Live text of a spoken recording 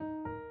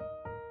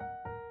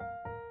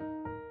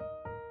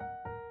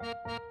Hi,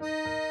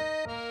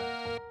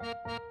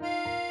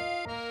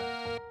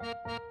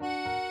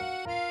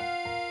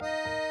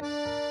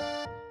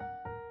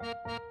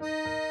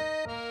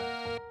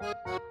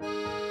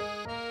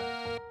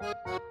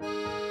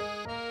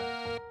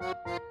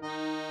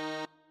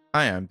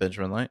 I'm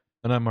Benjamin Light,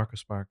 And I'm Marcus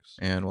Sparks.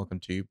 and welcome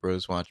to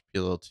Bros Watch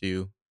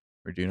PLL2.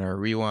 We're doing our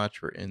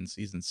rewatch. We're in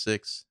season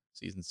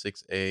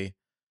 6A,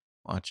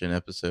 watching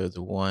episodes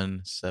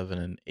 1, 7,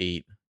 and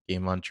 8.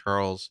 Game on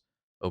Charles,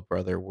 Oh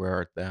Brother, Where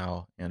Art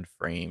Thou, and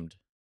Framed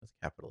with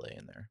capital A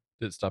in there.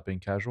 Did it stop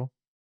being casual?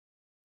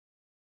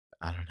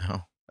 I don't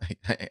know.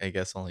 I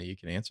guess only you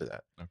can answer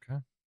that. Okay.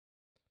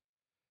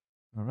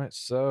 All right.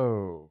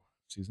 So,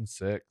 season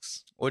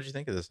 6. What did you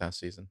think of this past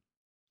season?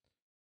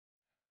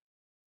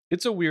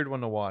 It's a weird one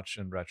to watch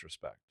in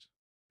retrospect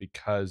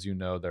because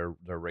they're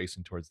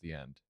racing towards the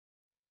end.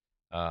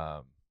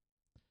 And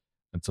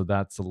so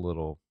that's a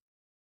little,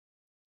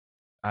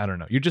 I don't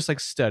know. You're just like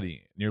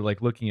studying. You're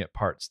like looking at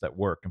parts that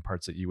work and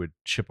parts that you would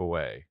chip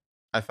away.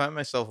 I find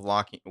myself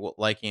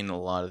liking a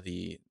lot of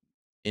the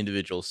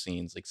individual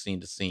scenes, like scene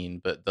to scene,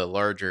 but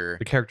The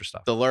character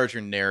stuff. the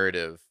larger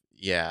narrative,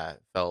 yeah,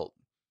 felt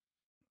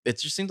it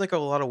just seemed like a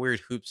lot of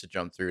weird hoops to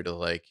jump through to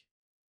like,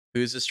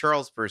 who's this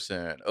Charles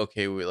person?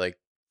 Okay, we like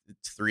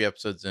it's 3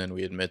 episodes in,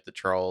 we admit that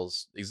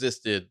Charles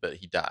existed, but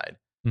he died.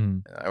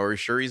 Mhm. Are we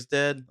sure he's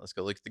dead? Let's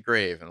go look at the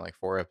grave. And like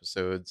 4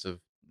 episodes of,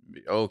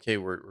 okay,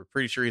 we're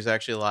pretty sure he's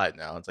actually alive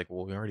now. It's like,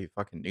 well, we already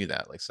fucking knew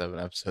that like 7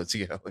 episodes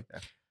ago.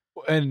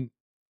 And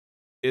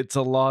it's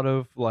a lot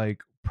of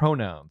like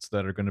pronouns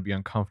that are going to be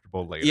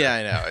uncomfortable later. Yeah,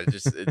 I know.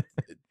 It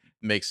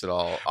makes it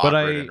all But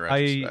awkward in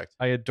retrospect.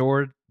 I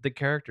adored the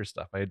character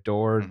stuff. I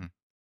adored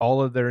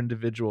all of their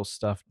individual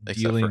stuff.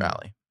 Except for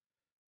Allie.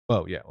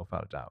 Oh yeah,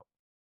 without a doubt.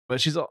 But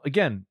she's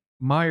again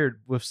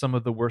mired with some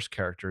of the worst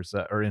characters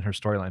that are in her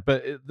storyline.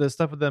 But the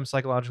stuff with them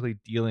psychologically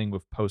dealing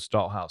with post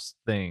Dollhouse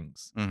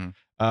things.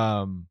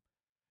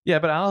 Yeah,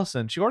 but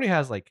Allison, she already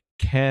has like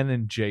Ken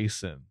and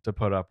Jason to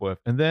put up with,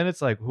 and then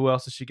it's like, who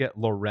else does she get?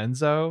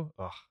 Lorenzo.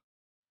 Ugh,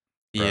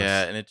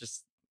 yeah, and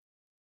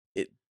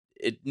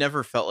it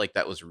never felt like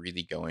that was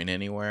really going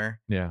anywhere.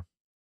 Yeah,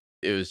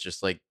 it was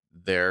just like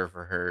there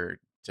for her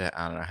to,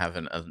 I don't know, have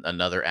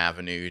another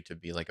avenue to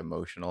be like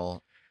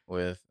emotional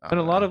with. And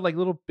a lot of like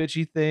little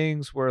bitchy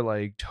things where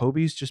like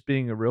Toby's just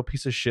being a real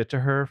piece of shit to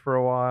her for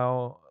a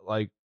while.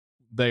 Like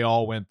they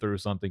all went through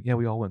something. Yeah,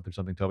 we all went through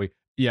something, Toby.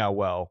 Yeah,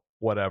 well,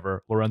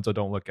 whatever. Lorenzo,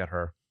 don't look at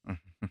her.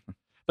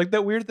 Like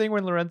that weird thing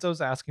when Lorenzo's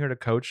asking her to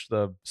coach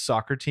the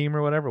soccer team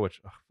or whatever,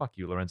 which fuck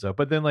you, Lorenzo.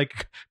 But then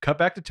like cut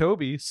back to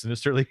Toby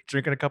sinisterly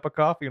drinking a cup of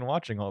coffee and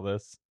watching all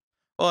this.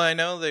 Well, I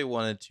know they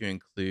wanted to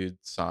include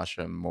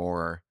Sasha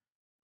more.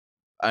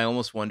 I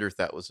almost wonder if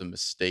that was a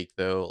mistake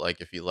though.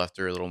 Like if you left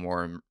her a little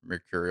more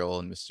mercurial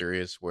and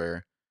mysterious,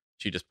 where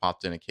she just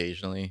popped in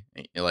occasionally,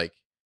 like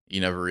you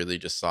never really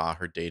just saw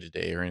her day to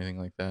day or anything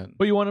like that.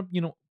 But you want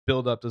to,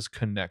 build up this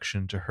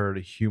connection to her to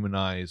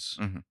humanize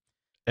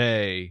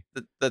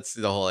that's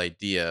the whole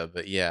idea.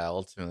 But yeah,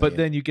 ultimately. But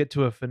then you get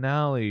to a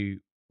finale,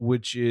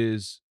 which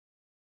is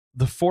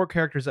the 4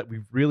 characters that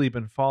we've really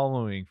been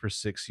following for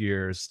 6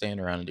 years standing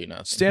around and doing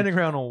nothing, standing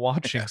around and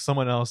watching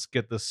someone else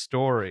get the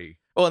story.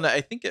 Well, and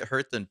I think it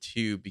hurt them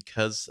too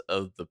because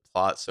of the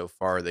plot so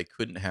far. They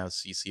couldn't have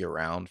Cece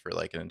around for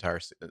like an entire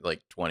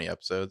 20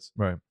 episodes.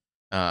 Right.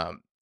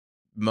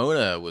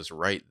 Mona was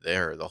right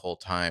there the whole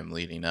time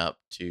leading up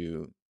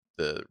to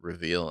the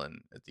reveal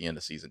and at the end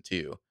of season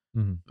 2.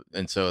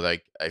 And so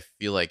like I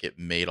feel like it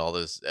made all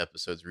those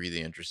episodes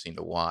really interesting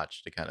to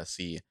watch, to kind of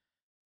see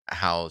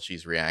how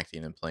she's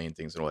reacting and playing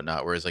things and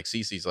whatnot. Whereas like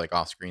Cece's like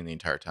off screen the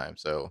entire time,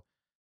 so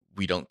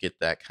we don't get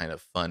that kind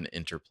of fun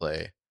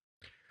interplay.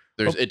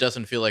 It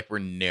doesn't feel like we're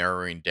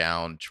narrowing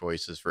down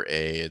choices for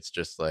A. It's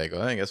just like,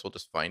 well, I guess we'll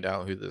just find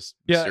out who this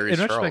mysterious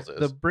Charles is.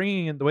 The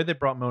bringing in, the way they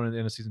brought Mona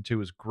into season 2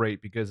 was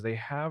great because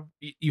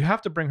you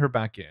have to bring her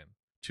back in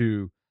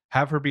to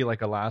have her be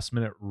like a last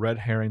minute red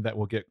herring that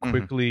will get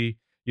quickly,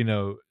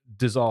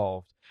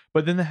 dissolved.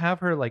 But then to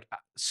have her like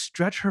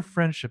stretch her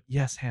friendship.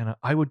 Yes, Hannah,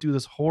 I would do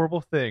this horrible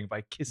thing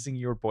by kissing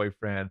your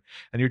boyfriend.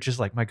 And you're just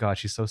like, my God,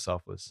 she's so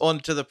selfless. Well,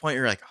 and to the point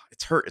you're like, oh,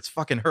 it's her. It's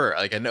fucking her.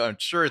 Like, I know, I'm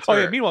sure it's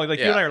her. Yeah, meanwhile, like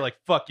you and I are like,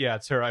 fuck yeah,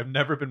 it's her. I've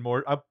never been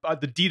more,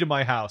 the D to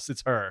my house,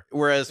 it's her.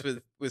 Whereas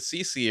with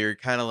Cece, you're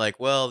kind of like,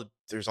 well,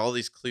 there's all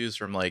these clues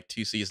from like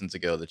 2 seasons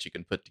ago that you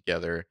can put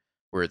together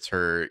where it's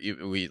her.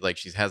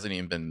 She hasn't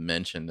even been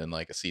mentioned in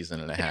like a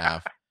season and a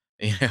half.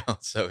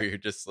 So you're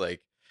just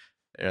like,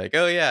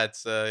 oh yeah,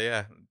 it's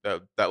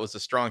that was a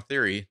strong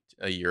theory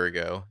a year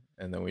ago,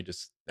 and then we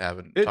just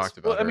haven't talked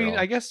about it. I mean,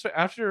 I guess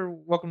after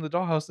Welcome to the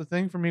Dollhouse, the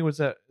thing for me was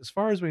that as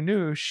far as we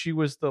knew, she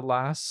was the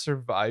last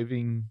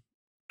surviving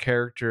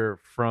character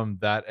from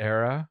that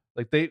era.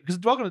 Like because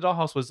Welcome to the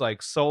Dollhouse was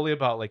like solely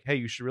about like, hey,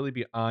 you should really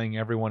be eyeing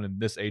everyone in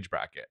this age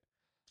bracket.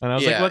 And I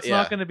was like, well, it's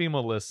not going to be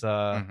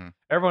Melissa.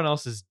 Everyone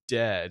else is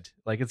dead.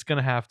 Like it's going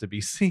to have to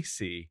be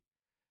Cece.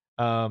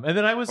 And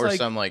then I was or like,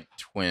 some like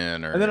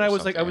twin, and then I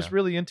was like, I was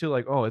really into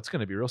like, oh, it's going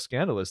to be real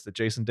scandalous that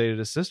Jason dated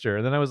his sister.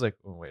 And then I was like,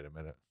 oh, wait a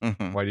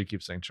minute, why do you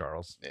keep saying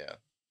Charles? Yeah.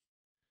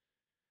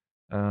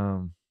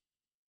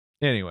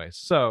 Anyways,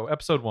 so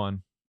episode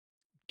 1,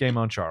 Game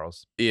on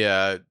Charles.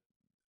 Yeah,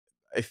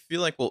 I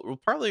feel like we'll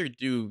probably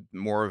do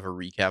more of a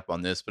recap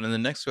on this, but in the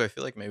next two, I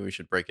feel like maybe we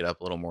should break it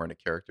up a little more into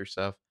character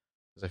stuff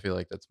because I feel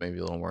like that's maybe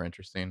a little more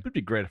interesting. It'd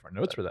be great if our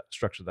notes But, were that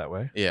structured that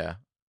way. yeah.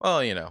 Well,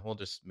 we'll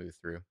just move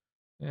through.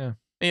 Yeah.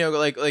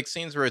 Like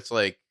scenes where it's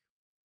like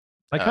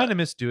I kind of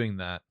miss doing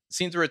that.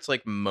 Scenes where it's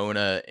like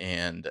Mona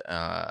and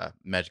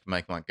Magic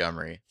Mike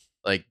Montgomery.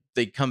 Like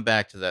they come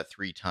back to that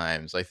 3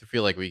 times. I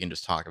feel like we can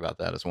just talk about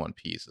that as one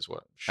piece is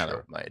what kind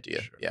of my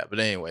idea. Sure. Yeah, but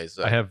anyways,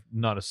 I have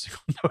not a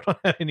single note on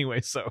that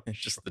anyway, so it's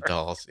just the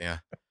dolls, yeah.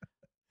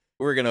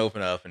 We're gonna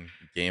open up and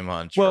Game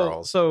on Charles.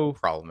 Well, so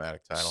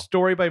problematic title.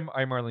 Story by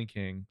I. Marlene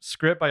King,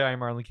 script by I.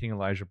 Marlene King,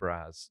 Elijah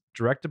Braz,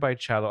 directed by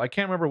Chalo. I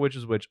can't remember which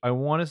is which. I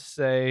want to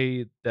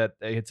say that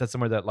it said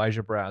somewhere that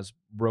Elijah Braz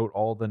wrote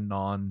all the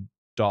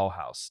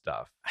non-Dollhouse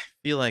stuff. I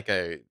feel like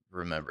I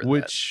remember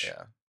which that.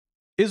 Yeah.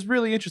 Is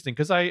really interesting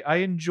because I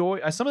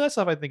enjoy some of that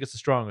stuff. I think is the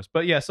strongest.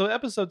 But yeah, so the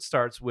episode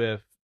starts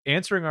with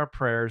answering our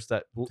prayers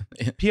that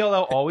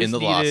PLL always in the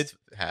needed. Lost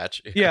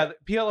Hatch. Yeah,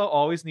 PLL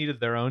always needed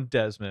their own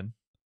Desmond.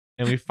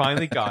 And we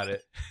finally got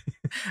it.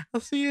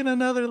 I'll see you in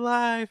another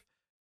life.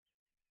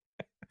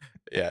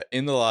 Yeah,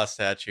 in the Lost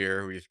Hatch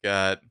here, we've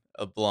got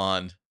a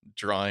blonde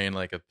drawing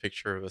like a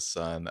picture of a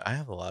sun. I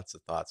have lots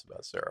of thoughts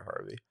about Sarah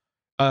Harvey.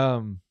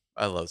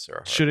 I love Sarah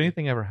Harvey. Should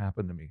anything ever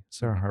happen to me,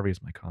 Sarah Harvey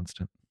is my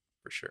constant.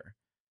 For sure.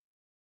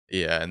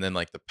 Yeah, and then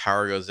like the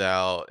power goes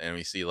out and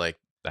we see like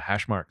the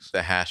hash marks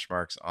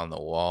on the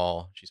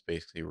wall. She's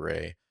basically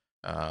Ray.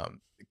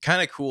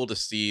 Kind of cool to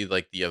see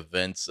like the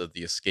events of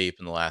the escape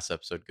in the last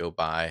episode go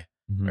by,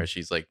 where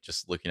she's like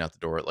just looking out the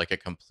door like a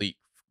complete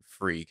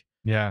freak.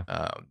 Yeah.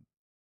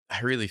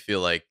 I really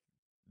feel like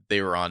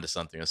they were onto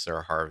something with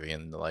Sarah Harvey,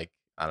 and like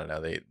I don't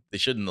know, they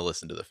shouldn't have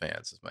listened to the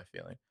fans. Is my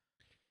feeling.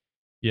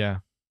 Yeah.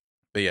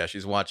 But yeah,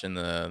 she's watching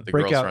the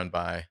girls run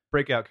by.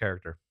 Breakout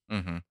character.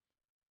 Mm-hmm.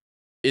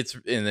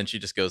 And then she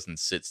just goes and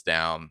sits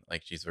down,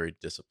 like she's very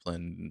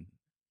disciplined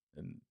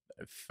and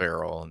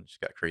feral, and she's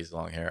got crazy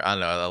long hair. I don't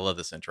know. I love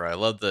this intro. I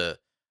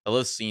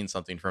love seeing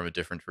something from a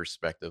different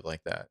perspective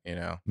like that.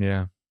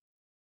 Yeah.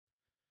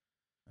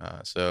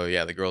 So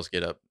yeah, the girls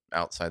get up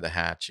outside the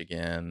hatch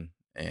again,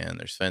 and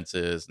there's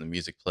fences, and the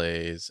music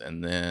plays,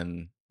 and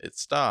then it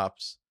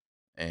stops,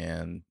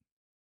 and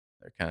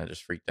they're kind of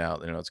just freaked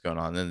out. They don't know what's going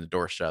on. And then the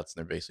door shuts, and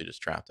they're basically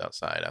just trapped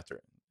outside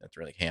after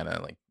like Hannah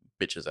like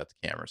bitches at the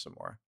camera some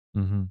more.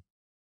 Mm-hmm.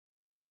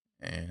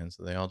 And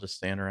so they all just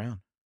stand around.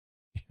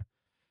 Yeah.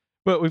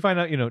 But we find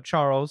out,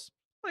 Charles,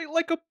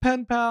 like a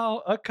pen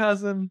pal, a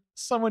cousin,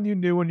 someone you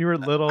knew when you were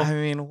little. I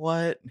mean,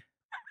 what?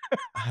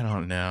 I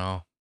don't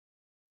know.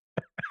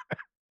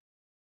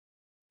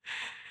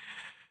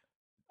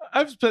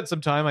 I've spent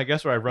some time, I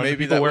guess, where I've run into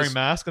people wearing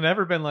masks and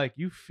never been like,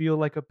 you feel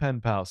like a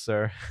pen pal,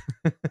 sir.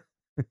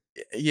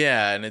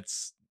 Yeah, and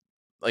it's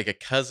like a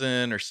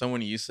cousin or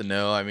someone you used to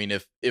know. I mean,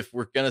 if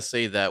we're gonna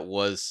say that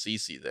was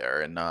Cece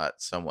there and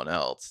not someone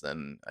else,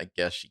 then I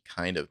guess she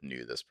kind of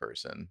knew this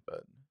person.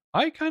 But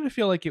I kind of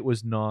feel like it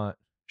was not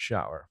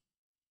Shower.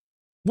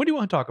 When do you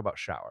want to talk about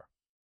Shower?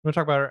 You want to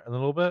talk about her a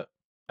little bit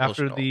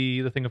after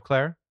the thing of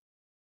Claire?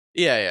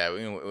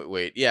 Yeah.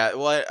 Wait. Yeah.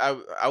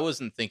 Well, I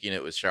wasn't thinking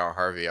it was Shower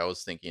Harvey. I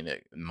was thinking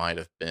it might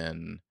have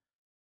been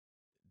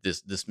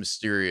this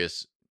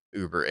mysterious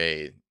Uber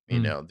A.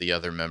 The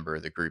other member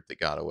of the group that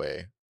got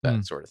away.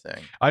 That sort of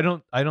thing.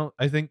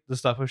 I think the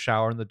stuff of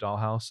Shower in the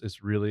Dollhouse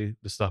is really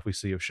the stuff we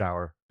see of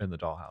Shower in the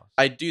Dollhouse.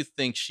 I do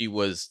think she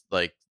was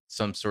like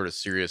some sort of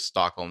serious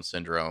Stockholm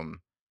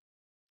syndrome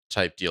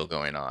type deal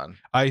going on.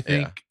 I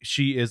think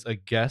she is a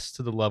guest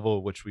to the level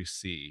at which we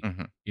see,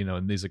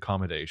 in these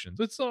accommodations.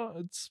 It's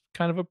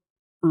kind of a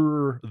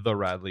the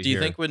Radley. Do you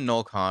think when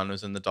Noel Kahn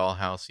was in the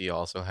Dollhouse, he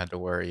also had to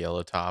wear a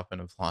yellow top and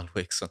a blonde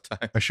wig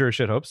sometimes? I sure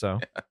should hope so.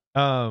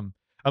 Yeah.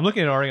 I'm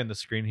looking at Ari on the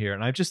screen here,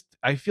 and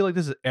I feel like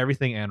this is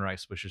everything Anne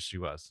Rice wishes she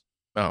was.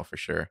 Oh, for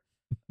sure.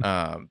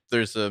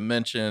 There's a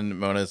mention,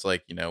 Mona's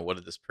like, what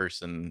did this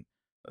person,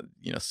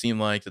 seem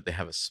like? Did they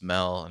have a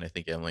smell? And I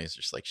think Emily is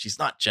just like, she's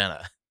not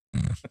Jenna.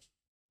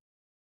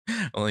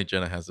 Only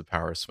Jenna has the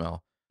power of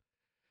smell.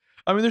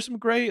 I mean, there's some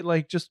great,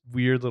 like, just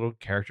weird little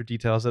character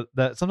details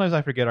that sometimes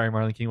I forget Ari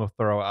Marlene King will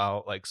throw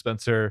out. Like,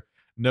 Spencer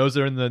knows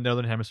they're in the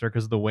Northern Hemisphere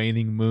because of the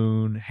waning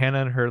moon.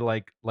 Hannah and her,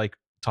 like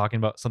talking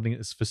about something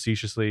as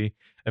facetiously,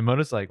 and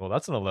Mona's like, well,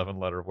 that's an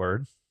 11-letter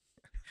word.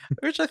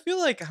 Which I feel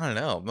like, I don't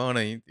know,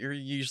 Mona, you're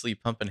usually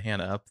pumping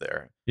Hannah up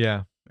there.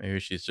 Yeah. Maybe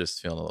she's just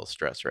feeling a little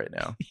stressed right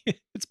now.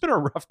 It's been a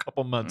rough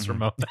couple months for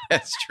Mona.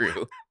 That's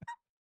true.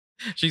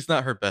 She's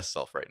not her best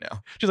self right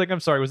now. She's like, I'm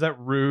sorry, was that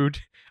rude?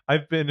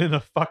 I've been in a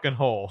fucking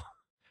hole.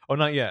 Oh,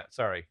 not yet.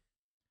 Sorry.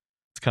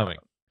 It's coming.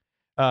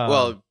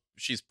 Well,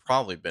 she's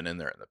probably been in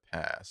there in the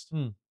past.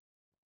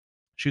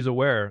 She's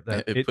aware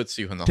that it puts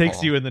you in the takes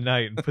hall. you in the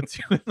night and puts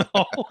you in the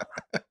hole.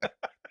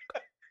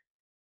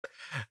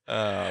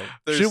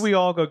 Should we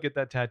all go get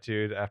that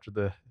tattooed after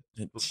the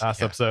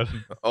last episode?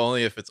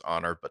 Only if it's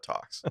on our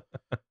buttocks.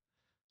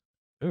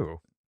 Ooh.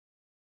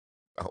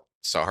 Oh,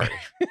 sorry.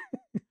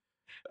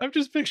 I'm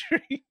just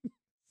picturing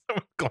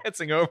I'm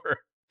glancing over,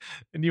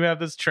 and you have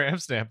this tramp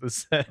stamp that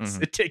says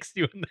it takes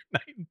you in the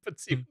night and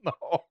puts you in the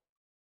hole.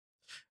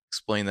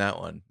 Explain that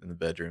one in the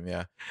bedroom,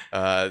 yeah.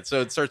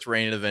 So it starts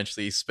raining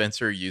eventually.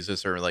 Spencer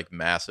uses her like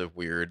massive,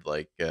 weird,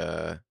 like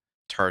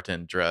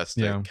tartan dress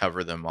to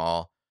cover them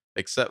all,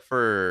 except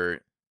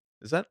for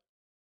is that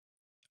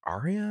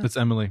Arya? That's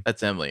Emily.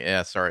 That's Emily.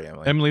 Yeah, sorry,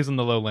 Emily. Emily's in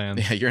the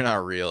lowlands. Yeah, you're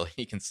not real.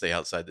 You can stay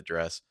outside the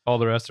dress. All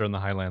the rest are in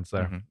the highlands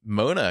there.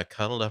 Mona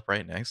cuddled up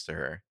right next to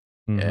her.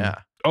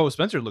 Yeah. Oh,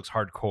 Spencer looks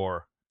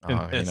hardcore.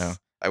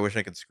 I wish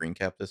I could screen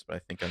cap this, but I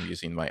think I'm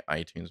using my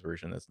iTunes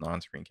version that's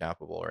non-screen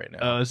capable right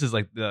now. This is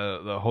like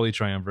the holy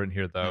triumvirate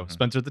here, though.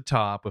 Spencer at the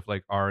top with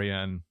like Arya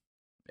and...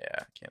 Yeah,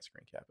 I can't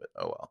screen cap it.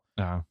 Oh,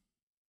 well.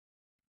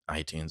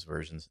 iTunes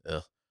versions.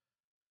 Ugh.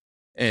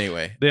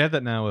 Anyway. They have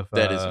that now with...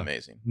 that is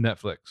amazing.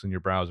 Netflix in your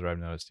browser, I've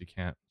noticed. You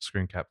can't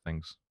screen cap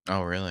things.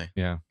 Oh, really?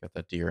 Yeah. Got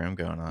that DRM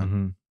going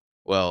on.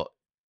 Well,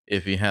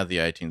 if you have the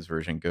iTunes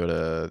version, go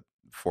to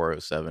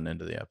 407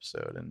 into the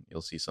episode and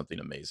you'll see something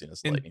amazing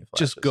as lightning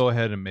flashes. Just go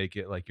ahead and make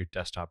it like your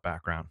desktop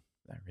background.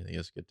 That really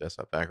is a good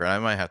desktop background. I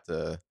might have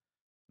to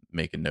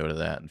make a note of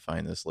that and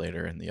find this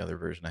later in the other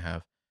version I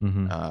have.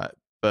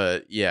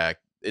 But yeah,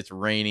 it's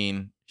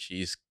raining.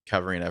 She's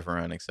covering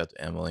everyone except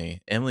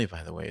Emily. Emily,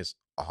 by the way, is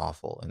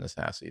awful in this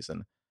half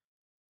season.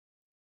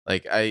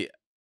 Like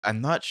I'm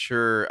not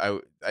sure.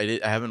 I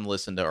haven't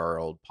listened to our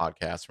old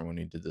podcast from when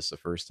we did this the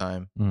first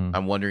time.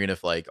 I'm wondering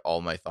if like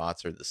all my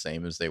thoughts are the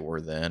same as they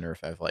were then, or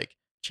if I've like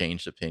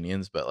changed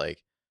opinions. But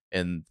like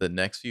in the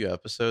next few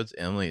episodes,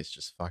 Emily is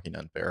just fucking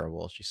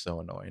unbearable. She's so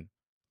annoying.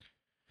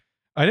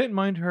 I didn't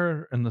mind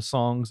her in the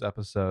songs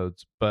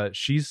episodes, but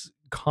she's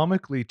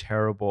comically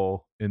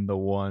terrible in the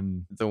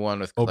one with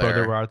Claire. Oh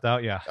Brother, Where Art Thou?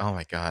 Yeah. Oh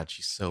my God,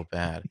 she's so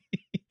bad.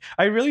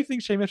 I really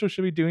think Shay Mitchell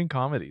should be doing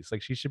comedies.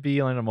 Like she should be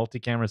in a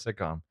multi-camera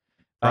sitcom.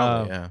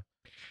 Probably, yeah.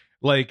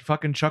 Like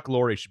fucking Chuck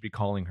Lorre should be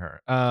calling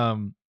her.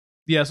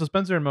 Yeah, so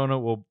Spencer and Mona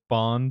will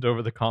bond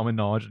over the common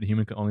knowledge that a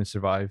human can only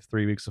survive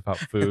 3 weeks without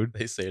food.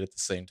 They say it at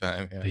the same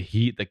time. Yeah. The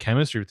heat, the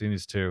chemistry between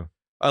these two.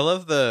 I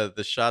love the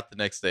shot the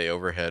next day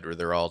overhead where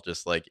they're all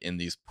just like in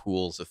these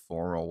pools of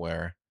formal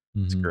wear.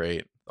 It's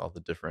great. All the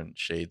different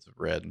shades of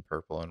red and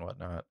purple and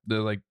whatnot. They're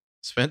like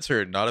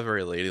Spencer, not a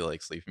very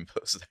ladylike sleeping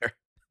pose there.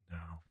 No.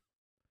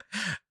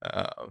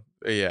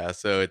 Yeah,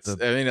 so it's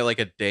I mean like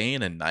a day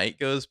and a night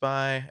goes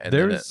by and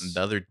then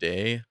another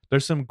day.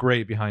 There's some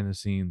great behind the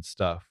scenes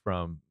stuff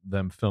from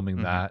them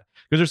filming that,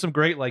 because there's some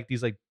great like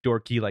these like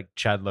dorky like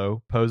Chad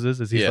Lowe poses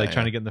as he's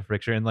trying to get in the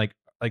friction, and like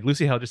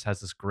Lucy Hale just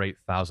has this great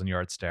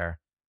 1,000-yard stare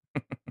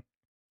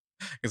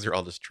because they're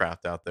all just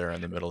trapped out there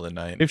in the middle of the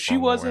night. If she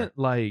wasn't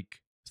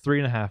like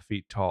 3.5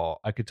 feet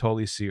tall, I could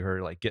totally see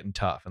her like getting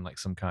tough in like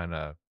some kind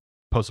of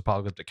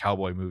post-apocalyptic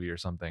cowboy movie or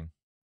something.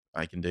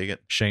 I can dig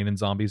it. Shane and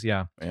zombies,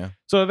 yeah.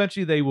 So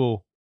eventually they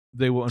will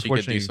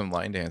unfortunately she could do some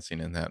line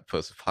dancing in that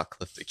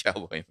post-apocalyptic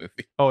cowboy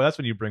movie. Oh, that's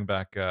when you bring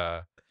back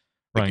Ryan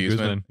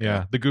Guzman.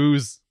 Yeah, the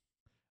Goose.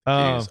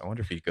 I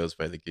wonder if he goes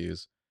by the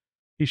Goose.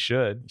 He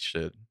should. He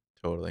should.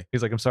 Totally.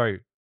 He's like, I'm sorry.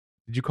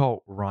 Did you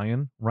call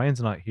Ryan? Ryan's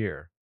not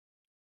here.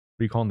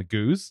 Are you calling the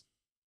Goose?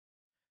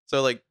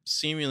 So like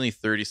seemingly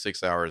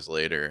 36 hours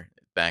later,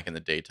 back in the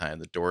daytime,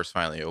 the doors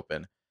finally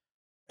open.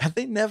 Have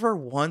they never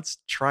once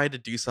tried to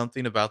do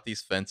something about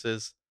these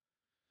fences?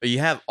 But you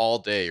have all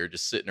day, you're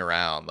just sitting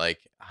around,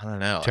 like, I don't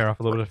know. Tear off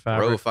a little bit of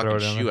fabric. Throw a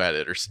fucking shoe at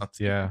it or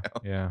something. Yeah,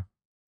 you know?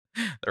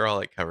 Yeah. They're all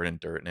like covered in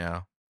dirt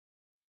now.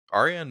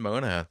 Arya and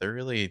Mona, they're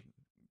really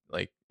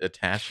like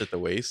attached at the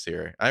waist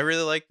here. I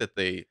really like that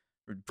they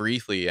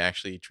briefly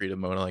actually treated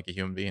Mona like a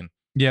human being.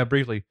 Yeah,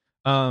 briefly.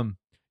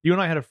 You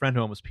and I had a friend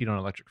who almost peed on an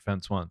electric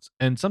fence once.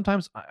 And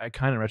sometimes I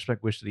kind of in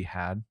retrospect wish that he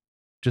had.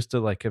 Just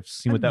to like have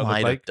seen what that looked like.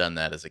 I might have done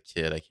that as a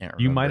kid. I can't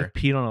remember. You might have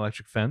peed on an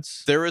electric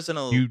fence. There was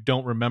you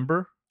don't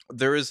remember?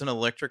 There was an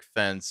electric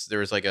fence. There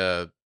was like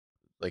a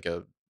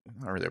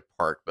not really a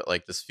park, but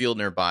like this field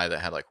nearby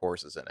that had like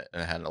horses in it,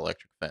 and it had an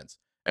electric fence.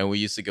 And we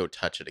used to go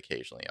touch it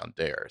occasionally on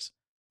dares.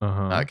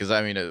 Because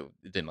I mean, it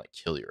didn't like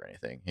kill you or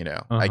anything. You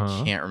know, I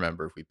can't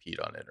remember if we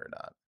peed on it or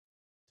not.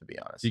 To be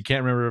honest, you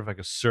can't remember if like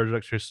a surge of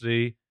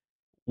electricity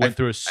went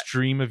through a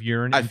stream of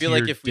urine. I feel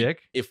like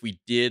if we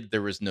did,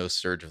 there was no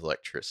surge of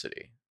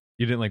electricity.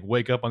 You didn't like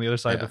wake up on the other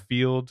side of the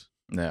field.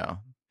 No,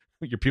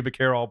 your pubic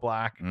hair all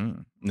black.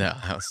 No,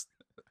 I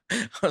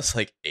was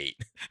like 8.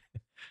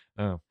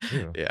 Oh,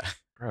 ew. Yeah,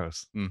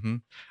 gross.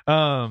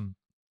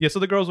 Yeah, so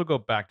the girls will go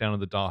back down to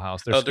the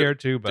dollhouse. They're scared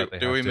too, but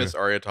do we miss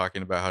Arya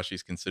talking about how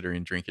she's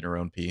considering drinking her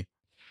own pee?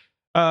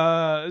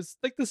 It's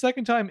like the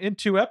second time in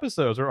 2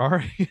 episodes where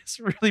Arya is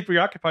really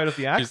preoccupied with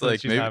the accident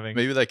she's having.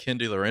 Maybe that Ken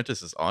De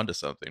Laurentiis is onto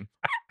something.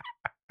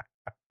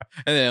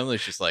 And then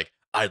Emily's just like,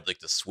 I'd like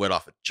to sweat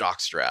off a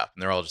jockstrap,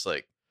 and they're all just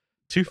like,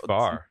 too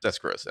far. That's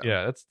gross.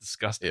 Yeah, that's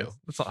disgusting. Ew.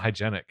 That's not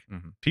hygienic.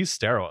 Pee's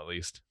sterile at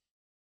least.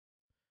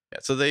 Yeah,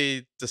 so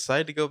they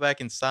decide to go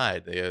back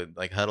inside. They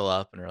like huddle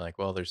up and are like,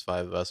 well, there's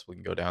 5 of us. We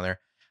can go down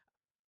there.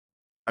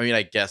 I mean,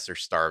 I guess they're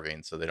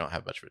starving, so they don't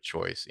have much of a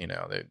choice. You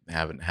know, they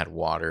haven't had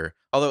water.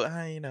 Although,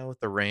 you know, with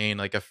the rain,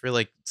 like I feel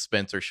like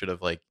Spencer should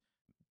have like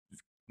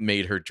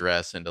made her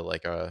dress into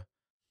like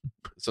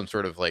some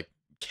sort of like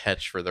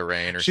catch for the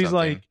rain or She's something.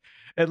 like,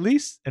 at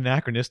least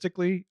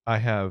anachronistically, I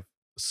have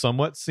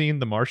somewhat seen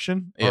The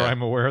Martian, or Yeah.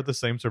 I'm aware of the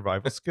same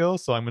survival skill,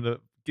 so I'm gonna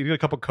give you a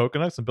couple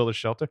coconuts and build a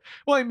shelter.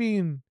 Well, I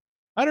mean,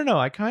 I don't know.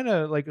 I kind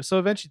of like, so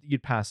eventually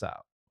you'd pass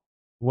out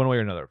one way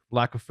or another.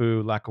 Lack of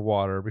food, lack of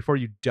water before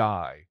you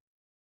die.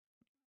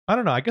 I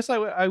don't know. I guess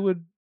I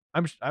would.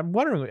 I'm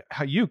wondering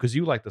how you, because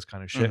you like this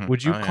kind of shit.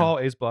 Would you Oh yeah. call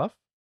Ace bluff?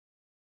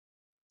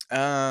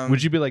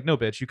 Would you be like, no,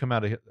 bitch, you come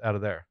out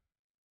of there?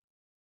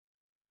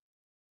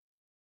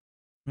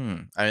 I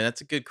mean,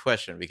 that's a good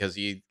question because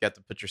you got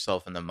to put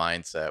yourself in the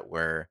mindset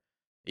where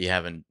you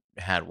haven't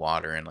had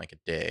water in like a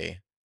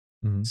day.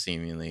 Mhm.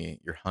 Seemingly,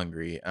 you're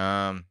hungry.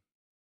 I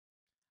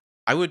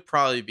would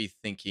probably be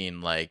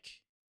thinking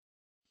like,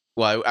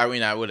 well, I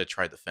mean, I would have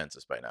tried the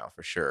fences by now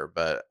for sure,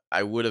 but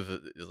I would have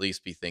at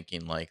least be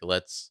thinking like,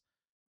 let's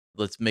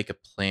make a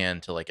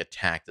plan to like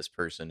attack this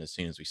person as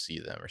soon as we see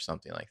them or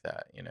something like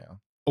that. You know?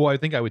 Well, I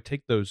think I would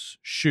take those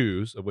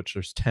shoes, of which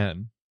there's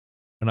 10,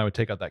 and I would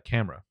take out that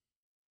camera.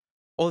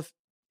 Well,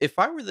 if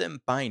I were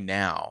them by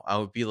now, I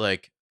would be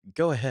like,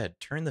 "Go ahead,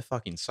 turn the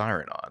fucking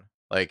siren on.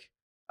 Like,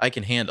 I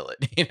can handle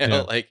it."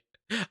 Yeah. Like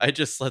I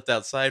just slept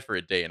outside for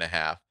a day and a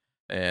half,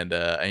 and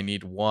I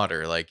need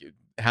water. Like,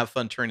 have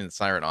fun turning the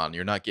siren on.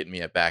 You're not getting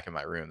me back in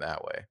my room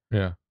that way.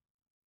 Yeah.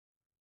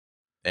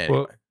 Well,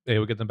 Anyway, A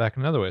would get them back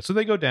another way. So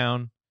they go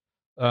down.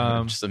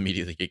 just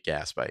immediately get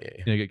gassed by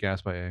A. Get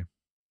gassed by A.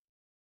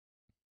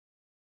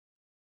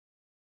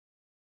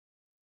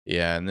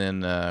 Yeah, and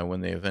then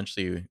when they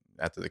eventually,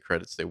 after the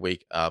credits, they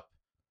wake up.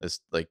 This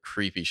like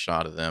creepy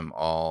shot of them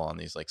all on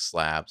these like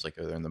slabs, like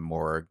they're in the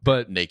morgue,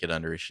 But naked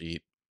under a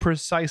sheet.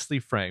 precisely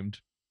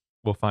framed.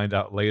 We'll find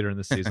out later in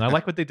the season. I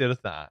like what they did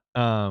with that.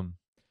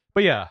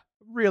 But yeah,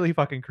 really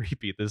fucking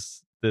creepy.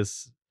 This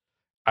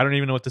I don't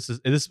even know what this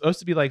is. Is this supposed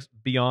to be like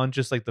beyond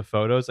just like the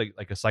photos,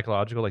 like a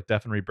psychological like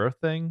death and rebirth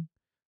thing,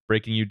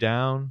 breaking you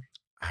down?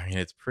 I mean,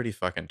 it's pretty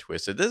fucking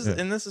twisted. This Yeah.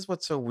 and this is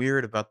what's so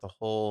weird about the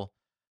whole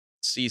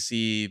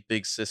CC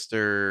Big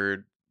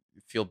Sister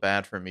feel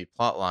bad for me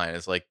plotline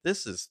is like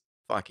this is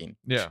fucking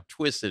Yeah.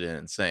 twisted and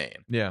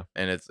insane. Yeah.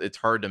 And it's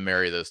hard to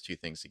marry those two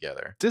things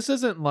together. This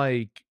isn't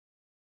like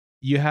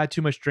you had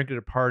too much drink at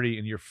a party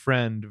and your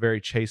friend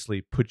very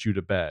chastely put you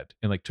to bed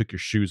and like took your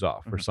shoes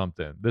off or Mhm.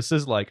 something. This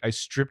is like I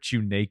stripped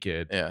you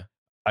naked. Yeah.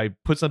 I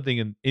put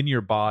something in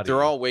your body.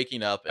 They're all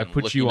waking up I and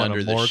put looking you on a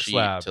under the morgue sheet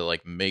slab. to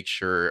like make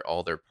sure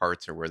all their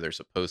parts are where they're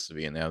supposed to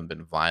be and they haven't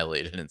been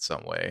violated in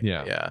some way.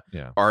 Yeah. Yeah.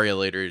 Yeah. Arya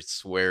later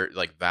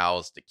like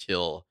vows to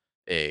kill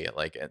A,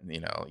 like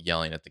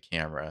yelling at the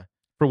camera.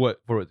 For what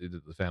they did to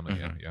the family.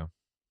 Mhm. Yeah.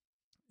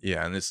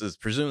 Yeah, and this is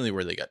presumably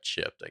where they got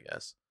chipped, I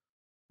guess.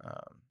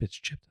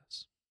 Bitch chipped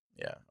us.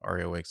 Yeah,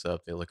 Arya wakes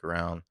up. They look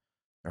around.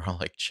 They're all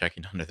like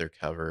checking under their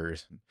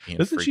covers, and being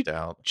Doesn't she freaked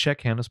out.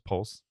 check Hannah's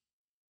pulse?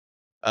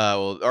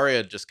 Well,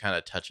 Arya just kind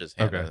of touches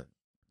Okay. Hannah,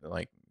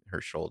 like her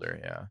shoulder.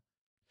 Yeah.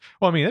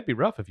 Well, I mean, that'd be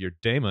rough if your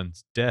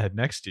daemon's dead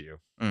next to you.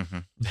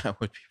 That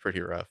would be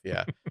pretty rough.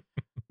 Yeah.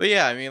 But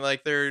yeah, I mean,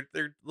 like they're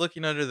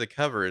looking under the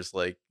covers.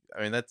 Like,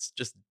 I mean, that's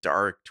just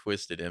dark,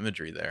 twisted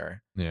imagery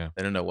there. Yeah.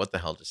 They don't know what the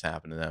hell just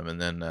happened to them. And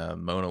then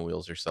Mona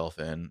wheels herself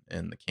in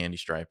the candy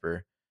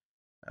striper.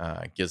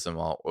 Gives them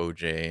all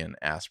OJ and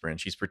aspirin.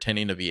 She's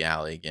pretending to be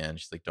Allie again.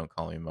 She's like, "Don't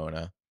call me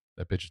Mona."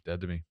 That bitch is dead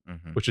to me,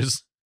 Mhm. which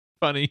is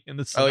funny in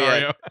the Oh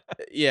scenario.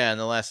 yeah, yeah. And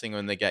the last thing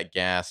when they got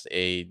gassed,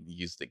 A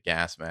used the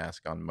gas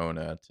mask on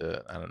Mona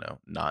to I don't know,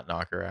 not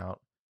knock her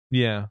out,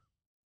 Yeah.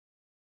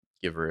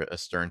 give her a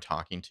stern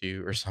talking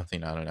to or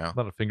something. I don't know. A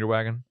lot of finger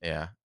wagging.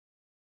 Yeah.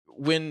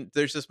 When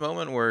there's this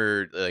moment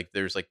where like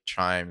there's like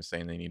chimes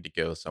saying they need to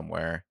go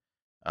somewhere,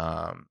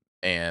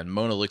 and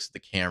Mona looks at the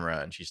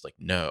camera and she's like,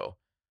 "No."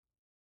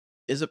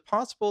 Is it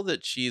possible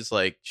that she's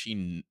like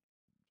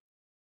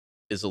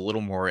is a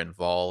little more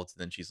involved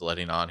than she's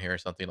letting on here or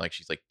something? Like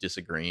she's like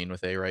disagreeing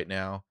with A right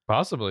now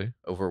Possibly.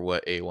 over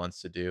what A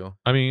wants to do.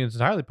 I mean, it's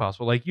entirely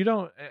possible. Like you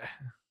don't.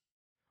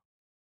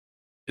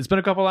 It's been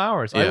a couple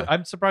hours. Yeah.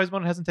 I'm surprised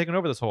Mona hasn't taken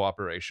over this whole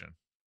operation.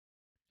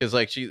 Because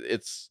like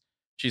she's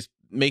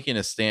making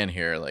a stand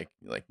here, like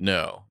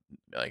no,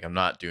 like I'm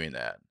not doing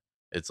that.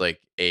 It's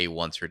like A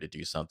wants her to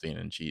do something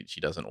and she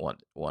doesn't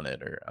want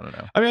it, or I don't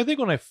know. I mean, I think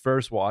when I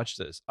first watched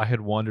this, I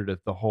had wondered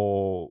if the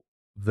whole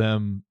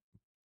them,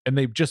 and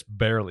they just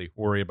barely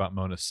worry about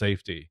Mona's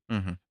safety.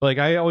 Mhm. Like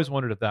I always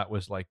wondered if that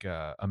was like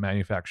a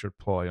manufactured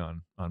ploy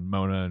on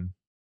Mona and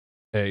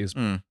A's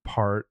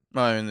part.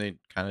 Well, I mean, they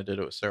kind of did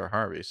it with Sarah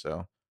Harvey,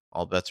 so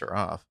all bets are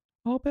off.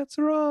 All bets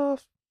are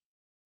off.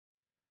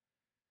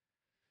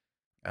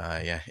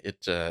 Yeah,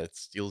 it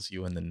steals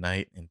you in the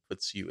night and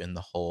puts you in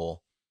the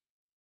hole.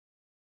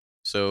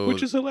 So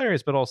Which is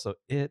hilarious, but also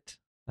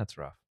that's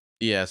rough.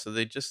 yeah, so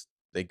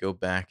they go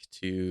back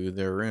to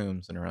their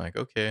rooms and are like,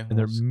 okay, And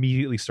they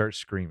immediately start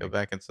screaming. go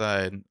back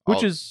inside,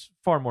 which is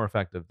far more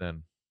effective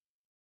than.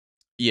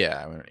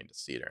 Yeah, we don't need to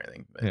see it or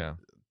anything. But Yeah. a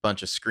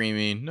bunch of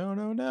screaming, no,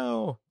 no,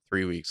 no.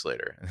 3 weeks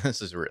later, and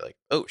this is really like,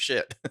 oh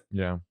shit,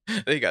 Yeah.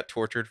 they got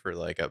tortured for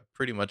like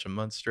pretty much a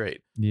month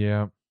straight.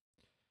 Yeah.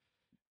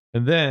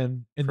 And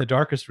then, in the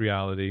darkest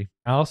reality,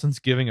 Allison's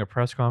giving a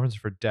press conference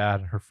for Dad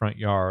in her front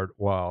yard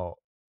while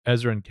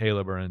Ezra and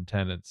Caleb are in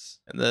attendance.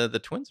 And the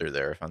twins are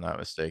there, if I'm not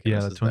mistaken. Yeah,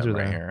 This the is twins them are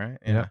right there. here, right?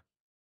 Yeah. Yeah.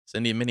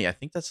 Cindy and Minnie. I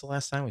think that's the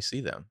last time we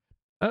see them.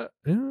 Yeah,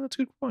 that's a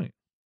good point.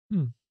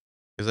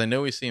 Because I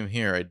know we see them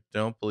here. I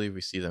don't believe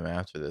we see them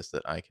after this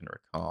that I can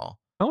recall.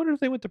 I wonder if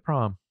they went to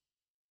prom.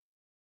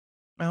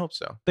 I hope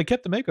so. They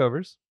kept the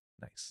makeovers.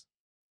 Nice.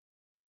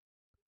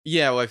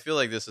 Yeah, well, I feel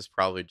like this is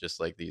probably just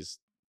like these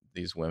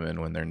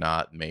women when they're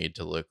not made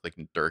to look like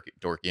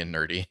dorky and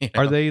nerdy. You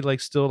know? Are they like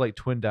still like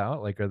twinned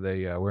out? Like, are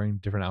they wearing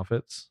different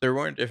outfits? They're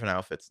wearing different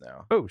outfits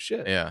now. Oh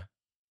shit! Yeah,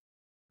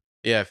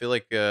 yeah. I feel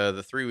like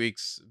the 3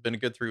 weeks been a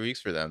good 3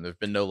 weeks for them. There've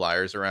been no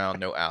liars around,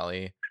 no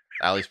Allie.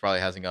 Allie's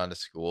probably hasn't gone to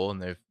school,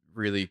 and they've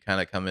really kind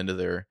of come into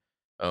their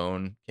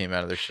own, came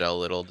out of their shell a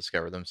little,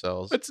 discovered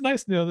themselves. It's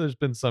nice to know there's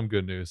been some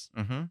good news.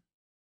 Mm-hmm.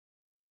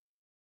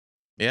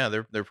 Yeah,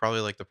 they're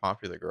probably like the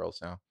popular girls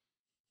now.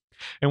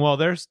 And while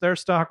their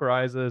stock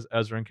rises,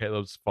 Ezra and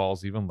Caleb's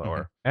falls even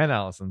lower, and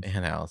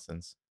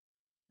Allison's.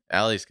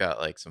 Allie's got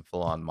like some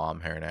full on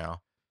mom hair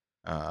now,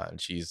 and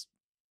she's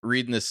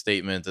reading this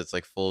statement that's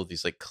like full of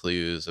these like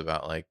clues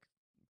about like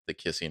the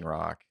kissing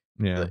rock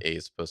that A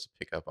is supposed to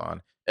pick up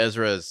on.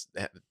 Ezra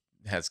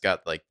has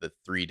got like the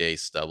 3-day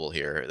stubble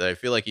here that I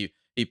feel like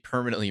he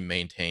permanently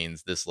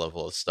maintains this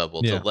level of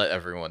stubble to let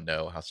everyone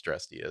know how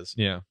stressed he is.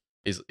 Yeah,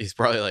 he's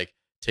probably like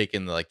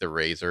taking like the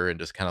razor and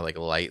just kind of like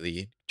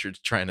lightly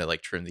trying to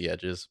like trim the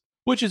edges,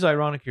 which is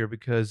ironic here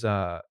because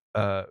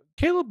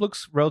Caleb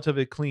looks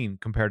relatively clean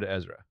compared to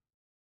Ezra.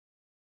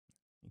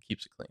 He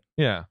keeps it clean.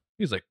 Yeah,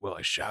 he's like, well,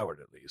 I showered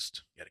at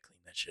least. You gotta clean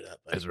that shit up,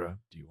 buddy. Ezra,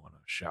 do you want to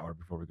shower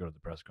before we go to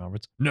the press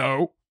conference?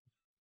 No.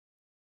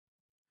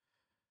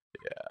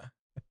 Yeah.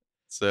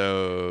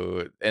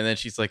 So, and then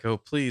she's like, oh,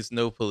 please,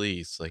 no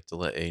police, like to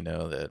let A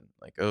know that,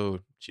 like, oh,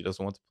 she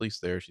doesn't want the police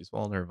there. She's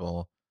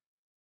vulnerable.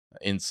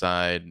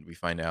 Inside, we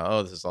find out,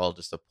 oh, this is all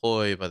just a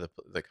ploy by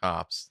the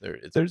cops.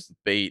 There's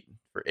bait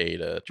for A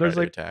to try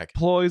to attack.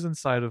 Ploys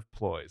inside of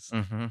ploys.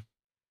 Mm-hmm.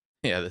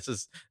 Yeah, this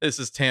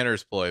is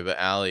Tanner's ploy, but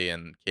Allie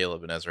and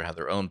Caleb and Ezra have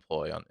their own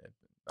ploy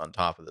on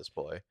top of this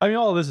ploy. I mean,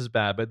 all of this is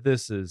bad, but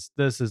this is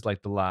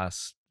like the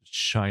last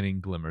shining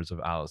glimmers of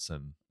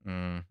Allison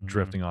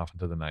drifting off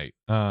into the night.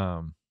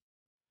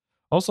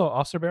 Also,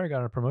 Officer Barry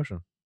got a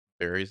promotion.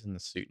 Barry's in the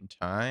suit and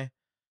tie.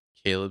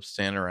 Caleb's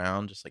standing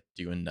around just like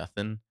doing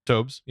nothing.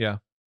 Tobes, yeah.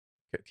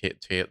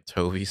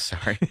 Toby,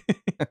 sorry.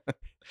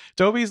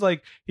 Toby's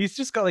like, he's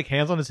just got like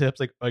hands on his hips,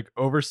 like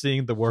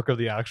overseeing the work of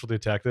the actual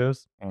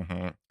detectives.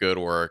 Mm-hmm. Good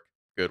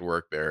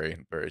work, Barry.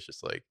 And Barry's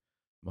just like,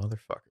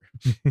 motherfucker.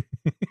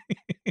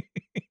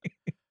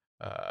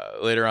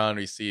 Later on,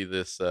 we see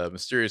this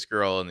mysterious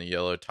girl in the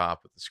yellow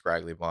top with the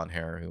scraggly blonde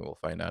hair, who we'll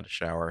find out to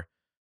shower.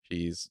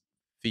 She's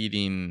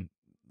feeding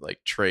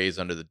like trays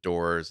under the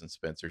doors, and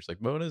Spencer's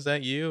like, Mona, is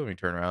that you? And we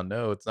turn around,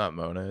 no, it's not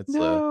Mona. It's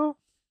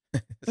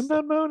it's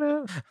not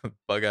Mona.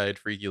 Bug-eyed,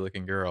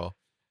 freaky-looking girl.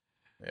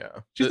 Yeah,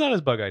 she's not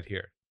as bug-eyed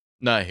here.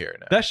 Not here.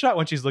 No. That shot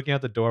when she's looking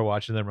out the door,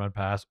 watching them run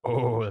past.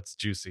 Oh, that's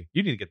juicy.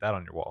 You need to get that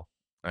on your wall.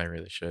 I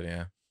really should.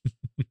 Yeah.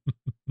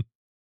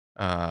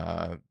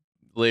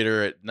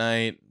 Later at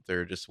night,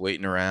 they're just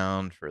waiting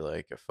around for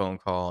like a phone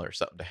call or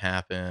something to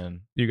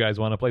happen. You guys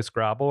want to play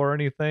Scrabble or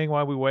anything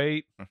while we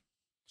wait? A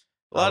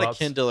lot of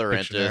Ken De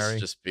Laurentiis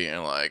just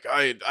being like,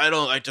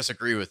 I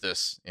disagree with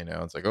this. You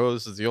know, it's like, oh,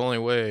 this is the only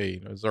way. You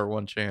know, it's our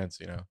one chance.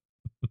 You know.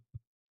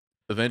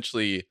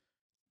 Eventually,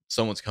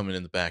 someone's coming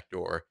in the back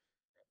door.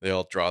 They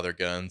all draw their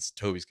guns.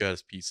 Toby's got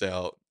his piece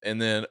out,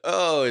 and then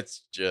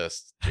it's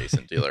just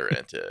Jason De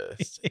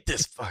Laurentiis.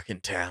 This fucking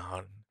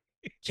town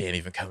can't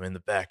even come in the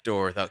back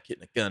door without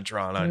getting a gun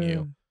drawn on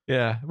you.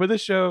 Yeah, with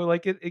this show,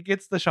 like it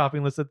gets the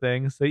shopping list of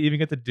things. They even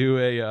get to do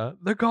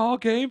the call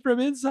came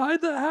from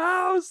inside the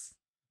house.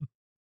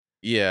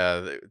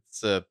 Yeah,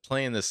 it's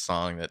playing this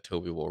song that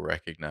Toby will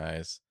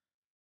recognize.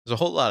 There's a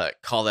whole lot of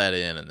call that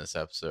in this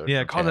episode.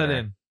 Yeah, call that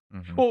in.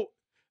 Mm-hmm. Well,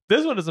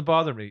 this one doesn't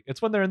bother me.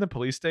 It's when they're in the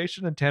police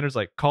station and Tanner's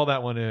like, call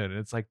that one in. And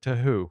it's like, to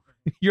who?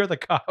 You're the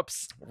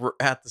cops. We're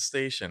at the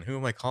station. Who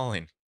am I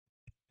calling?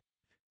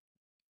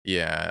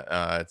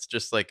 Yeah, it's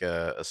just like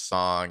a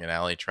song, and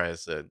Allie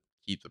tries to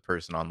keep the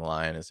person on the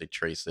line as they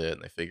trace it,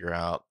 and they figure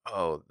out,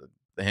 oh,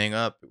 they hang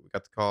up. We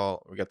got the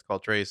call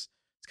trace.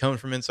 It's coming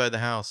from inside the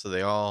house, so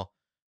they all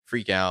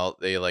freak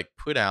out. They like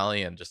put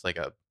Allie in just like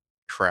a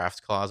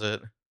craft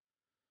closet,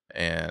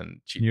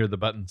 and near the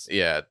buttons.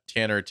 Yeah,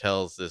 Tanner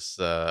tells this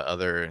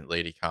other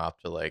lady cop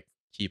to like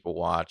keep a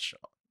watch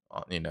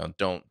on, you know,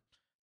 don't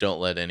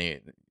let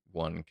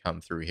anyone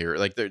come through here.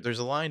 Like there's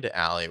a line to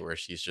Allie where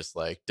she's just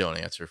like, don't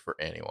answer for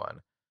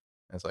anyone.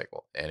 And it's like,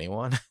 well,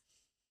 anyone?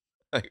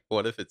 Like,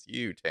 what if it's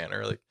you,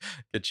 Tanner? Like,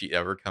 could she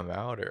ever come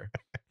out? Or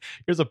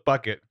here's a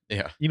bucket.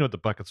 Yeah, you know what the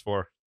bucket's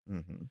for.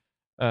 Mm-hmm.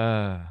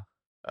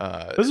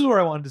 This is where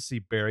I wanted to see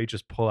Barry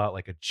just pull out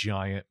like a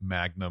giant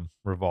Magnum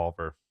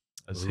revolver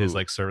as his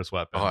like service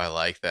weapon. Oh, I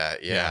like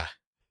that. Yeah.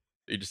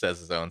 He just has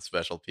his own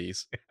special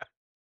piece. Yeah.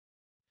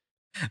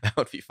 That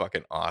would be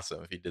fucking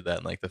awesome if he did that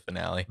in like the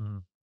finale.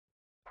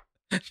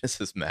 Just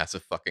this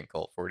massive fucking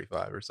Colt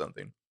 45 or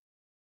something.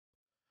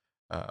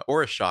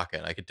 Or a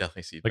shotgun. I could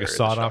definitely see Like a Barry with a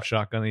sawed-off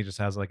shotgun that he just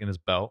has like in his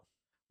belt.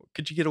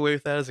 Could you get away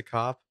with that as a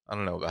cop? I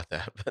don't know about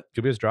that, but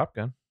Could be his drop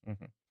gun.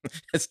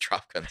 his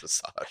drop gun's a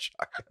sawed-off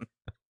shotgun.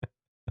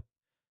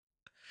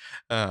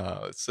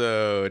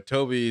 So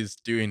Toby's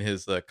doing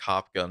his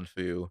cop gun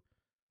foo.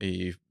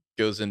 He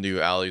goes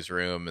into Allie's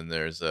room, and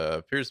there's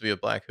appears to be a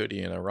black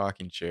hoodie and a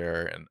rocking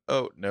chair. And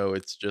oh no,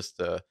 it's just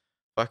a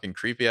fucking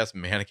creepy ass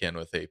mannequin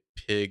with a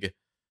pig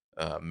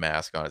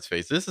mask on its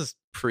face. This is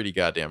pretty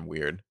goddamn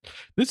weird.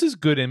 This is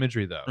good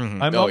imagery, though.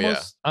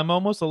 Mhm. I'm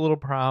almost a little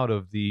proud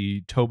of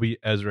the Toby,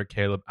 Ezra,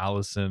 Caleb,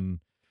 Allison,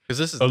 Because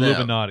this is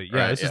Illuminati. them,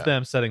 right? This is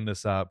them setting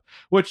this up,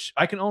 which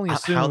I can only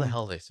assume. How the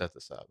hell they set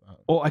this up?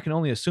 Well, I can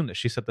only assume that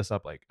she set this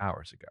up like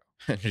hours ago.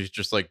 And she's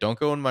just like, "Don't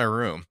go in my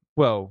room."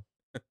 Well,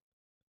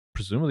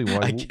 presumably,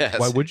 I guess,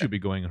 why would you be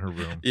going in her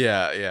room?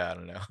 Yeah, I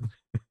don't know.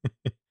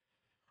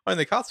 I mean,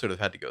 the cops would have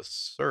had to go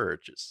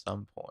search at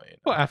some point.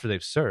 Well, after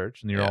they've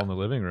searched and you're Yeah. all in the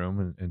living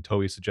room, and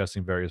Toby's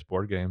suggesting various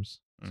board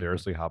games. Mhm.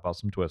 Seriously, hop out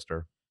some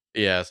Twister.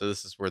 Yeah, so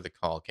this is where the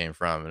call came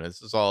from, and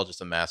this is all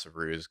just a massive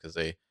ruse because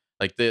they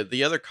like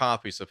the other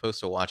cop who's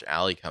supposed to watch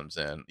Allie comes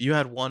in. You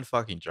had one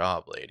fucking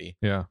job, lady.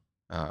 Yeah.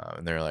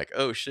 And they're like,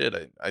 "Oh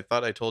shit, I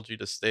thought I told you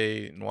to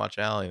stay and watch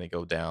Allie." And they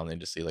go down, they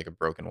just see like a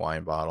broken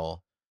wine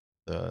bottle.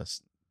 The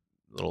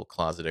little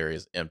closet area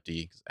is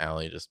empty because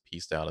Allie just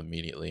pieced out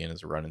immediately and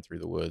is running through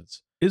the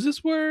woods. Is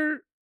this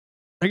where?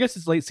 I guess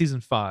it's late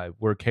season 5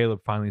 where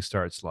Caleb finally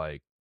starts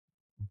like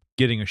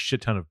getting a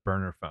shit ton of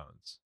burner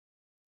phones.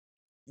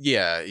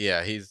 Yeah,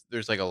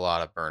 there's like a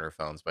lot of burner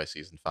phones by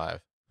season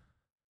 5.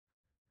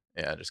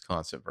 Yeah, just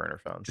constant burner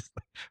phones. Just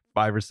like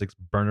 5 or 6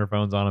 burner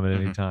phones on him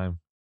at any time.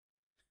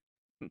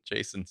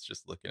 Jason's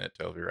just looking at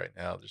Toby right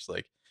now, just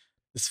like,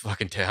 this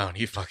fucking town,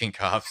 you fucking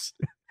cops.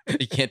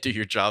 You can't do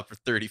your job for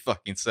 30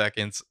 fucking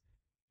seconds.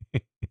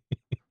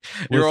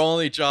 Your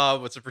only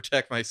job was to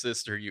protect my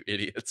sister, you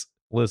idiots.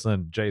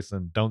 Listen,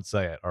 Jason, don't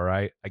say it, all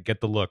right? I get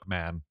the look,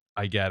 man.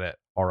 I get it,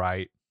 all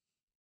right?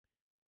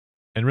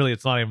 And really,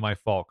 it's not even my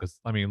fault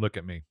because, I mean, look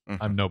at me.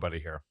 I'm nobody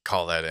here.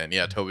 Call that in.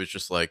 Yeah, Toby's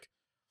just like,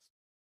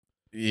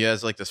 he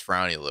has like this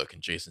frowny look,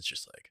 and Jason's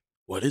just like,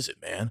 "What is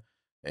it, man?"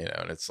 You know,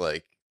 and it's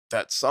like,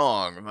 that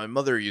song. My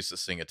mother used to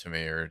sing it to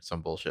me, or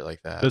some bullshit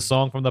like that. The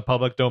song from the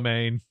public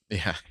domain.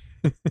 Yeah.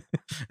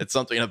 It's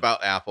something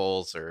about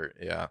apples, or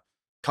yeah.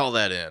 Call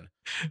that in.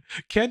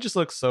 Ken just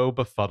looks so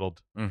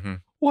befuddled. Mm-hmm.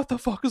 What the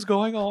fuck is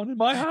going on in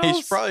my house?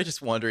 He's probably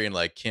just wondering,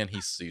 like, can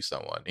he sue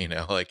someone? You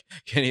know, like,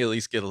 can he at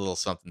least get a little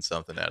something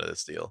out of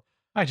this deal?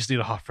 I just need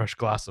a hot, fresh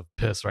glass of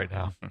piss right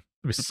now. It'd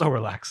be so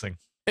relaxing.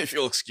 If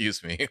you'll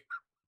excuse me.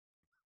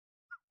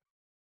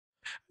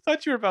 I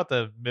thought you were about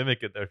to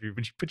mimic it there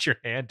when you put your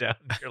hand down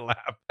in your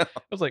lap. I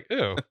was like,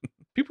 ew,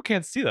 people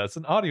can't see that. It's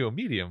an audio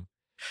medium.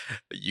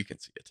 But you can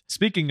see it.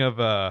 Speaking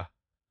of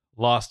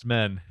lost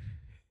men,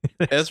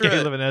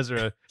 Caleb and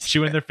Ezra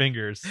chewing their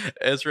fingers.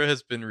 Ezra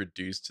has been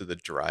reduced to the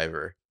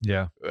driver.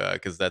 Yeah.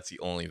 Because that's the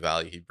only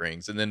value he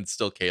brings. And then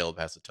still Caleb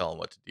has to tell him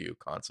what to do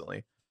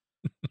constantly.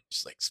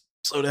 Just like,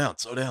 slow down.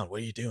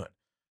 What are you doing?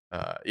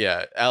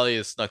 Yeah, Allie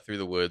is snuck through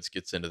the woods,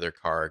 gets into their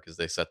car because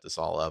they set this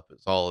all up.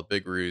 It's all a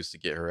big ruse to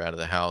get her out of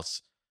the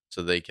house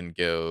so they can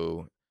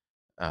go.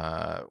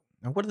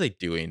 What are they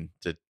doing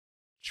to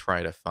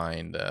try to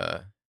find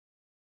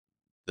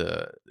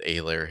the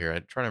A-layer here?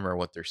 I'm trying to remember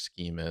what their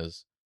scheme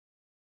is.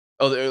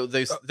 Oh,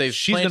 they've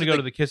she's going to go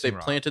to the Kissing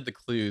Rock. They planted the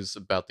clues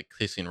about the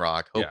Kissing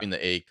Rock, hoping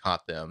the A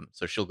caught them.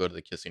 So she'll go to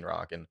the Kissing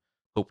Rock and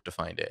hope to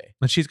find A.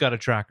 And she's got a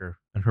tracker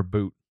in her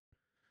boot.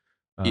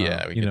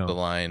 Yeah, we get the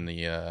line,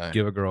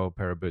 give a girl a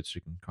pair of boots, she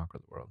can conquer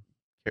the world.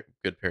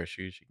 Good pair of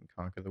shoes, she can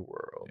conquer the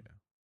world. Yeah.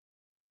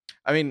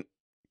 I mean,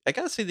 I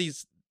gotta say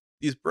these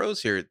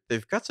bros here,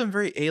 they've got some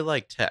very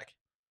A-like tech.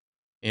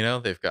 You know,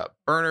 they've got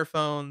burner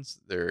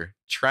phones, they're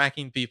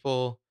tracking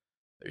people,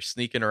 they're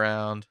sneaking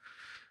around.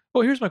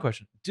 Well, here's my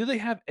question. Do they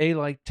have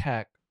A-like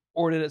tech,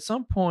 or did at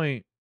some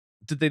point,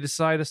 did they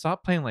decide to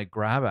stop playing like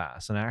grab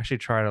ass and actually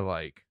try to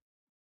like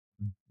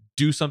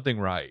do something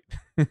right?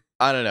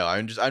 I don't know.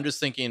 I'm just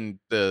thinking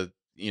the,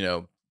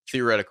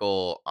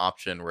 theoretical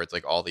option where it's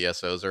like all the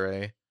SOs are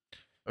A.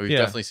 We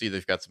definitely see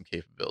they've got some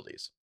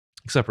capabilities.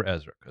 Except for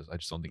Ezra, because I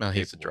just don't think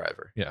he's a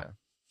driver. Yeah.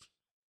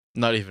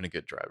 Not even a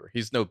good driver.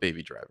 He's no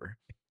baby driver.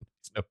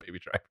 He's no baby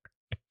driver.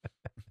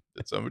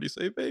 Did somebody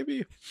say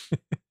baby?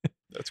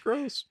 That's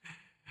gross.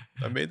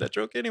 I made that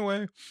joke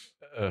anyway.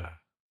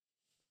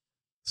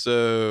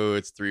 So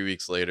it's 3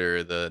 weeks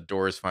later. The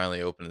doors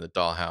finally open in the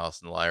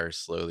dollhouse, and the liars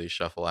slowly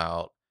shuffle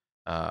out.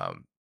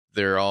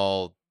 They're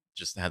all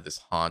just had this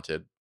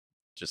haunted,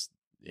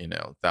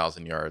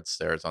 1,000-yard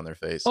stares on their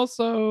face.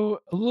 Also,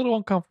 a little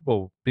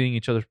uncomfortable being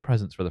each other's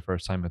presence for the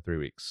first time in 3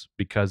 weeks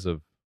because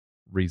of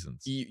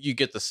reasons. You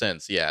get the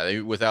sense,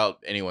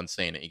 without anyone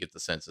saying it, you get the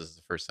sense this is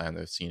the first time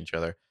they've seen each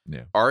other.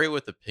 Yeah. Ari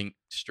with the pink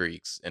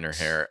streaks in her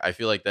hair, I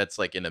feel like that's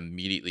like an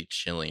immediately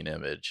chilling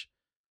image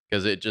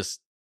because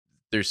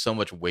there's so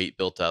much weight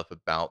built up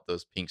about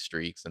those pink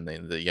streaks, and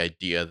then the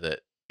idea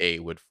that A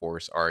would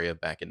force Arya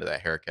back into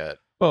that haircut.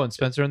 Oh, and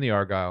Spencer and the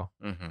Argyle.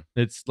 Mm-hmm.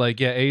 It's like,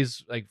 yeah,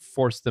 A's like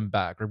forced them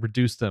back or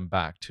reduced them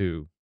back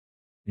to,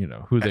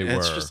 who they And were.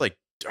 it's just like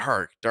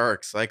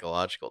dark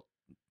psychological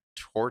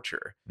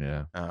torture.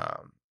 Yeah.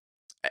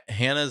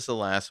 Hannah's the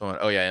last one.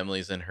 Oh yeah,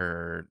 Emily's in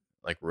her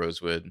like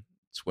rosewood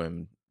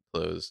swim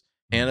clothes.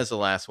 Hannah's the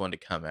last one to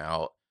come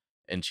out,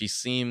 and she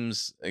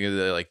seems like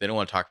they don't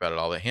want to talk about it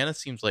all, but Hannah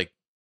seems like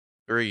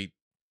very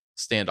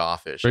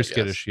standoffish. Very I guess.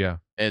 skittish, yeah.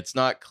 And it's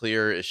not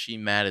clear, is she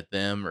mad at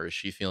them or is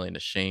she feeling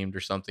ashamed or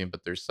something?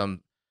 But there's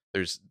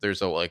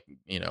a like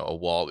a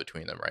wall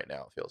between them right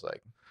now. It feels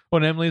like.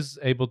 When Emily's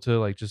able to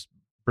like just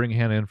bring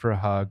Hannah in for a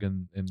hug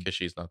and because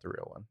she's not the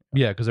real one.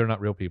 Yeah, because they're not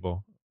real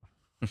people.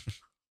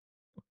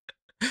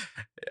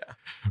 Yeah.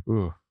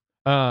 Ooh.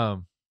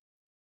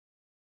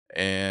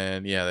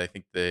 And yeah, I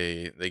think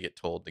they get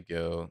told to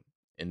go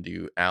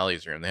into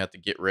Allie's room. They have to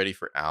get ready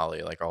for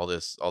Allie. Like all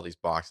these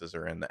boxes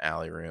are in the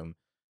Allie room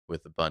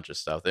with a bunch of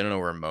stuff. They don't know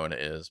where Mona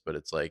is, but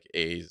it's like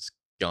A's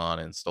gone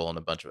and stolen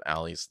a bunch of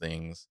Allie's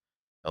things,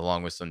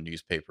 along with some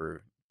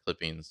newspaper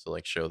clippings to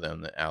like show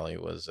them that Allie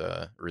was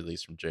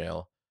released from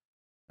jail,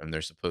 and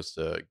they're supposed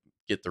to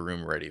get the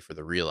room ready for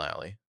the real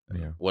Allie.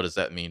 Yeah. What does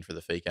that mean for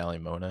the fake Allie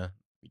Mona?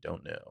 We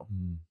don't know.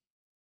 Mm.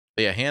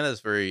 But yeah,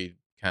 Hannah's very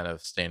kind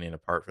of standing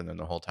apart from them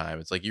the whole time.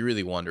 It's like you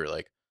really wonder,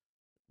 like,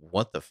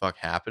 what the fuck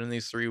happened in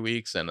these 3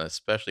 weeks, and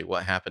especially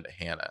what happened to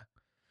Hannah.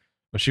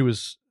 But she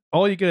was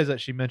all you get is that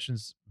she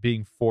mentions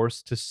being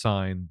forced to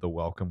sign the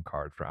welcome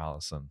card for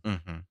Allison,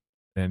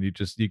 and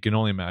you can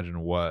only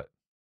imagine what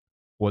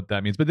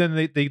that means. But then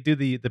they do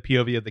the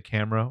POV of the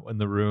camera in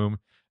the room,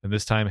 and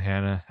this time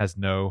Hannah has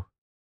no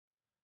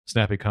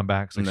snappy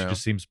comebacks. Like she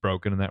just seems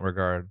broken in that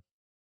regard.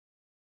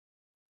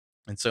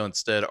 And so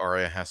instead,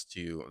 Arya has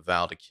to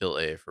vow to kill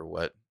A for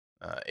what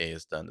A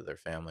has done to their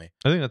family.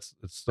 I think it's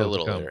still a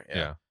little later.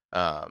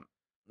 Yeah.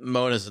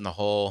 Mona's in the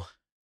hole.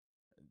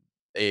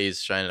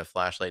 A's shining a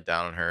flashlight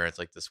down on her. It's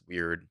like this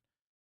weird.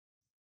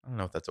 I don't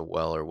know if that's a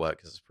well or what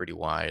because it's pretty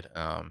wide.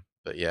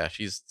 But yeah,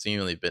 she's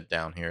seemingly been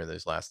down here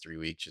those last 3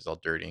 weeks. She's all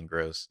dirty and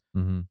gross.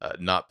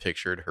 Not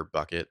pictured her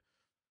bucket.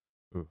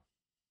 Ooh.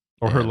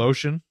 Or her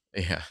lotion.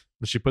 Yeah.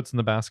 That she puts in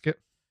the basket.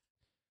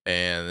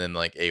 And then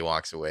like A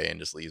walks away and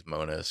just leaves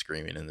Mona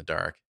screaming in the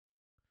dark.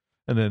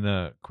 And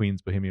then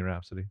Queen's Bohemian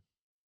Rhapsody.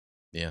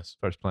 Yes.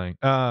 Starts playing.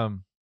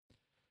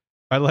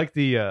 I like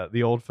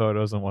the old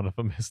photos, and one of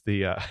them is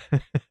the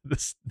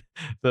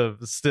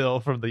still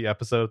from the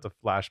episode, the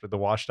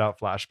washed out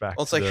flashback.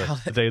 Well, it's like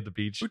the day at the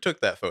beach. Who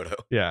took that photo?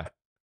 Yeah.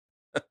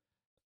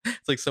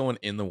 It's like someone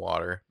in the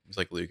water. It's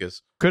like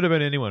Lucas. Could have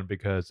been anyone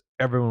because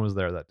everyone was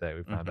there that day.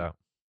 We found out.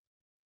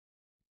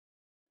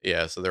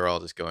 Yeah, so they're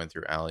all just going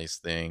through Allie's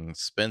thing.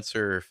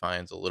 Spencer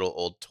finds a little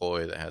old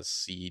toy that has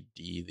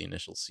CD, the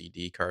initial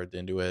CD carved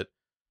into it,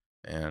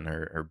 and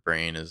her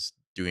brain is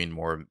doing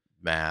more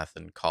math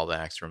and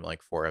callbacks from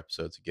like 4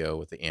 episodes ago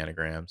with the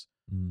anagrams.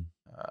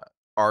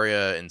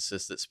 Arya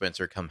insists that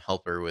Spencer come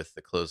help her with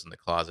the clothes in the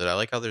closet. I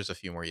like how there's a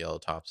few more yellow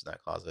tops in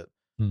that closet.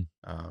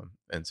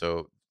 And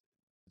so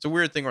it's a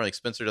weird thing where like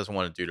Spencer doesn't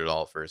want to do it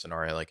all at first, and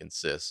Arya like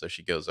insists. So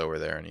she goes over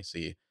there, and you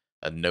see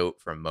a note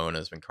from Mona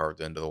has been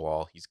carved into the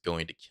wall. He's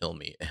going to kill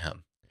me.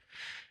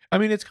 I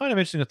mean, it's kind of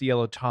interesting with the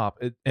yellow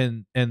top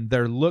and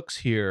their looks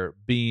here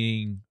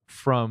being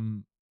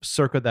from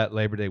circa that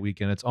Labor Day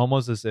weekend. It's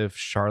almost as if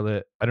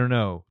Charlotte, I don't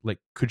know, like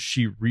could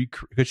she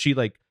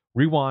like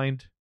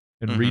rewind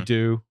and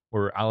redo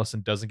where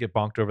Allison doesn't get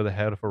bonked over the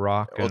head with a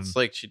rock? Well, it's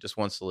like she just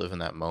wants to live in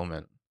that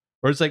moment.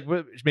 Or it's like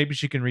maybe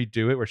she can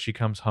redo it where she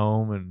comes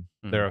home and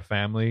they're a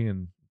family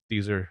and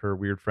these are her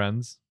weird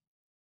friends.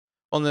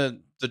 Well,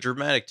 the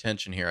dramatic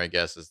tension here, I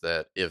guess, is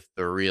that if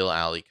the real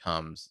Allie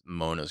comes,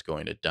 Mona's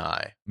going to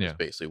die. Yeah. That's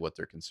basically what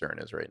their concern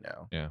is right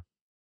now. Yeah.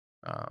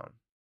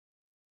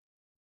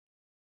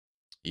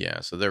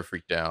 Yeah, so they're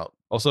freaked out.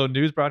 Also,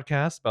 news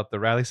broadcast about the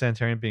Raleigh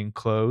Sanitarium being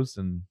closed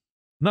and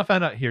not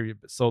found out here,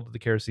 but sold to the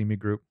Karasimi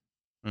Group.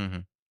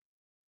 And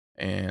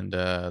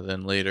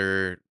then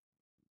later,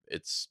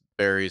 it's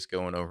Barry's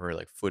going over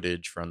like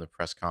footage from the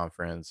press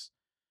conference.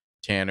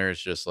 Tanner's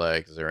just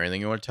like, is there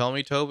anything you want to tell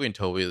me, Toby? And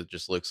Toby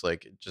just looks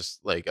like a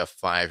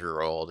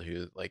 5-year-old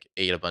who like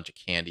ate a bunch of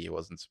candy he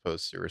wasn't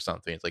supposed to or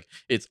something. It's like,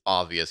 it's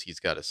obvious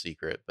he's got a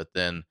secret. But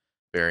then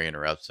Barry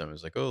interrupts him.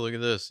 He's like, oh, look at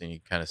this. And you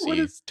kind of see. What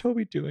is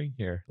Toby doing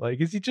here? Like,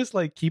 is he just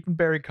like keeping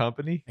Barry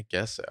company? I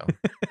guess so.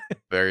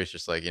 Barry's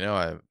just like,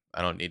 I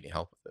don't need any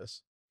help with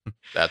this.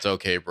 That's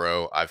okay,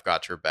 bro. I've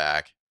got your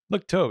back.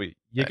 Look, Toby,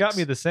 you got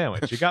me the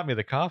sandwich. You got me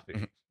the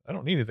coffee. I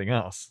don't need anything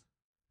else.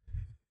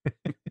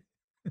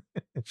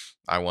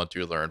 I want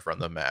to learn from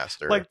the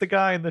master. Like the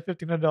guy in the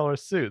 $1,500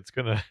 suit's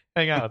gonna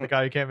hang out with the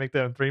guy who can't make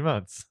that in 3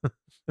 months.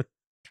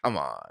 Come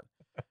on.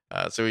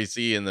 So we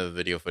see in the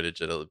video footage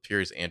that it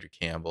appears Andrew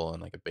Campbell in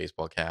like a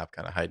baseball cap,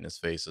 kind of hiding his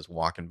face, is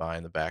walking by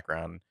in the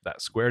background.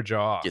 That square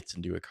jaw. Gets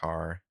into a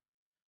car.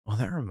 Well,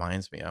 that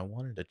reminds me. I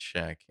wanted to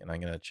check, and I'm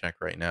going to check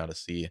right now to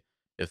see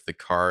if the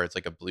car, it's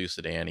like a blue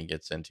sedan he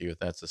gets into, if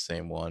that's the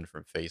same one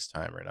from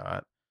FaceTime or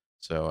not.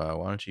 So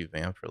why don't you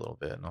vamp for a little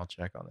bit, and I'll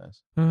check on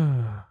this.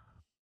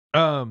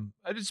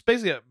 I just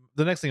basically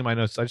the next thing in my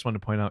notes I just wanted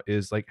to point out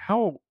is like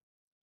how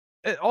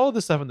all of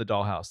the stuff in the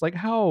dollhouse, like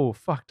how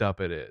fucked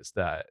up it is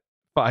that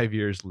 5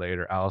 years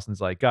later, Allison's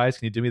like, guys,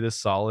 can you do me this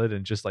solid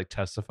and just like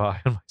testify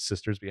on my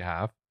sister's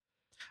behalf?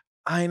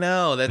 I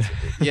know. That's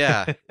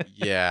yeah.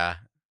 Yeah.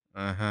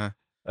 Uh-huh.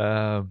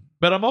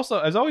 But I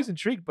was always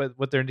intrigued by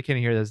what they're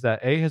indicating here is that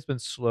A has been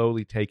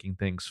slowly taking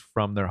things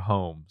from their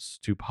homes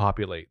to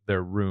populate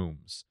their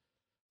rooms,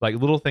 like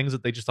little things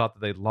that they just thought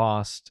that they'd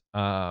lost.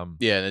 Yeah,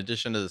 in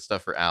addition to the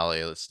stuff for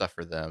Allie, the stuff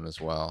for them as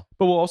well.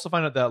 But we'll also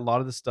find out that a lot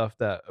of the stuff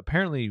that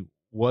apparently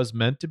was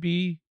meant to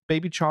be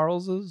baby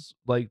Charles's,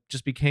 like,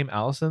 just became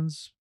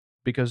Allison's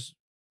because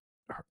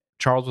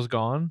Charles was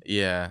gone.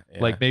 Yeah.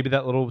 Like maybe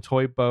that little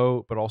toy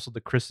boat, but also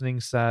the christening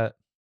set.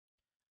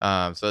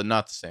 So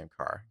not the same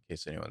car, in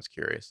case anyone's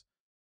curious.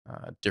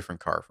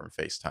 Different car from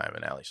FaceTime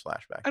and Allie's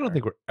flashback. I don't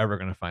think we're ever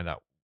going to find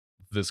out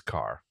this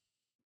car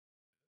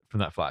from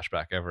that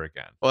flashback ever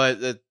again.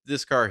 Well,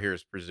 this car here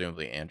is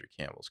presumably Andrew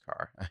Campbell's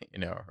car,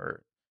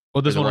 or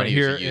this the one right he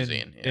was here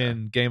using,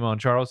 in Game On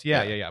Charles.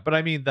 Yeah. But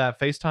I mean that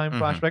FaceTime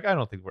flashback, I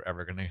don't think we're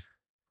ever going to.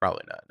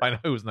 Probably not. I know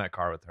who was in that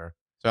car with her.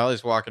 So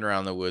Allie's walking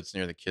around the woods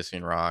near the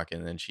Kissing Rock,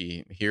 and then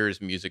she hears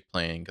music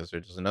playing because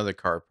there's another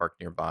car parked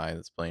nearby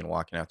that's playing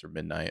Walking After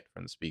Midnight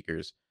from the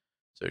speakers.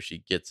 So she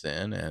gets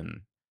in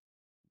and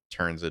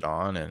turns it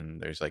on, and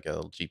there's like a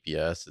little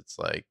GPS. It's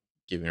like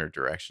giving her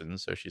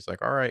directions. So she's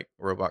like, all right,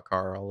 robot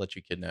car, I'll let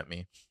you kidnap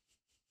me.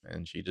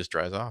 And she just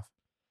drives off.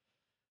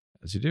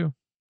 As you do.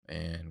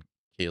 And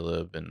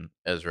Caleb and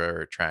Ezra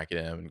are tracking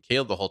him. And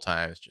Caleb the whole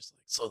time is just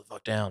like, slow the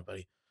fuck down,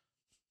 buddy.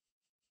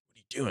 What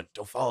are you doing?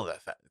 Don't follow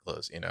that fat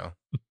close,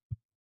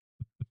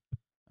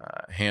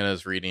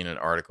 Hannah's reading an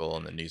article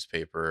in the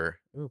newspaper.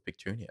 Ooh,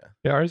 Pictunia.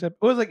 Yeah, what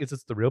was like? Is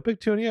this the real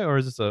Pictunia or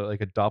is this a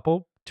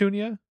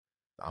Doppeltunia?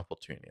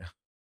 Doppeltunia.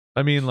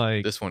 I mean,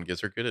 like this one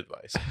gives her good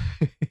advice.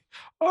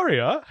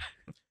 Arya,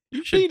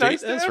 you should be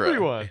nice to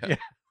everyone. Yeah.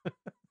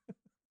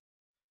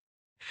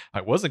 I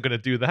wasn't gonna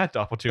do that,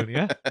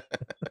 Doppeltunia.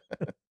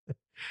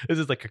 This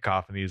is like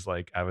Cacophony's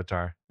like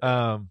avatar.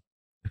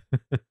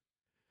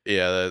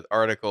 Yeah, the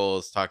article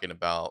is talking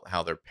about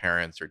how their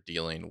parents are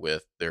dealing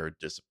with their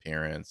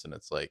disappearance, and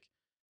it's like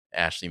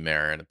Ashley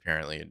Marin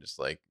apparently just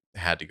like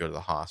had to go to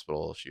the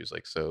hospital. She was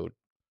like so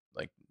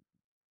like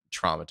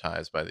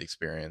traumatized by the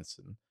experience,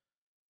 and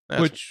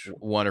that's which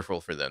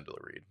wonderful for them to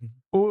read.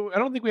 Well, I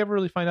don't think we ever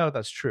really find out if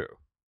that's true.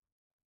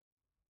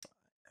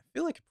 I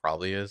feel like it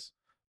probably is.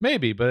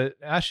 Maybe, but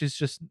Ashley's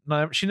just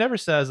not, she never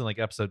says in like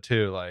episode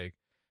 2, like,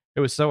 it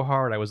was so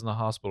hard I was in the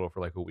hospital for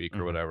like a week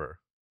or whatever.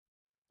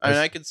 I mean,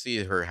 I could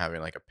see her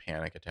having like a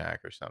panic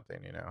attack or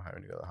something,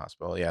 having to go to the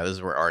hospital. Yeah, this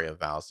is where Arya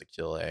vows to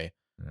kill A,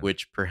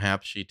 which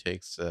perhaps she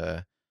takes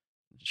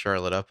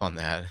Charlotte up on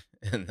that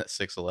in the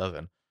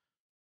 6-11.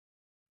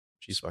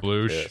 She's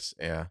fucking pissed.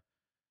 Yeah.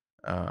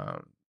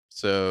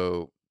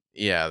 So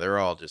yeah, they're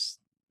all just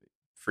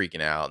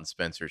freaking out, and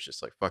Spencer's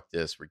just like, fuck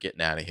this, we're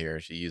getting out of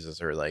here. She uses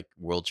her like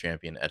world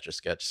champion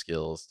Etch-a-Sketch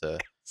skills to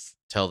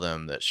tell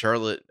them that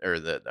Charles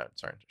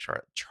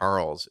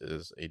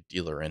is a De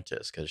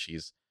Laurentiis, because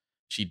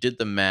she did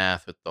the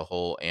math with the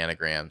whole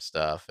anagram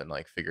stuff and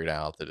like figured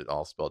out that it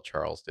all spelled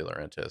Charles De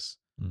Laurentiis.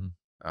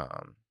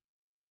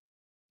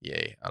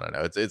 Yay. I don't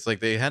know. It's like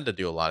they had to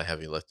do a lot of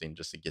heavy lifting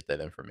just to get that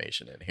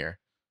information in here.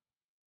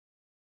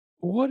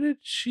 What did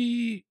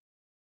she,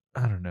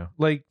 I don't know.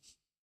 Like,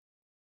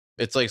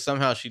 it's like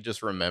somehow she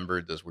just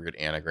remembered those weird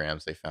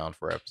anagrams they found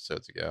 4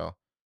 episodes ago.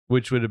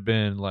 Which would have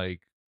been like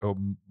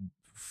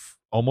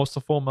almost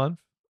a full month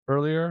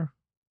earlier.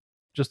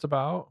 Just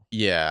about.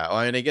 Yeah. Well,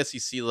 I mean, I guess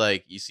you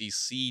see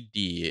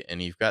CD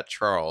and you've got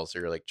Charles, so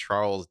you're like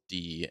Charles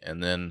D,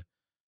 and then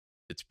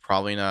it's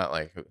probably not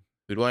like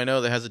who do I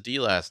know that has a D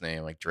last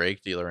name, like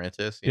Drake De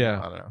Laurentiis? Yeah,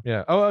 I don't know.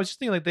 Yeah. Oh, I was just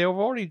thinking like they've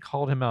already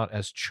called him out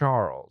as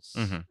Charles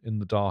in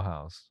the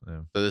dollhouse.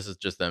 Yeah. So this is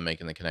just them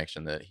making the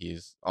connection that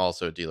he's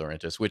also De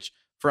Laurentiis, which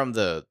from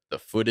the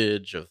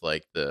footage of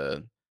like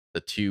the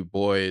 2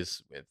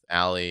 boys with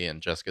Allie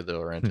and Jessica De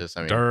Laurentiis.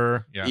 I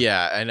mean,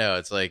 yeah, I know.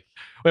 It's like,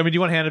 wait, I mean, do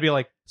you want Hannah to be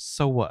like,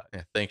 so what?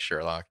 Yeah, thanks,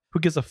 Sherlock. Who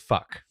gives a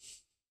fuck?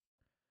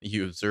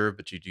 You observe,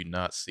 but you do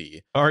not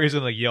see. Arya's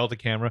gonna like yell at the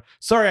camera.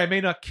 Sorry, I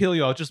may not kill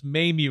you. I'll just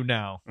maim you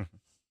now.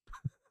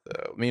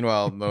 So,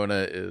 meanwhile,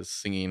 Mona is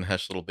singing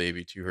 "Hush, Little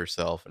Baby" to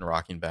herself and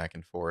rocking back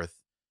and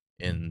forth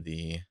in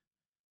the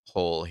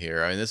hole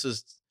here. I mean, this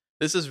is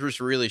just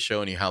really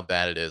showing you how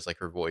bad it is. Like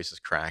her voice is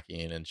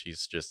cracking, and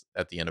she's just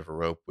at the end of a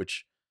rope,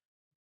 which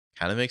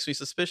kind of makes me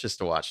suspicious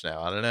to watch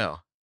now. I don't know.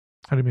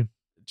 How do you mean?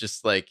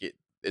 Just like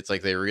it's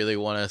like they really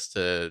want us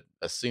to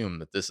assume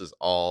that this is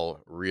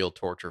all real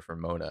torture for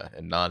Mona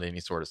and not any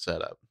sort of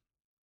setup.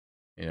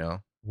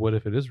 What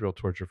if it is real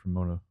torture for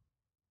Mona?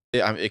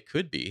 Yeah, I mean, it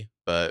could be,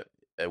 but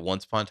at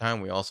once upon a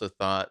time, we also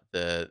thought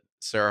that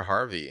Sarah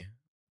Harvey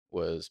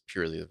was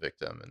purely the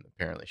victim, and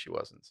apparently she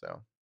wasn't.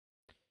 So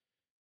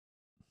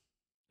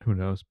who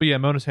knows? But yeah,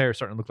 Mona's hair is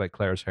starting to look like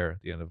Claire's hair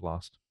at the end of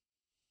Lost.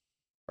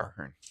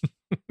 Burn.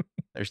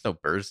 There's no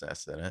bird's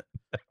nest in it.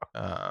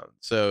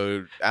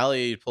 So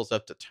Allie pulls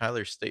up to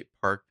Tyler State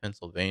Park,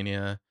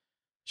 Pennsylvania.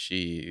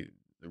 She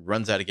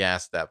runs out of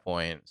gas at that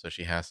point, so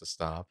she has to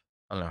stop.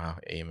 I don't know how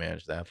A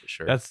managed that, but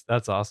sure.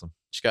 That's awesome.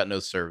 She's got no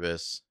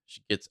service.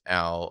 She gets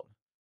out.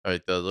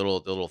 Like the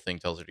little thing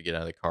tells her to get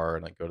out of the car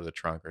and like go to the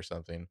trunk or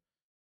something.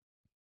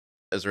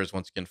 Ezra's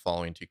once again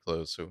following too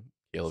close, so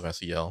Caleb has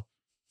to yell.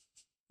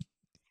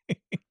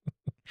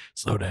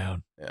 Slow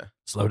down. Yeah.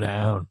 Slow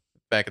down.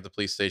 Back at the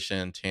police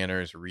station,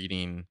 Tanner's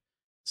reading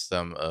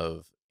some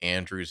of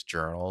Andrew's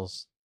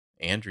journals.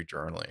 Andrew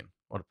journaling.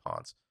 What a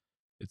ponce.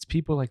 It's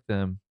people like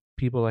them,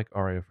 people like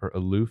Arya with her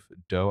aloof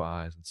doe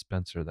eyes, and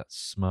Spencer, that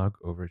smug,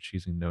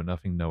 overachieving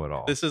know-nothing,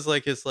 know-it-all. This is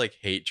like his like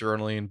hate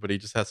journaling, but he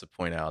just has to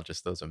point out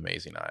just those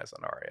amazing eyes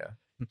on Arya.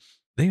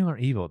 They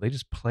aren't evil. They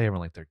just play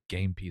around like they're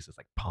game pieces,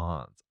 like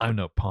pawns. I'm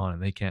no pawn,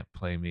 and they can't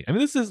play me. I mean,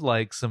 this is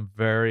like some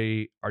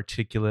very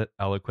articulate,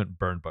 eloquent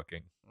burn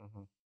booking.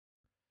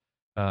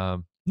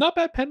 Not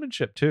bad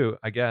penmanship too,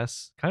 I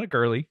guess. Kind of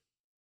girly.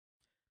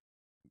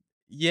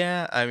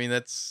 Yeah, I mean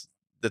that's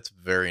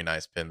very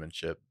nice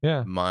penmanship.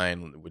 Yeah,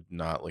 mine would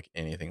not look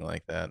anything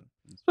like that.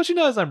 Especially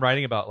now as I'm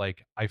writing about,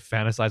 like, I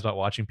fantasize about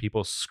watching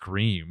people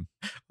scream.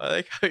 I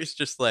like how he's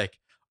just like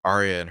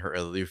Arya and her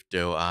aloof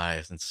doe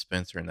eyes, and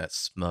Spencer and that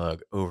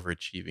smug,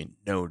 overachieving,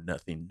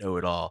 know-nothing,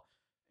 know-it-all,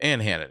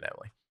 and Hannah and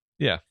Emily.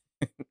 Yeah.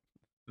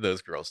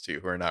 Those girls too,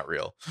 who are not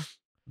real.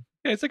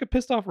 Yeah, it's like a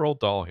pissed off rolled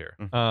doll here.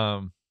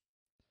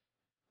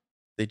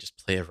 They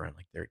just play everyone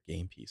like they're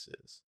game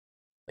pieces.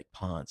 Like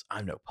pawns.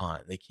 I'm no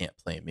pawn. They can't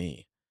play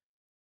me.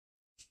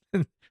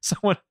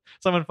 someone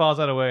falls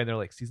out of the way and they're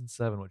like, season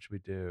 7, what should we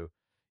do?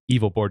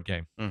 Evil board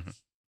game.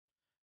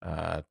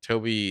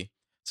 Toby.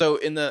 So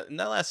in that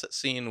last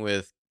scene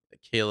with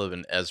Caleb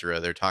and Ezra,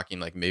 they're talking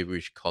like maybe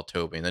we should call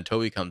Toby, and then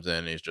Toby comes in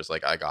and he's just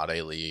like, I got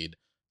a lead.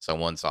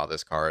 Someone saw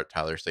this car at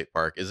Tyler State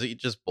Park. Is he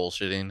just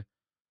bullshitting?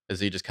 Is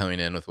he just coming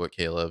in with what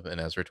Caleb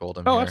and Ezra told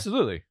him? Oh, here?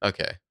 Absolutely.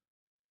 Okay.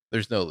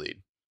 There's no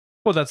lead.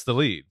 Well, that's the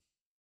lead.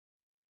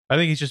 I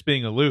think he's just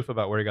being aloof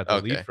about where he got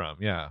the lead from.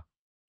 Yeah.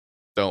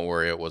 Don't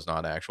worry, it was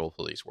not actual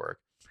police work.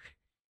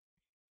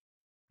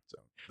 So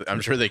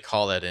I'm sure they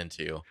call that in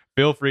too.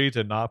 Feel free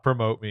to not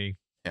promote me.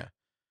 Yeah.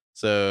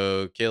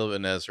 So Caleb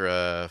and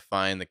Ezra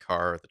find the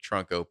car with the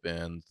trunk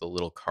open, the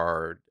little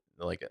card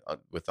like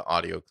with the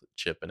audio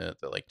chip in it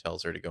that like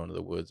tells her to go into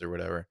the woods or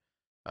whatever.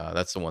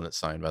 That's the one that's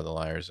signed by the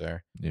liars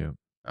there. Yeah.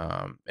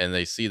 And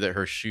they see that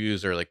her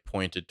shoes are like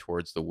pointed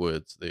towards the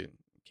woods.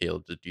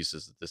 Caleb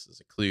deduces that this is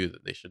a clue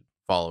that they should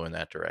follow in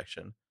that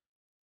direction,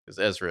 because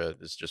Ezra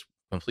is just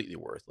completely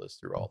worthless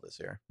through all this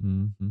here.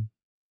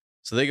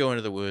 So they go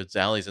into the woods.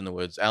 Allie's in the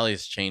woods.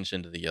 Allie's changed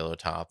into the yellow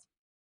top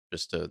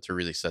just to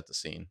really set the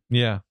scene.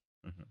 Yeah.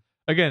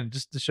 Again,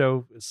 just to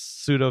show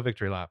pseudo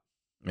victory lap.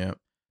 Yeah.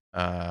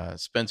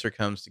 Spencer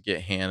comes to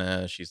get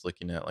Hannah. She's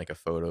looking at like a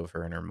photo of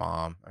her and her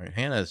mom. I mean,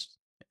 Hannah's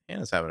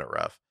having it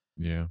rough.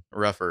 Yeah.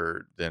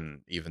 Rougher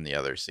than even the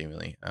others,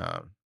 seemingly.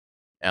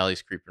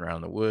 Allie's creeping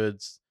around the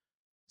woods.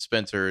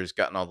 Spencer's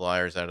gotten all the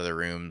liars out of their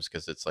rooms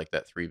because it's like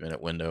that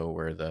 3-minute window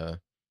where the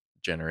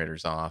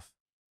generator's off.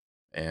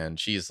 And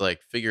she's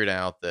like figured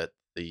out that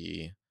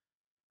the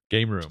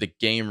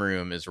game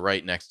room is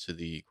right next to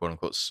the quote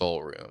unquote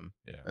soul room.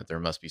 Yeah. That there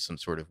must be some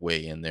sort of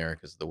way in there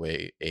because the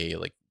way A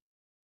like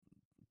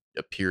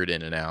appeared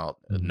in and out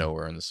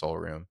nowhere in the soul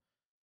room.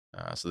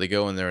 So they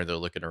go in there, they're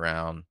looking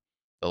around,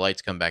 the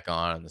lights come back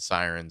on and the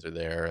sirens are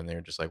there, and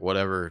they're just like,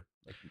 whatever.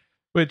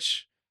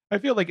 Which I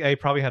feel like A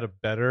probably had a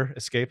better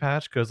escape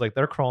hatch because like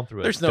they're crawling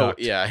through There's no duct.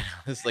 Yeah,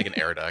 this is like an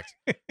air duct.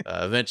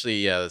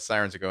 Eventually, the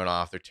sirens are going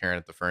off. They're tearing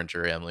at the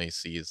furniture. Emily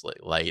sees like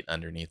light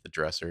underneath the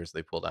dressers.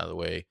 They pulled out of the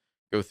way,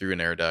 go through an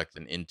air duct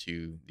and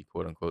into the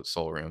quote unquote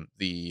soul room.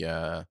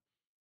 The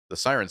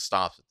siren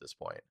stops at this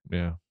point.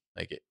 Yeah,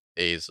 like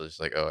A's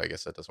just like, oh, I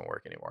guess that doesn't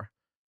work anymore.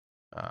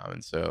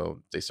 And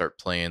so they start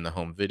playing the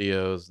home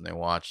videos, and they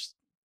watch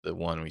the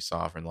one we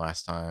saw from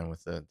last time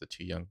with the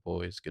two young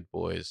boys, good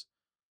boys.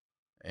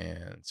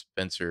 And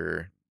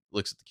Spencer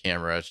looks at the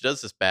camera. She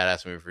does this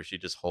badass move where she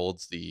just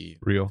holds the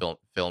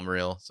film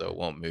reel so it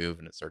won't move,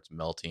 and it starts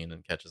melting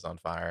and catches on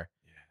fire.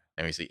 Yeah.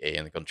 And we see A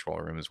in the control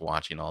room is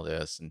watching all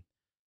this and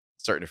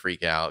starting to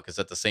freak out because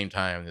at the same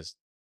time,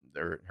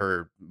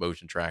 her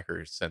motion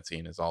tracker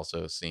sensing is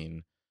also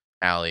seeing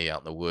Allie out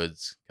in the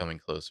woods coming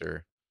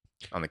closer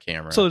on the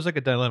camera. So there's like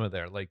a dilemma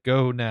there. Like,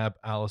 go nab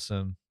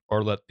Allison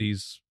or let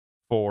these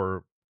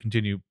 4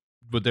 continue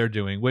what they're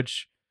doing,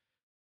 which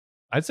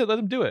I'd say let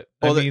them do it.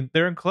 Well, I mean,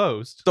 they're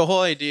enclosed. The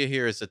whole idea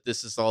here is that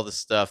this is all the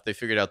stuff they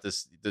figured out.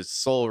 This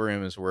soul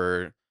room is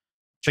where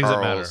things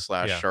Charles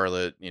 /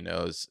 Charlotte,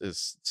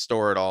 is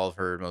stored all of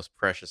her most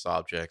precious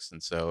objects.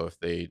 And so if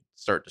they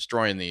start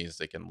destroying these,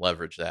 they can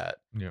leverage that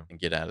and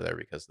get out of there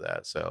because of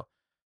that. So,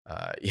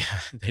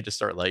 they just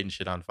start lighting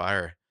shit on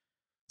fire.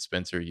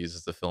 Spencer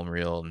uses the film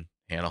reel, and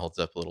Hannah holds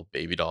up a little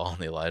baby doll, and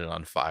they light it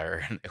on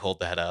fire, and they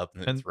hold that up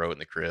and throw it in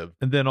the crib.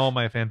 And then all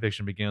my fan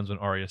fiction begins when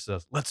Arya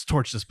says, "Let's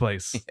torch this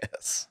place."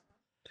 Yes.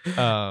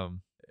 Yeah.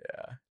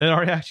 And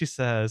Arya actually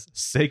says,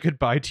 "Say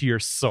goodbye to your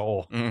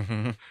soul,"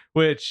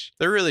 which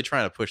they're really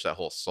trying to push that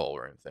whole soul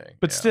room thing.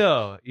 But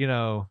still,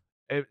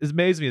 it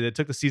amazed me that it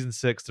took the season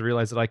 6 to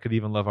realize that I could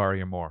even love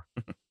Arya more.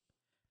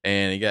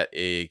 And you got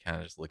A kind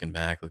of just looking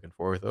back, looking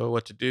forth. Oh,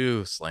 what to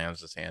do?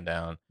 Slams his hand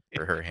down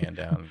or her hand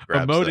down,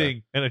 grabs the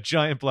Emoting and a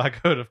giant black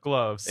hood of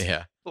gloves.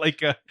 yeah,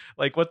 like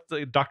what's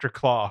the Dr.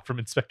 Claw from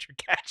Inspector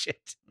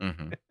Gadget.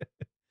 hmm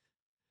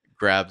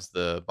grabs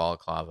the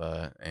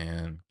balaclava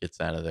and gets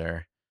out of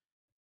there.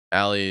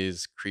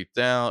 Allie's creeped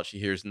out. She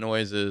hears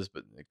noises,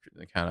 but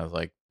it kind of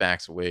like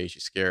backs away.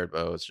 She's scared.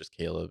 But oh, it's just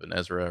Caleb and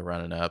Ezra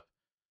running up.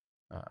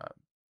 Uh,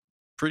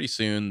 Pretty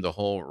soon, the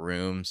whole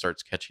room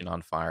starts catching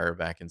on fire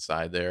back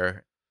inside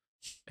there.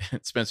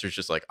 And Spencer's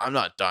just like, I'm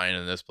not dying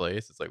in this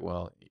place. It's like,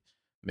 well,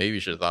 maybe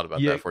you should have thought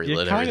about that before you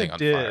lit everything on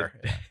fire.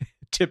 Yeah.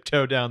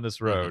 Tiptoe down this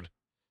road.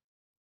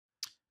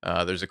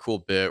 There's a cool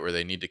bit where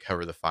they need to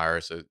cover the fire,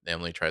 so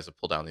Emily tries to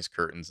pull down these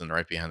curtains, and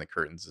right behind the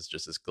curtains is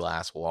just this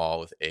glass wall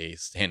with A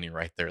standing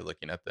right there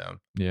looking at them.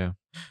 Yeah.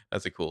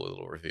 That's a cool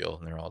little reveal,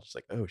 and they're all just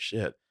like, oh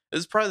shit. This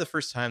is probably the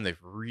first time they've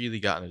really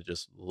gotten to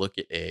just look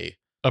at A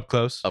Up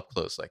close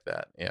like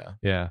that. Yeah.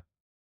 Yeah.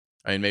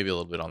 I mean, maybe a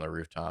little bit on the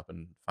rooftop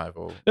and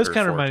 50. This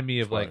kind of reminded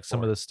me of like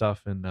some of the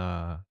stuff in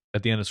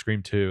at the end of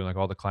Scream 2, like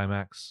all the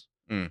climax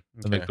in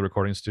like the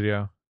recording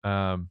studio.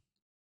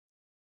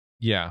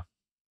 Yeah.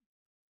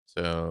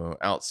 So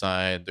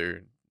outside,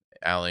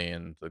 Allie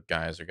and the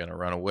guys are gonna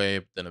run away,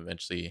 but then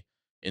eventually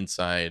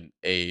inside,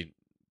 A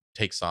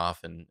takes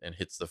off and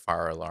hits the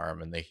fire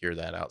alarm, and they hear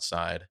that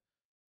outside.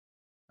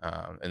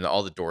 And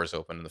all the doors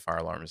open and the fire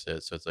alarm is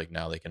hit, so it's like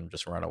now they can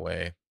just run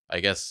away. I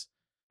guess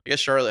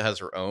Charlotte has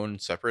her own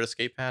separate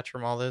escape hatch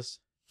from all this.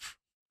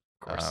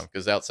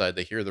 Because outside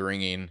they hear the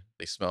ringing,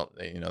 they smell,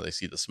 they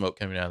see the smoke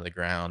coming out of the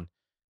ground.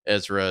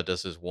 Ezra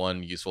does his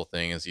one useful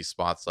thing as he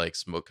spots like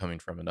smoke coming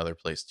from another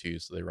place too,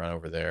 so they run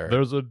over there.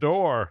 There's a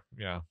door.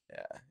 Yeah.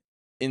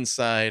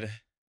 Inside,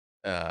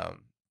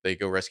 they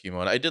go rescue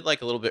Mona. I did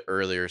like a little bit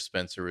earlier.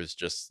 Spencer was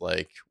just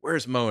like,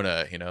 "Where's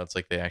Mona?" It's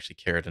like they actually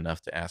cared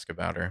enough to ask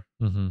about her.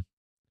 Mm-hmm.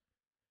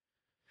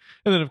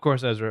 And then, of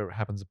course, Ezra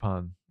happens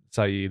upon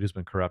Sayid, who's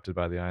been corrupted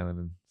by the island,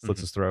 and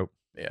slits his throat.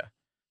 Yeah.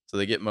 So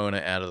they get Mona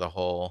out of the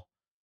hole,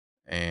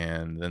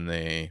 and then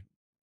they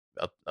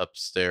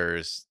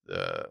upstairs.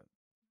 The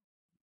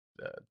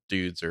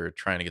dudes are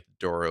trying to get the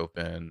door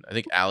open. I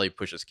think Allie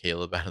pushes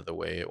Caleb out of the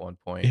way at one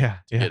point to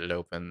get it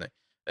open.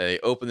 They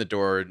open the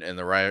door, and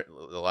the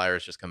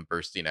liars just come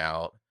bursting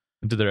out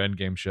into their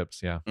endgame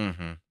ships. Yeah.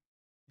 Mm-hmm.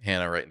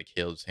 Hannah right into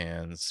Caleb's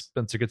hands.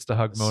 Spencer gets to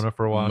hug Mona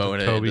for a while.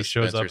 Mona Toby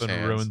shows up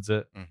and ruins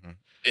it. Mm-hmm.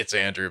 It's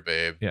Andrew,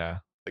 babe. Yeah.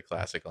 The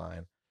classic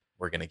line.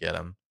 We're gonna get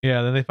him.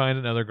 Yeah. Then they find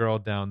another girl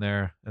down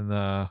there, and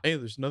hey,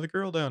 there's another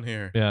girl down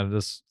here. Yeah.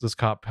 This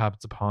cop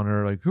happens upon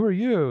her, like, who are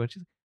you? And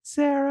she's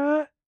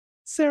like,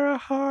 Sarah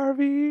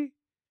Harvey.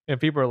 And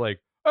people are like,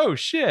 oh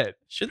shit.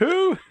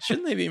 Shouldn't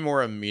they be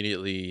more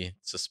immediately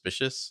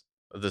suspicious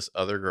of this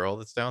other girl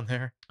that's down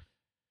there?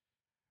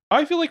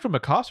 I feel like from a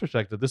cop's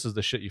perspective, this is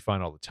the shit you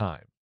find all the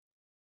time.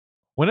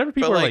 Whenever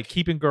people are like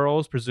keeping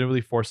girls,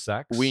 presumably for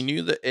sex. We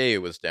knew that A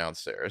was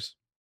downstairs.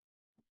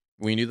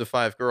 We knew the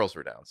 5 girls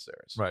were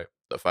downstairs. Right.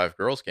 The 5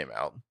 girls came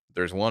out.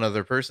 There's one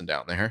other person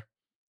down there.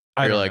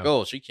 You're like,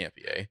 oh, she can't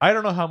be A. I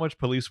don't know how much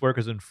police work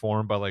is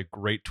informed by like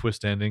great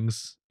twist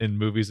endings in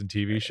movies and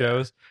TV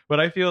shows, but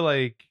I feel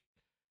like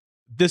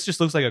this just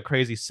looks like a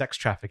crazy sex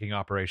trafficking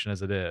operation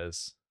as it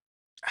is.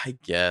 I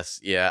guess.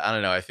 Yeah. I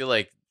don't know. I feel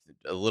like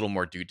a little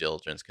more due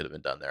diligence could have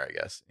been done there, I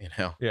guess.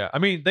 Yeah. I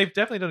mean, they've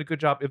definitely done a good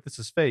job, if this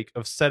is fake,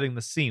 of setting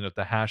the scene with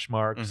the hash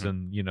marks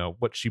and,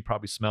 what she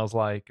probably smells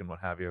like and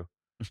what have you.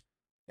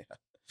 Yeah.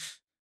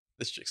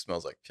 This chick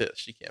smells like piss.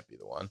 She can't be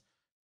the one.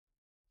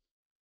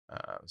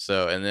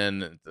 And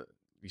then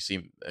we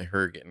see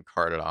her getting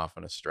carted off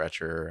on a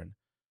stretcher, and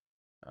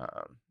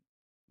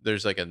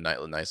there's like a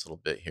nice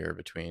little bit here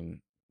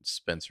between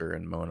Spencer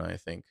and Mona, I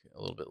think, a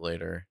little bit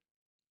later,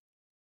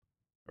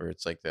 where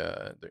it's like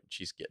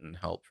she's getting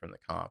help from the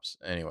cops.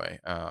 Anyway,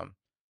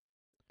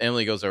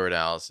 Emily goes over to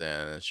Allison,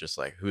 and it's just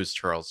like, who's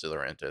Charles De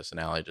Laurentiis? And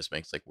Allie just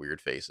makes like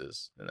weird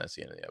faces, and that's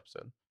the end of the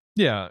episode.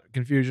 Yeah,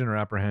 confusion or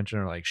apprehension,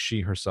 or like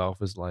she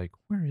herself is like,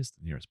 where is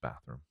the nearest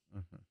bathroom?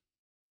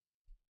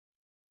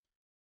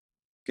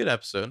 Good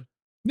episode.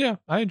 Yeah,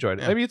 I enjoyed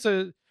it. Yeah. I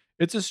mean,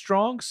 it's a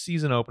strong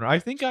season opener. I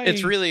think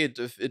it's really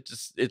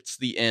it's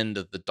the end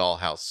of the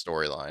Dollhouse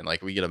storyline.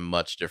 Like, we get a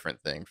much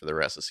different thing for the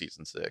rest of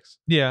season 6.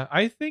 Yeah,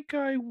 I think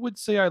I would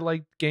say I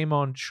liked Game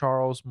on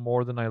Charles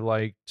more than I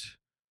liked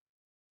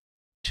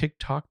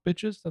TikTok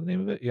Bitches. Is that the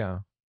name of it? Yeah.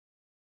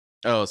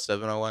 Oh,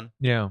 701.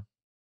 Yeah.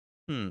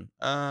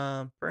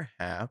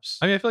 Perhaps.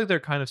 I mean, I feel like they're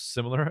kind of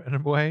similar in a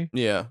way.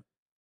 Yeah.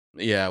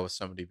 Yeah, with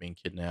somebody being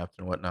kidnapped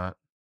and whatnot.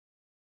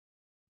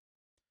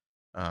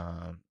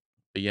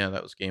 But yeah,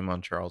 that was Game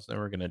on Charles. Then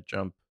we're gonna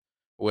jump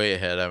way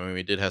ahead. I mean,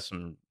 we did have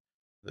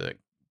the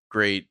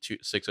great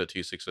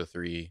 602,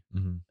 603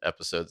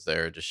 episodes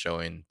there, just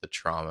showing the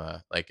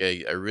trauma. Like,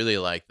 I really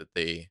like that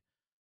they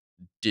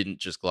didn't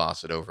just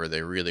gloss it over.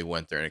 They really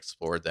went there and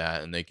explored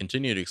that, and they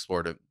continue to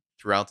explore it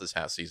throughout this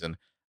half season.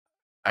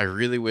 I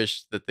really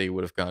wish that they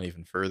would have gone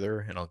even further,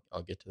 and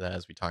I'll get to that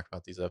as we talk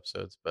about these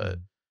episodes. But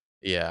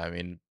yeah, I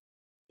mean,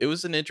 it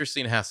was an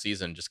interesting half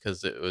season just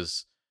because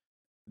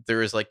there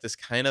was like this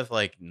kind of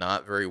like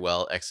not very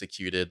well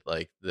executed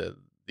like the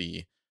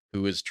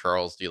who is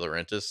Charles De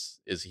Laurentiis,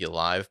 is he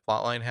alive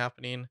plotline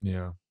happening,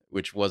 Yeah.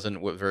 which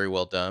wasn't very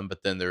well done.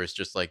 But then there was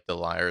just like the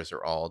liars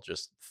are all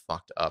just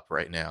fucked up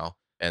right now,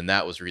 and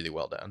that was really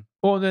well done.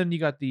 Well, then you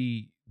got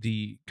the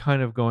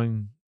kind of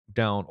going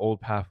down old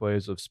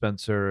pathways of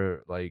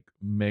Spencer, like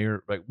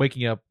Mayor, like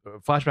waking up,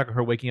 flashback of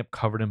her waking up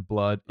covered in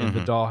blood in the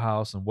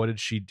dollhouse, and what did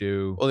she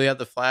do? Well, they had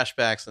the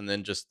flashbacks, and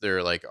then just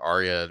they're like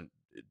Arya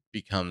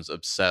becomes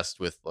obsessed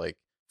with like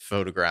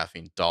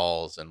photographing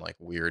dolls in like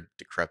weird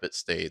decrepit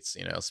states.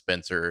 You know,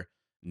 Spencer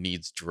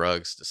needs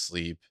drugs to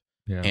sleep.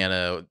 Yeah.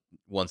 Hannah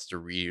wants to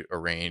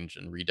rearrange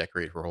and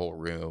redecorate her whole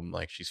room.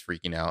 Like she's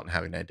freaking out and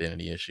having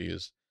identity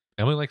issues.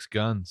 Emily likes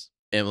guns.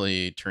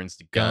 Emily turns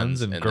to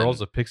Guns and girls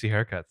then, with pixie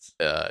haircuts.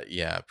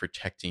 Yeah,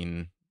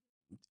 protecting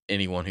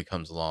anyone who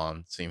comes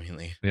along,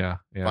 seemingly. Yeah.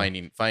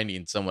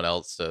 Finding someone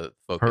else to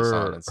focus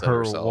on instead of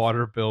herself. Her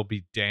water bill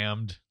be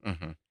damned.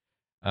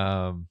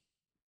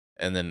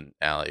 And then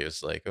Allie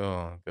was like, "Oh,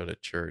 I'll go to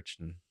church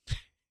and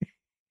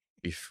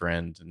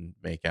befriend and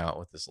make out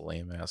with this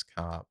lame ass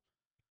cop,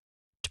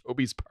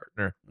 Toby's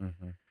partner."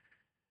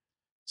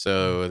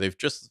 So they've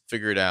just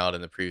figured out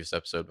in the previous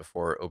episode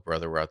before "Oh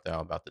Brother, Where Art Thou"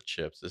 about the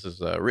chips. This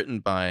is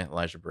written by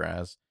Elijah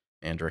Braz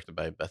and directed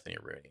by Bethany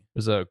Rooney.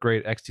 There's a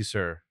great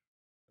XTSir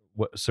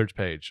search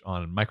page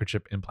on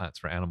microchip implants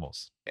for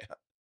animals.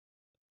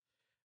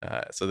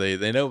 Yeah. So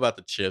they know about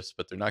the chips,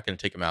 but they're not going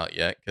to take them out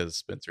yet because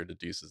Spencer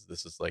deduces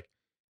this is like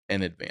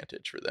an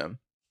advantage for them.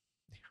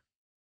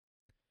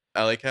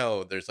 I like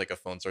how there's like a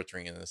phone starts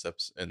ringing in this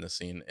in the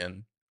scene,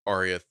 and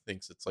Arya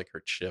thinks it's like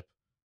her chip.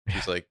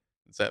 She's like,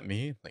 "Is that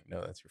me?" Like,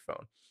 no, that's your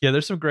phone. Yeah,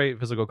 there's some great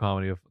physical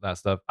comedy of that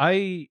stuff.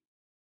 I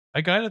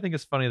kind of think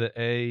it's funny that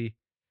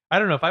I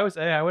don't know, if I was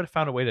I would have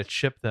found a way to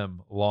chip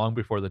them long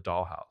before the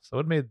dollhouse. I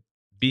would have made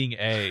being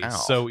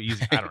so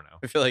easy. I don't know.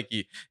 I feel like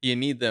you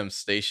need them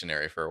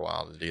stationary for a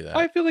while to do that.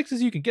 I feel like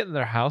since you can get in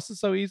their houses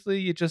so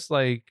easily, you just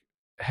like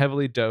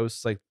heavily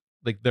dose like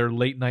their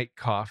late night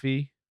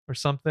coffee or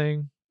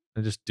something,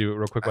 and just do it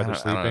real quick while they're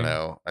sleeping. I don't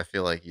know. I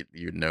feel like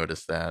you'd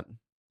notice that.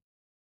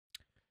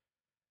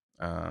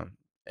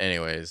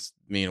 Anyways,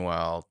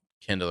 meanwhile,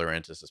 Ken De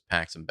Laurentiis has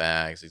packed some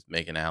bags. He's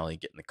making Allie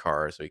get in the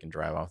car so he can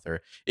drive off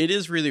there. It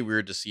is really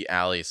weird to see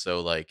Allie so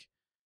like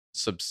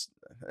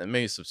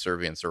maybe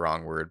subservient's the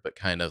wrong word, but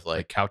kind of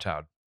like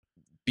kowtowed,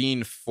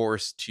 being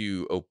forced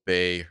to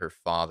obey her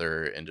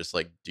father and just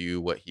like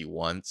do what he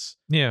wants.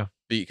 Yeah.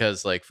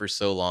 Because like for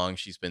so long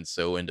she's been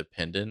so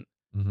independent.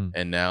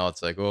 And now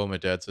it's like, oh, my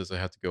dad says I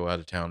have to go out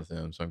of town with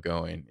him, so I'm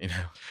going, you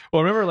know.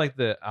 Well, remember like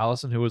the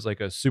Allison who was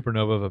like a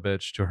supernova of a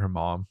bitch to her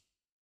mom.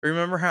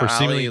 Remember how for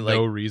Allie like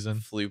no reason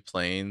flew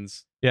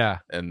planes? Yeah.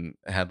 And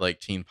had like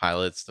teen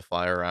pilots to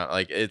fly around.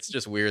 Like it's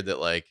just weird that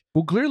like,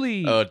 well,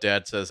 clearly, oh,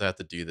 dad says I have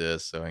to do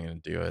this, so I'm gonna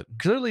do it.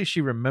 Clearly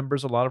she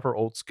remembers a lot of her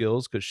old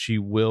skills because she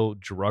will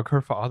drug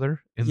her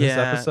father in this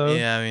episode.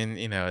 Yeah, I mean,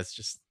 you know, it's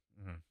just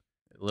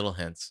little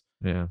hints.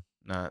 Yeah.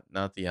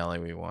 Not the Allie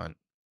we want.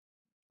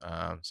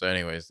 So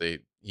anyways,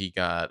 he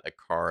got a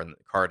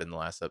card in the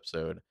last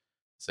episode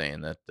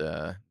saying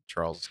that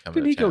Charles is coming to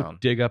town. Did he go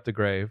dig up the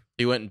grave?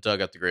 He went and dug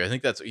up the grave. I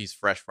think he's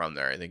fresh from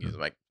there. I think he's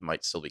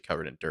might still be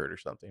covered in dirt or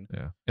something.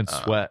 Yeah, and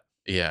sweat.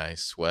 Yeah, he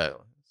sweat.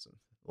 It's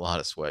a lot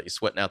of sweat. He's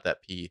sweating out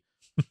that pee.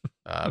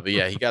 But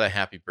yeah, he got a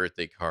happy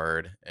birthday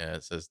card, and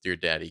it says, "Dear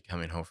Daddy,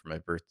 coming home for my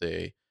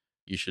birthday.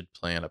 You should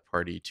plan a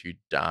party to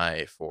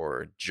die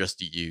for.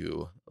 Just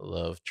you.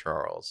 Love,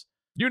 Charles."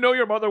 You know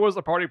your mother was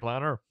the party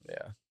planner.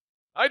 Yeah.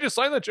 I just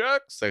signed the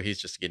check. So he's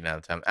just getting out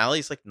of town.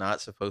 Allie's like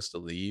not supposed to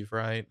leave,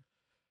 right?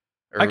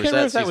 Or I can't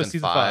remember if that was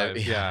season 5.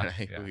 Yeah.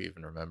 Who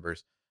even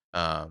remembers?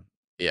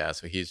 Yeah,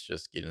 so he's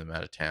just getting them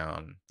out of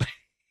town,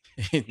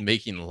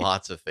 making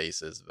lots of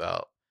faces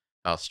about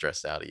how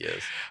stressed out he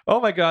is.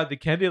 Oh my God, the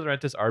Ken De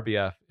Laurentiis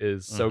RBF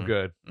is so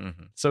good.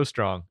 So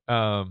strong.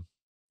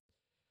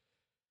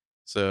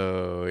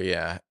 So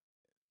yeah.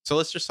 So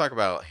let's just talk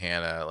about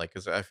Hannah, like,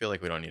 because I feel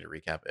like we don't need to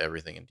recap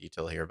everything in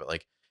detail here, but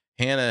like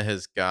Hannah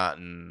has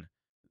gotten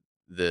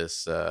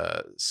this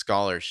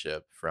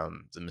scholarship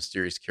from the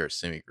Mysterious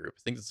Karasimi group.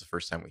 I think it's the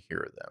first time we hear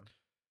of them.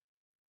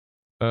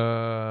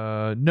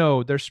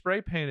 No, they're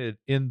spray painted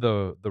in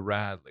the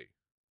Radley,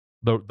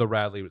 the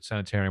Radley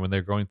sanitarium when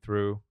they're going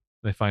through.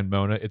 They find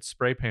Mona. It's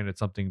spray painted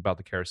something about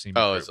the Karasimi.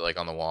 Oh, group. Is it like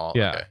on the wall?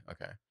 Yeah.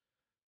 Okay.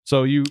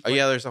 So you. Oh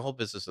yeah, there's a whole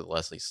business with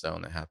Leslie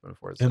Stone that happened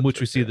before. In which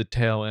we see the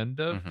tail end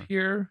of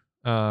here.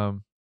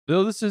 Though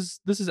this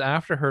is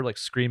after her like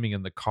screaming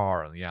in the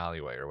car in the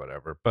alleyway or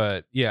whatever.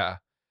 But yeah.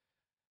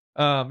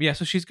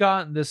 So she's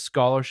gotten this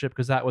scholarship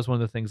because that was one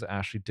of the things that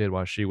Ashley did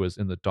while she was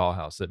in the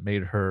dollhouse that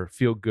made her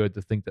feel good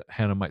to think that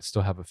Hannah might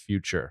still have a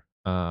future.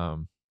 Yeah,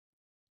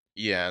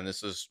 and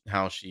this is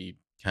how she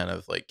kind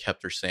of like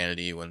kept her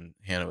sanity when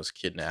Hannah was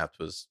kidnapped,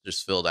 was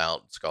just filled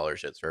out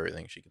scholarships for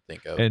everything she could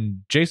think of.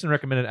 And Jason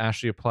recommended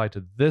Ashley apply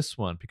to this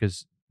one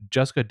because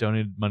Jessica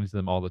donated money to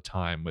them all the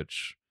time,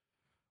 which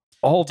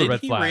all the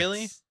red flags.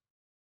 Really?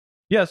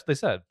 Yeah, that's what they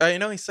said. I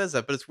know he says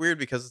that, but it's weird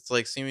because it's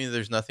like seemingly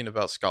there's nothing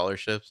about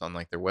scholarships on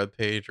like their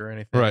webpage or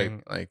anything. Right.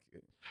 Like,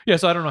 Yeah,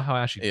 so I don't know how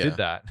Ashley yeah. did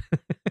that.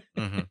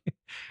 hmm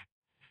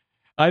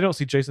I don't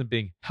see Jason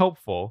being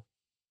helpful.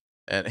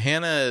 And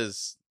Hannah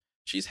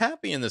she's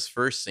happy in this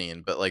first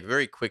scene, but like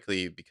very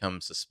quickly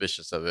becomes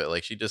suspicious of it.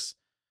 Like she just,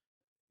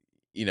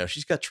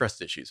 she's got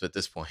trust issues at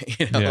this point.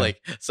 Yeah.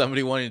 Like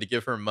somebody wanting to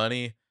give her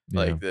money. Yeah.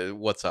 Like,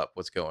 what's up?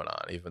 What's going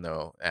on? Even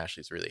though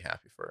Ashley's really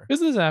happy for her.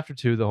 Isn't this after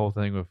too the whole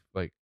thing with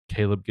like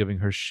Caleb giving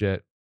her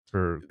shit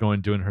for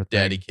doing her thing?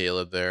 Daddy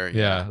Caleb there.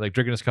 Yeah, like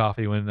drinking his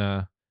coffee when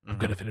I'm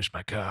gonna finish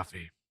my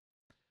coffee.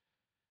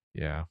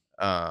 Yeah.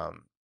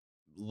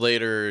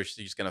 Later,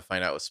 she's gonna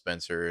find out with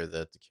Spencer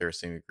that the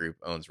Karasimi Group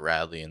owns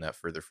Radley, and that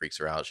further freaks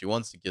her out. She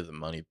wants to give the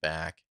money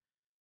back.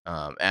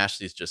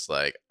 Ashley's just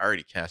like, I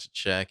already cashed a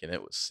check, and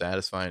it was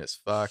satisfying as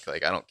fuck.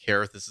 Like, I don't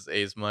care if this is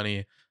A's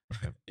money.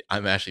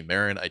 I'm Ashley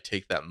Marin. I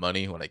take that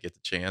money when I get the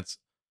chance.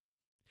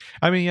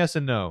 I mean, yes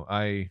and no.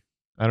 I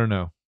don't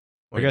know.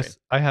 I guess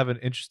I have an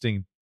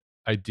interesting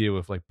idea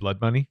with like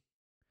blood money.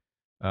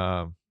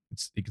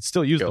 You can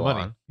still use the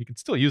money. On. You can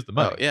still use the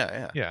money. Oh,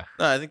 yeah.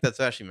 No, I think that's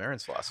Ashley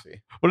Marin's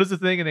philosophy. What is the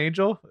thing in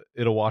Angel?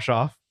 It'll wash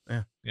off.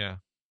 Yeah.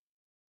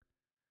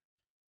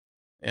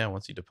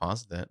 Once you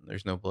deposit that,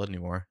 there's no blood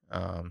anymore.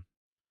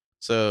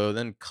 So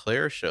then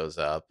Claire shows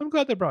up. I'm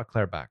glad they brought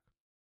Claire back.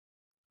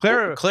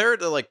 Claire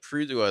to like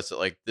prove to us that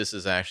like this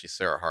is actually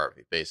Sarah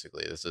Harvey.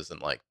 Basically, this isn't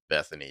like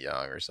Bethany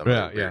Young or some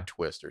weird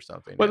twist or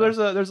something. But there's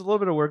a little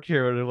bit of work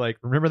here where they're like,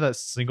 remember that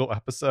single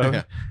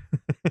episode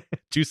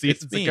 2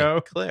 seasons ago?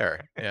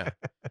 Claire. Yeah.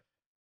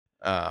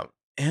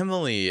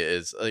 Emily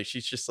is like,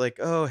 she's just like,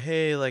 oh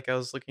hey, like I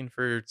was looking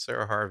for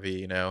Sarah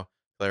Harvey.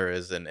 Claire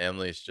is, and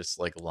Emily's just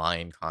like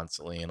lying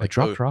constantly and like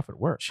dropped her off at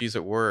work. She's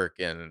at work,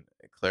 and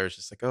Claire's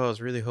just like, oh, I was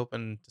really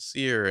hoping to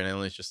see her, and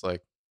Emily's just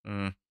like,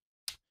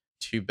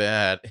 too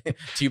bad.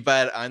 Too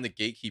bad I'm the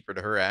gatekeeper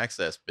to her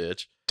access,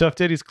 bitch. Tough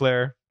titties,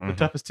 Claire. The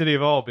toughest titty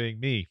of all being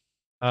me.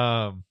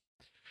 But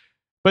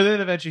then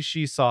eventually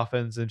she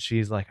softens and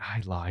she's like,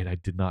 I lied. I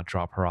did not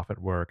drop her off at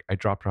work. I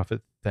dropped her off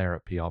at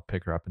therapy. I'll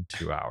pick her up in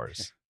 2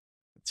 hours.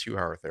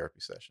 2-hour therapy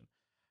session.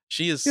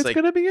 It's like,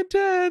 gonna be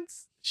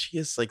intense. She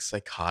is like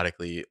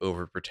psychotically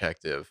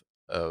overprotective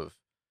of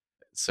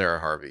Sarah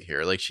Harvey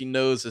here. Like she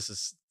knows this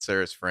is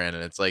Sarah's friend,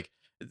 and it's like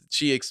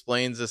she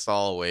explains this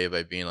all away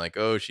by being like,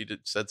 oh, she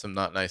said some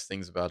not nice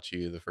things about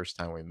you the first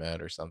time we met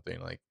or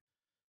something. Like,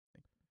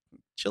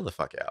 chill the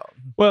fuck out.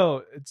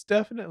 Well, it's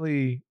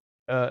definitely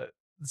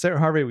Sarah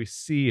Harvey we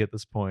see at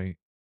this point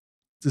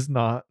does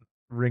not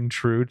ring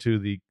true to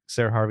the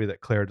Sarah Harvey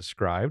that Claire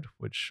described,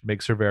 which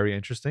makes her very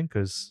interesting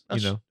because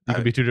you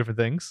can be two different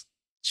things.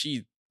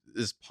 She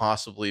has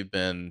possibly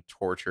been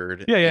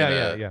tortured.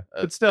 Yeah.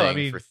 But still, I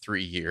mean, for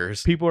 3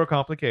 years, people are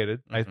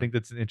complicated. I think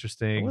that's an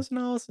interesting. I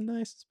wasn't always the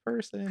nicest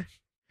person.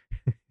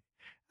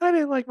 I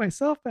didn't like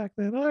myself back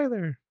then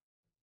either.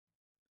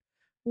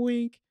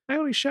 Wink. I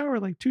only shower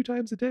like 2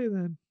 times a day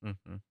then.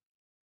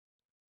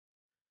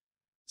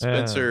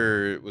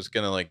 Spencer was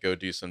gonna like go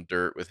do some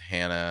dirt with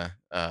Hannah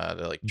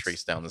to like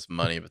trace down this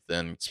money, but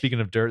then speaking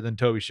of dirt, then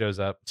Toby shows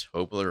up.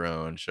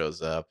 Toblerone shows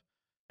up.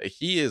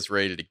 He is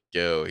ready to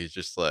go. He's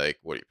just like,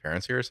 "What are your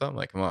parents here or something?"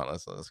 Like, come on,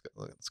 let's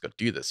go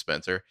do this,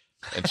 Spencer.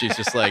 And she's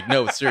just like,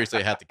 "No, seriously,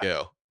 I have to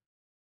go."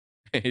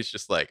 And he's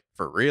just like,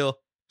 "For real?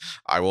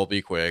 I will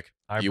be quick.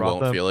 You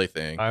won't feel a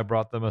thing." I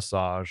brought the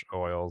massage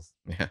oils.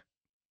 Yeah,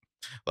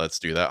 let's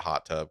do that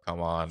hot tub.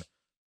 Come on,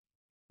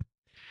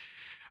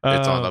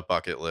 it's on the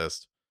bucket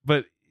list.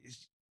 But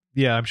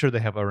yeah, I'm sure they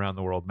have around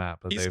the world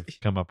map that they've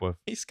come up with.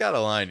 He's got a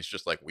line. He's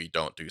just like, we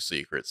don't do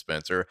secrets,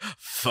 Spencer.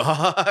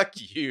 Fuck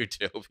you,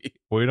 Toby.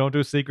 We don't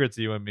do secrets,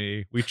 you and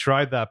me. We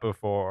tried that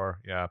before.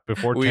 Yeah,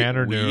 before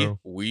Tanner knew.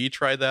 We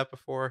tried that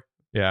before.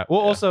 Yeah. Well,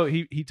 also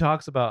he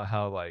talks about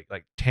how like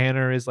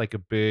Tanner is like a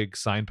big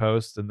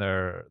signpost in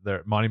their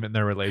monument in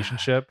their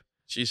relationship.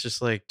 She's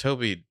just like,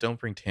 Toby, don't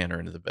bring Tanner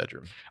into the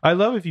bedroom. I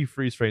love if you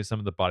freeze frame some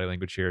of the body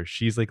language here.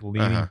 She's like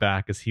leaning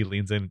back as he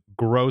leans in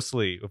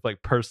grossly with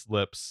like pursed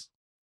lips.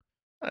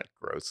 Not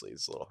grossly,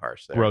 it's a little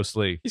harsh there.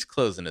 Grossly. He's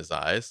closing his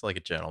eyes like a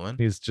gentleman.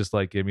 He's just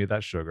like, give me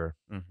that sugar.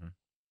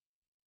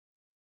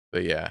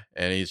 But yeah,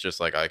 and he's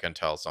just like, I can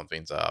tell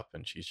something's up.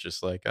 And she's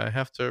just like, I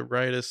have to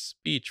write a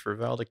speech for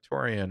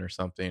valedictorian or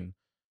something.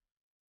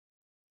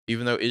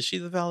 Even though, is she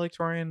the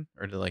valedictorian?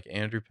 Or did like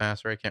Andrew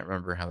pass her? I can't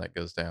remember how that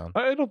goes down.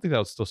 I don't think that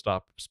would still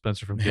stop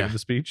Spencer from giving the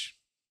speech.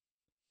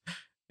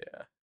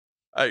 Yeah.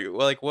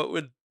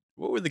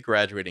 What would the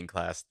graduating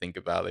class think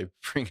about? They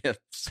bring up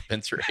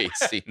Spencer A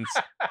scenes.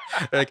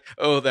 Like,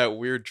 oh, that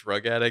weird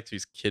drug addict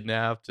who's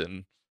kidnapped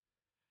and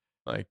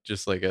like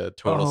just like a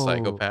total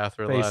psychopath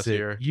for last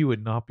year. You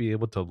would not be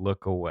able to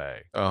look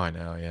away. Oh, I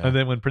know, yeah. And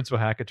then when Principal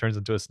Hackett turns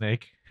into a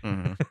snake.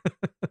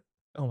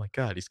 Oh my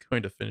God, he's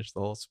going to finish the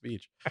whole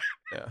speech.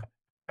 Yeah.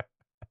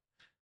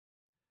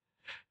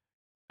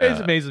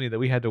 It's amazing to me that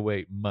we had to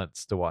wait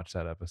months to watch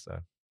that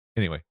episode.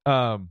 Anyway,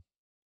 so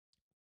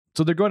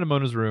they're going to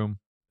Mona's room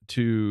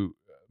to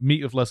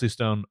meet with Leslie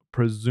Stone,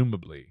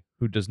 presumably,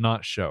 who does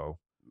not show.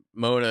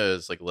 Mona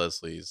is like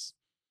Leslie's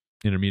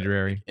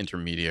intermediary.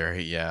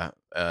 Intermediary, yeah.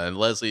 And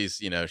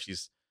Leslie's,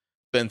 she's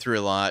been through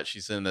a lot.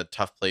 She's in a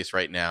tough place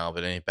right now,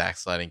 but any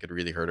backsliding could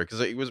really hurt her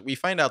because we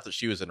find out that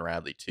she was in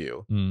Radley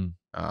too, Mm.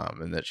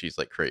 and that she's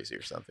like crazy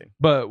or something.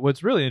 But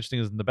what's really interesting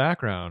is in the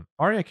background,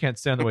 Arya can't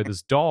stand the way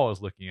this doll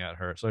is looking at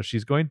her, so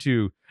she's going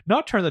to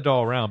not turn the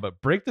doll around, but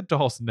break the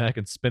doll's neck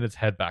and spin its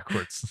head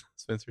backwards.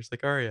 Spencer's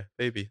like, Arya,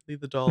 baby, leave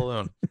the doll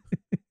alone.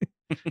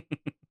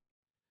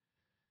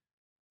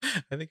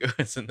 I think it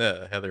was in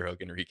the Heather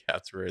Hogan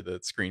recaps where the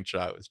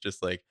screenshot was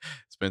just like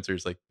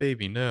Spencer's like,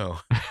 baby, no.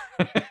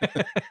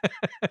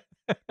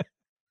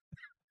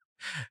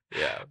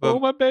 Yeah. Oh,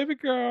 my baby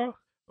girl.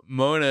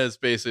 Mona is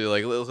basically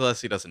like,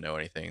 Leslie doesn't know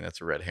anything.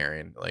 That's a red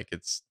herring. Like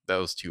that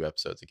was 2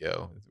 episodes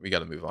ago. We got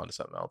to move on to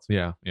something else.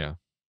 Yeah.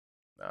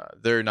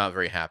 They're not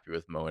very happy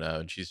with Mona,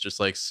 and she's just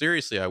like,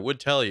 seriously, I would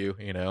tell you,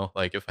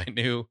 like if I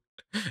knew,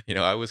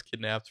 I was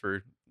kidnapped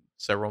for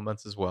several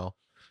months as well.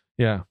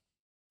 Yeah.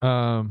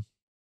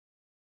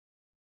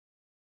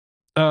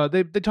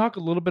 They talk a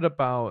little bit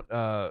about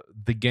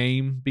the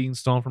game being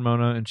stolen from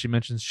Mona, and she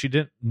mentions she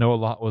didn't know a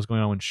lot what was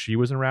going on when she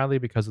was in Radley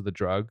because of the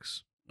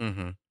drugs.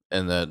 Mm-hmm.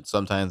 And then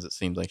sometimes it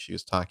seemed like she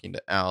was talking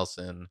to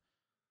Allison.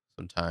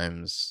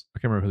 Sometimes I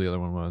can't remember who the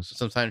other one was.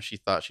 Sometimes she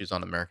thought she was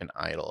on American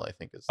Idol, I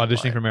think is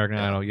auditioning for American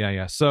Idol.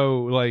 Yeah.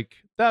 So like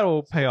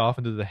that'll pay off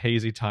into the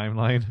hazy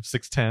timeline of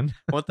 610.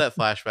 I want that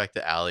flashback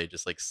to Allie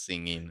just like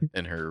singing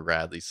in her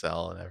Radley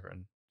cell and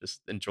everyone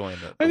just enjoying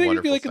the I think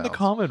it'd be like sounds. In the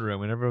common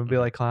room and everyone would be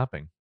like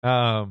clapping.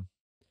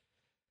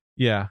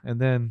 Yeah,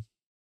 and then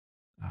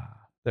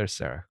there's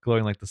Sarah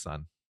glowing like the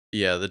sun.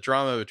 Yeah, the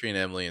drama between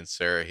Emily and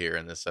Sarah here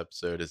in this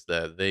episode is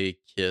that they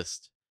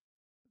kissed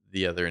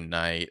the other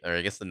night, or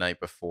I guess the night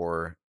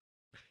before.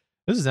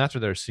 This is after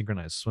their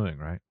synchronized swimming,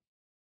 right?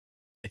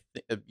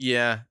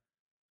 Yeah.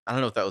 I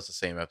don't know if that was the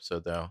same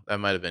episode, though. That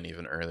might have been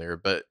even earlier,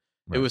 but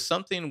It was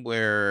something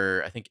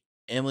where I think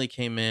Emily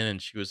came in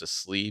and she was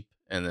asleep,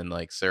 and then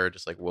like Sarah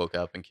just like woke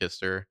up and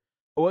kissed her.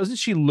 Wasn't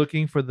she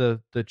looking for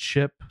the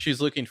chip?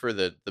 She's looking for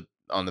the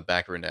on the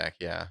back of her neck,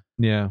 yeah.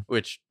 Yeah.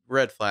 Which,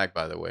 red flag,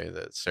 by the way,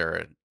 that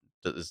Sarah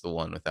is the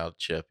one without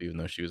chip, even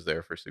though she was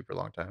there for a super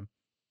long time.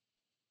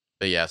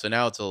 But yeah, so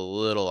now it's a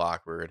little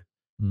awkward.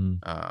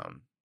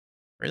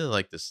 Really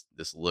like this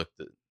look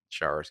that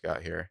Shower's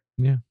got here.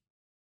 Yeah.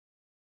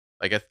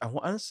 Like I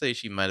want to say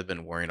she might have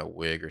been wearing a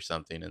wig or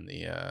something in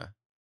the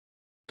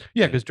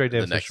yeah, because Dre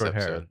Davis has short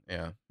episode.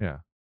 hair. Yeah.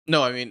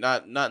 No, I mean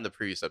not in the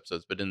previous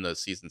episodes, but in the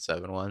season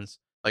 7 ones.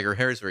 Like her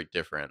hair is very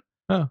different.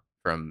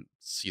 From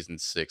season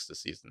 6 to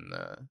season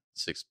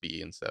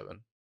 6B and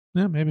 7.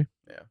 Yeah, maybe.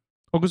 Yeah.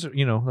 Well, because I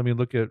mean,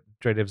 look at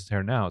Dre Davis'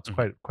 hair now; it's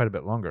quite a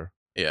bit longer.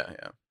 Yeah.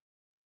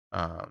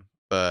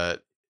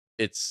 But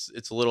it's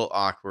a little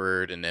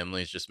awkward, and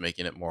Emily's just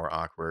making it more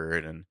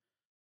awkward, and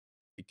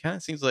it kind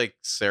of seems like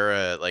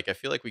Sarah. Like I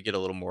feel like we get a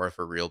little more of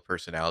her real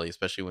personality,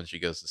 especially when she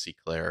goes to see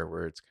Claire,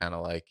 where it's kind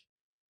of like,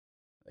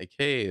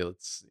 hey,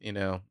 let's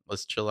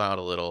chill out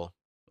a little.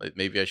 Like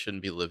maybe I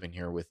shouldn't be living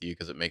here with you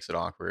because it makes it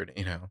awkward,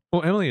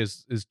 Well, Emily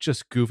is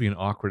just goofy and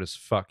awkward as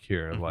fuck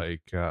here. Mm-hmm.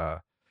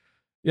 Like,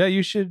 yeah,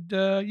 you should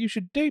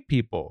date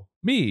people,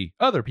 me,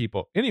 other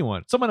people,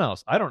 anyone, someone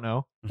else. I don't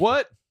know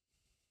what.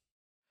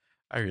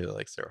 I really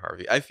like Sarah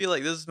Harvey. I feel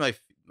like this is my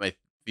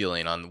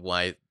feeling on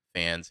why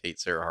fans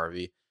hate Sarah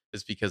Harvey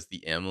is because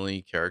the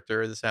Emily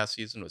character this past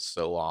season was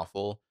so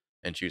awful,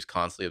 and she was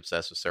constantly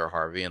obsessed with Sarah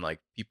Harvey, and like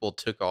people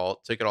took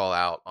it all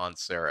out on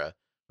Sarah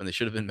when they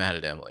should have been mad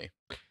at Emily.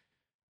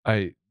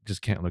 I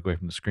just can't look away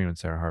from the screen when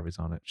Sarah Harvey's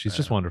on it. She's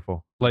just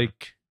wonderful.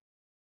 Like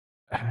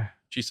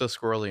she's so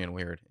squirrely and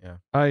weird. Yeah.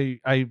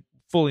 I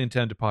fully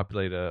intend to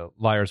populate a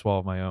liar's wall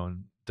of my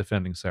own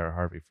defending Sarah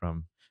Harvey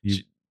from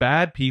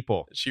bad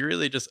people. She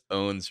really just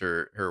owns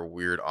her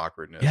weird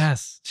awkwardness.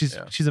 Yes,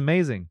 she's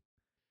amazing.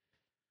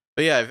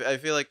 But yeah, I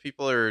feel like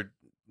people are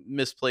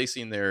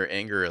misplacing their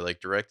anger, like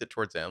directed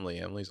towards Emily.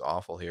 Emily's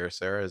awful here.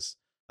 Sarah's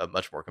a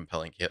much more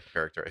compelling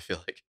character, I feel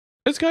like.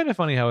 It's kind of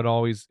funny how it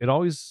always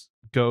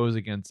goes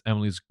against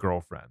Emily's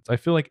girlfriends. I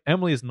feel like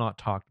Emily is not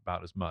talked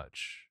about as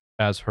much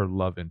as her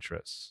love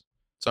interests.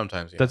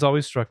 Sometimes, yeah. That's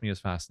always struck me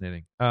as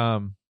fascinating.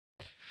 Then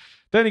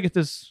you get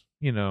this,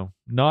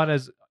 not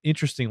as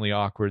interestingly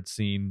awkward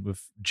scene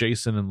with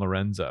Jason and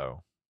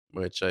Lorenzo,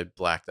 which I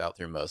blacked out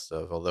through most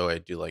of. Although I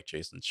do like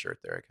Jason's shirt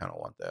there, I kind of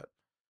want that.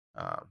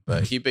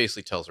 But he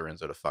basically tells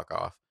Lorenzo to fuck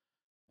off,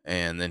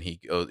 and then he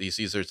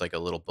sees there's like a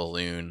little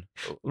balloon.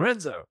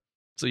 Lorenzo,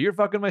 so you're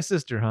fucking my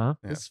sister, huh?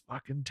 Yeah. This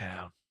fucking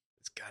town.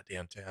 This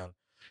goddamn town.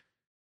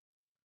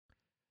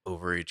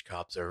 Overage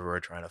cops everywhere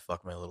trying to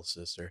fuck my little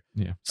sister.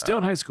 Yeah. Still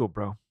in high school,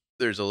 bro.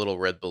 There's a little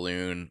red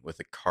balloon with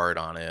a card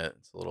on it.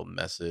 It's a little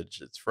message.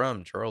 It's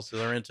from Charles De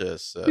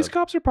Laurentiis. These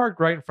cops are parked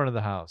right in front of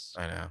the house.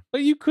 I know.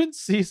 But you couldn't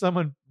see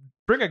someone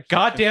bring a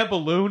goddamn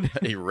balloon.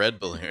 A red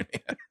balloon.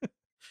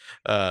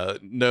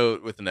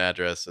 Note with an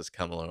address says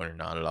come alone or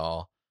not at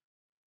all.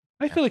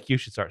 I feel like you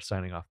should start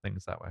signing off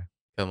things that way.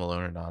 Come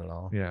alone or not at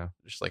all. Yeah.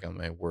 Just like on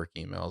my work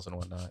emails and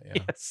whatnot.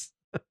 Yeah. Yes.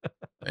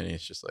 And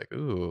it's just like,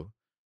 ooh.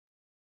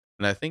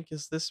 And I think,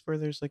 is this where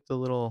there's like the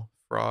little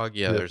frog.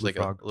 Yeah, there's blue like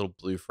frog. a little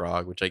blue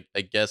frog, which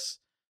I guess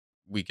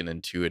we can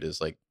intuit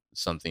is like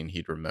something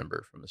he'd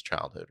remember from his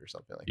childhood or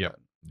something like Yep.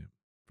 that. Yep.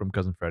 From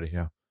Cousin Freddie,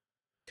 yeah.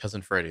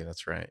 Cousin Freddie,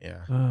 that's right.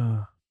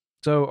 Yeah.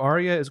 So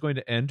Arya is going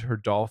to end her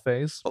doll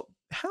phase. Well,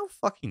 how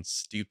fucking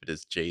stupid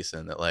is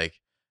Jason that like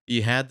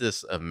he had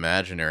this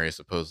imaginary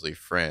supposedly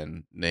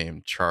friend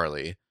named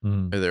Charlie.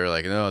 Mm, And they're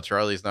like, no,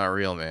 Charlie's not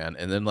real, man.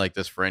 And then like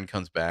this friend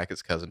comes back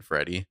as Cousin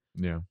Freddie,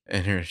 yeah.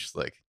 and you're just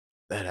like,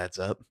 that adds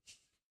up.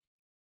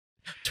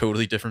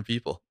 Totally different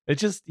people. It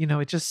just,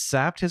 it just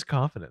sapped his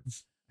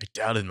confidence. I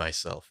doubted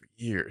myself for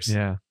years.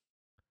 Yeah.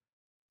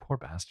 Poor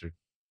bastard.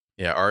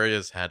 Yeah,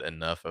 Arya's had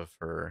enough of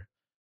her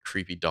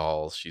creepy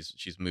dolls.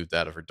 She's moved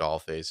out of her doll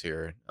phase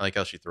here. I like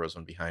how she throws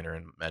one behind her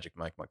and Magic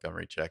Mike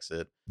Montgomery checks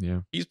it.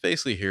 Yeah. He's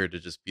basically here to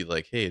just be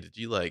like, hey, did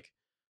you like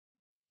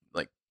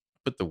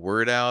put the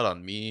word out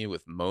on me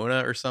with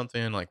Mona or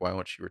something? Like, why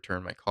won't she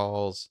return my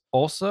calls?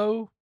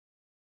 Also,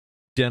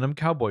 denim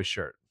cowboy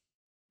shirt.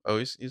 Oh,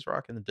 he's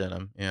rocking the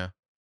denim, yeah.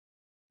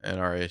 And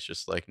Arya's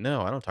just like,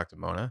 no, I don't talk to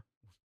Mona.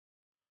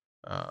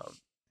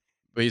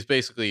 But he's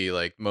basically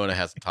like, Mona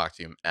hasn't talked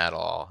to him at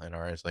all. And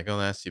Arya's like, oh,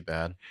 that's too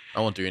bad.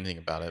 I won't do anything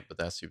about it, but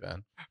that's too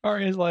bad.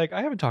 Arya's like,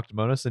 I haven't talked to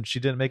Mona since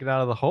she didn't make it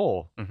out of the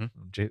hole.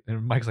 Mm-hmm.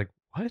 And Mike's like,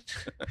 what?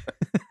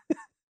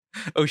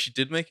 Oh, she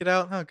did make it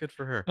out? Oh, good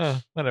for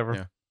her. Whatever.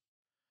 Yeah.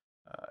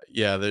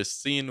 Yeah, there's a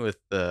scene with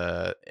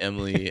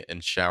Emily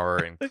and Shower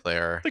and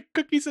Claire. The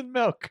cookies and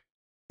milk.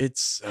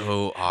 It's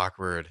so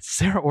awkward.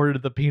 Sarah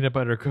ordered the peanut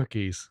butter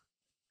cookies.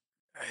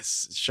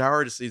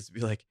 Shower just needs to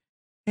be like,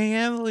 hey,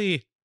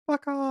 Emily,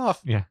 fuck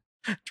off. Yeah.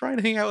 Trying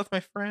to hang out with my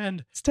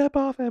friend. Step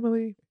off,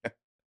 Emily.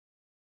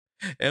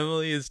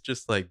 Emily is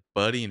just like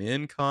butting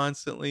in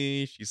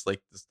constantly. She's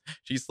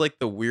like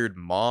the weird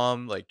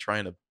mom, like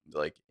trying to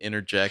like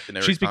interject in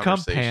every She's become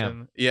conversation.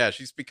 Pam. Yeah,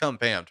 she's become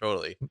Pam,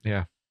 totally.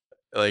 Yeah.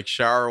 Like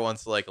Shower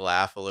wants to like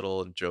laugh a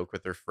little and joke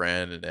with her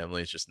friend, and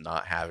Emily's just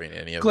not having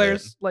any of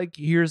Claire's it. like,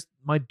 here's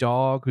my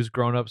dog who's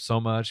grown up so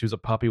much. He was a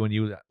puppy when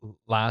you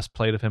last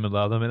played with him and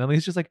loved him. And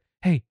Emily's just like,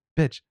 hey,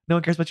 bitch, no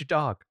one cares about your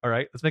dog. All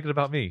right, let's make it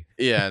about me.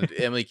 Yeah, and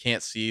Emily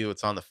can't see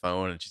what's on the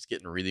phone, and she's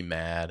getting really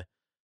mad.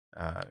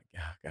 God,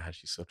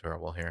 she's so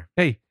terrible here.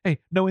 Hey,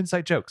 no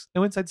inside jokes,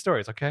 no inside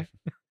stories, okay?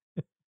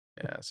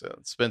 Yeah, so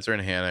Spencer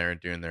and Hannah are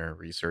doing their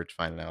research,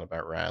 finding out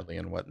about Radley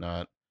and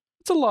whatnot.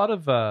 It's a lot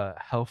of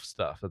health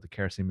stuff that the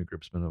Karasimi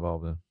group's been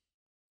involved in.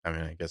 I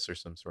mean, I guess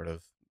there's some sort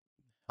of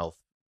health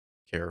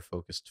care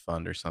focused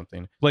fund or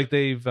something. Like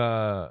they've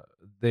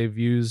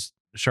used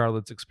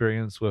Charlotte's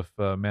experience with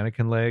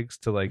mannequin legs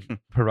to like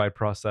provide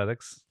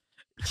prosthetics.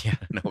 Yeah,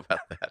 I know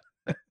about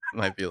that.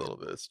 Might be a little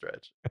bit of a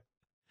stretch.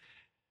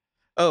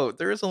 Oh,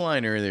 there is a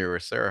line earlier where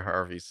Sarah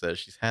Harvey says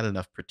she's had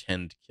enough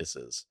pretend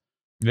kisses.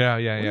 Yeah.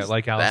 What does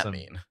Like Allison. that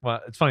mean?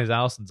 Well, it's funny, as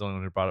Allison's the only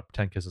one who brought up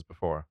pretend kisses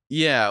before.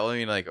 Yeah, well, I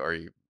mean, like,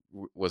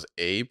 was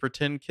A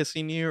pretend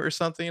kissing you or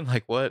something?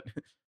 Like what?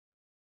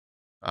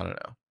 I don't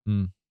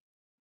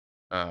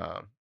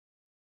know.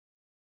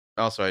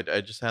 Also,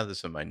 I just have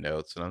this in my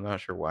notes, and I'm not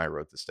sure why I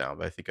wrote this down,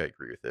 but I think I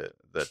agree with it.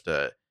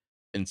 That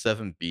in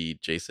 7B,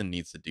 Jason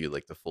needs to do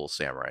like the full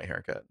samurai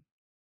haircut.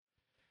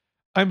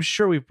 I'm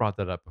sure we've brought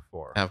that up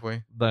before. Have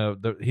we?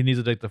 He needs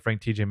to take the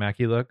Frank TJ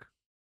Mackey look.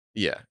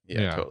 Yeah,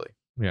 totally.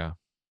 Yeah,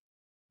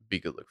 be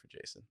a good look for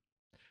Jason.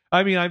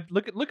 I mean, I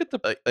look at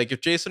the like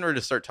if Jason were to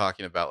start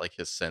talking about like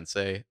his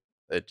sensei,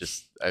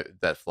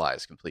 that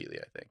flies completely,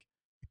 I think.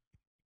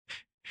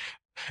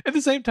 At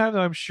the same time,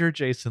 though, I'm sure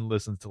Jason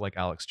listens to like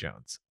Alex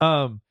Jones.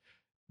 The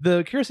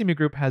Karasimi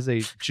group has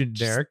a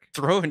generic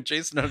throwing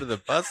Jason under the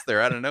bus there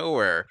out of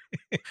nowhere.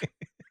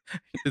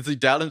 Does he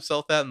doubt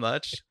himself that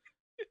much?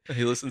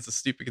 He listens to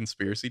stupid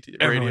conspiracy radio.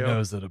 Everyone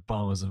knows that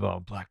Obama was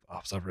involved in black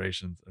ops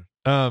operations.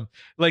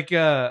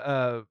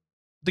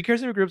 The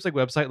Karasimi group's like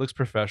website looks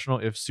professional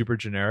if super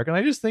generic, and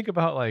I just think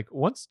about like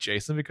once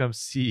Jason becomes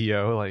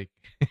CEO, like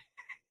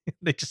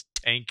they just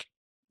tank.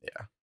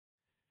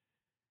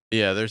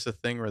 Yeah. There's a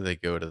thing where they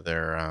go to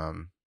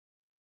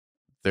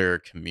their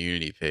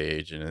community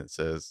page, and it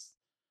says,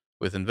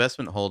 with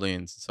investment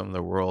holdings in some of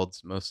the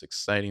world's most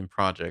exciting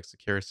projects, the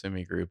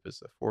Karasimi Group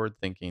is a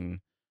forward-thinking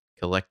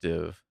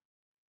collective.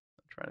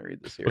 I'm trying to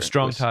read this here. With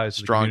strong ties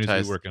to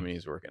the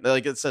communities working.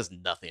 Like it says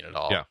nothing at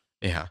all.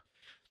 Yeah.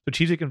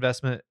 Strategic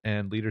investment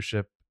and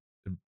leadership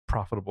and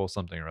profitable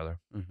something or other.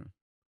 Mm-hmm.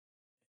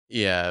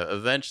 Yeah,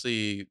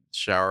 eventually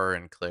Shower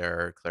and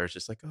Claire's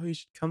just like, oh, you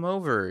should come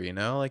over,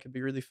 like it'd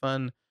be really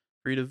fun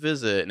for you to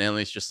visit. And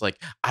Emily's just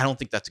like, I don't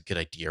think that's a good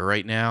idea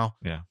right now.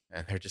 Yeah.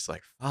 And they're just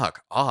like,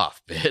 fuck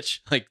off, bitch.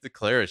 Like the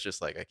Claire is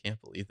just like, I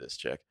can't believe this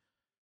chick.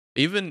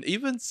 Even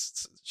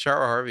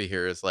Shower Harvey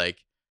here is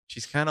like,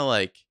 she's kind of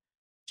like,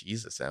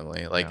 Jesus,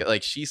 Emily.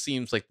 Like she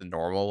seems like the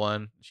normal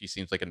one. She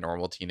seems like a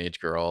normal teenage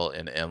girl,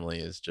 and Emily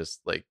is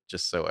just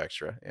so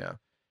extra.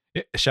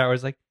 Yeah.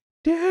 Shower's like,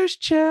 douche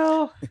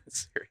chill.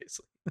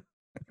 Seriously.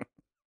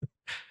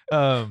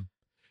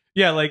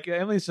 Yeah, like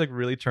Emily's like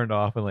really turned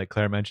off, and like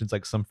Claire mentions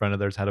like some friend of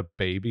theirs had a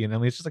baby, and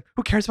Emily's just like,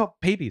 who cares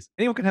about babies?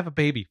 Anyone can have a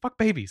baby. Fuck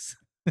babies.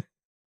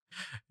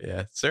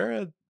 Yeah,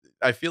 Sarah.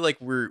 I feel like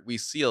we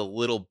see a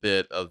little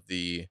bit of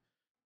the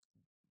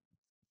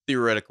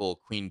theoretical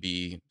Queen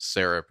Bee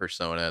Sarah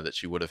persona that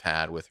she would have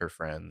had with her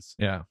friends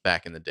Yeah.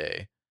 back in the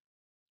day.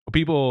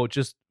 People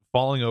just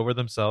falling over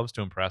themselves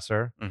to impress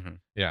her. Mm-hmm.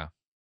 Yeah.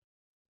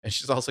 And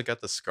she's also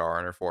got the scar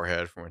on her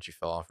forehead from when she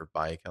fell off her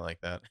bike. I like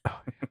that. Oh,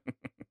 yeah.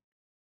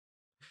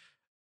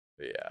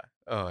 But yeah.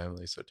 Oh,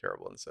 Emily's so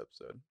terrible in this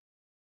episode.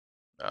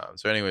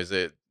 So, anyways,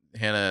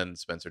 Hannah and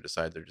Spencer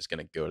decide they're just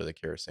going to go to the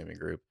Karasami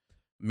group.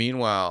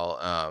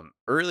 Meanwhile,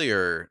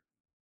 earlier,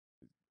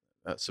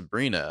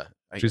 Sabrina,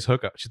 She's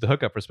the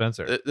hookup for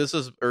Spencer. This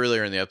is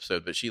earlier in the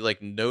episode, but she like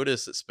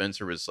noticed that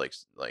Spencer was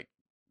like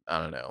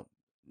I don't know,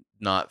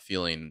 not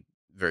feeling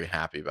very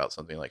happy about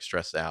something, like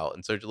stressed out.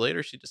 And so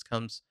later she just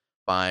comes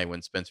by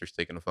when Spencer's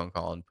taking a phone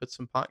call and puts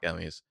some pot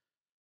gummies.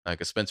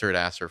 Because Spencer had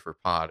asked her for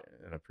pot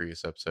in a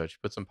previous episode. She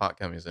put some pot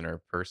gummies in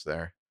her purse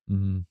there.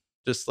 Mm-hmm.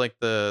 Just like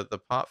the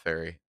pot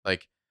fairy.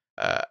 Like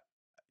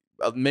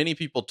many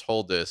people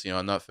told this,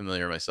 I'm not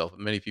familiar myself,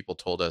 but many people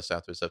told us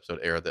after this episode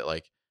aired that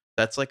like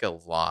that's like a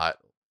lot.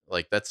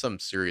 Like that's some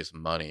serious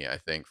money, I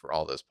think, for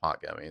all those pot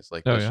gummies.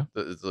 Like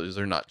those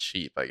are not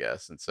cheap, I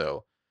guess. And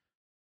so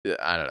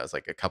I don't know, it's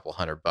like a couple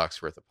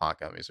 $100 worth of pot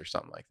gummies or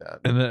something like that.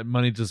 And that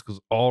money just goes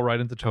all right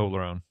into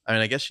Toblerone. I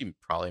mean, I guess she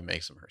probably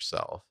makes them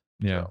herself.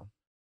 Yeah. So.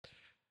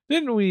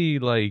 Didn't we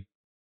like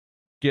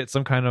get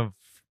some kind of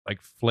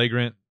like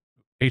flagrant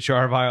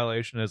HR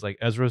violation as like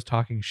Ezra's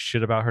talking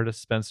shit about her to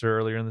Spencer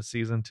earlier in the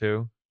season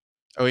too?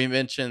 Oh, he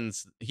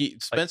mentions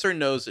Spencer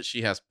knows that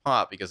she has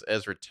pot because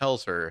Ezra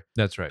tells her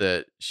that's right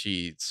that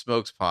she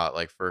smokes pot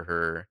like for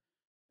her.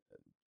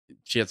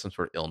 She had some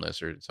sort of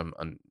illness or some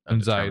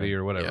anxiety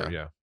or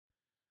whatever.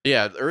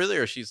 Yeah.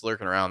 Earlier she's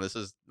lurking around. This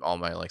is all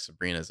my like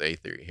Sabrina's A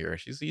theory here.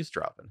 She's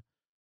eavesdropping.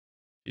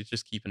 She's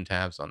just keeping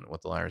tabs on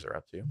what the liars are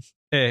up to.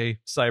 A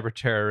cyber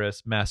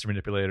terrorist, master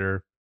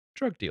manipulator,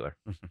 drug dealer.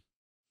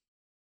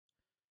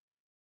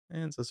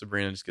 And so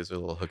Sabrina just gives her a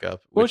little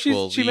hookup. Well,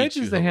 she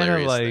mentions to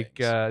Hannah like,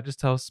 just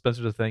tell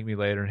Spencer to thank me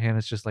later. And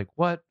Hannah's just like,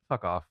 what?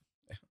 Fuck off.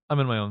 I'm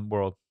in my own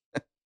world.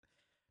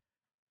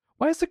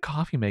 Why is the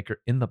coffee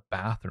maker in the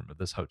bathroom of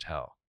this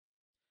hotel?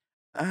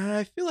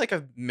 I feel like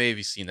I've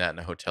maybe seen that in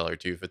a hotel or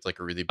two if it's like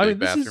a really big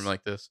bathroom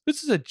like this.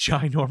 This is a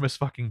ginormous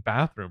fucking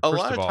bathroom. A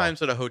lot of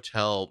times at a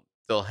hotel,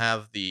 they'll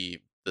have the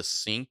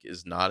sink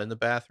is not in the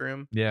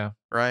bathroom. Yeah.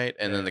 Right?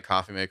 And then the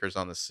coffee maker's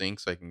on the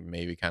sink, so I can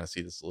maybe kind of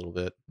see this a little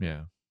bit.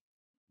 Yeah.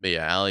 But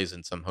yeah, Allie's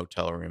in some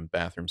hotel room,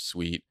 bathroom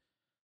suite,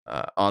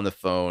 on the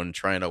phone,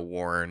 trying to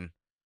warn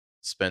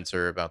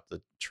Spencer about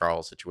the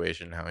Charles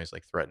situation, how he's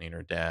like threatening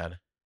her dad.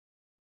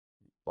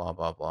 Blah,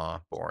 blah, blah.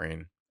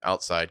 Boring.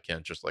 Outside,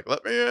 Kent just like,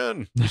 let me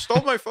in. You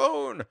stole my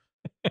phone.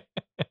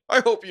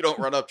 I hope you don't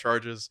run up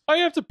charges. I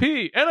have to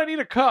pee and I need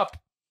a cup.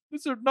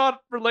 These are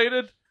not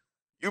related.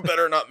 You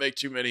better not make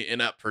too many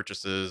in-app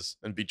purchases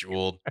and be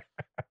jeweled.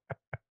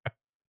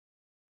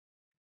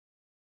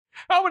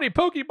 How many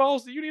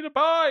Pokeballs do you need to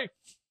buy?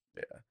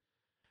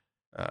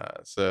 Yeah.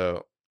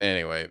 So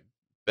anyway,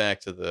 back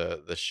to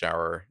the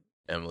shower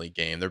Emily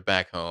game. They're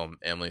back home.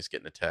 Emily's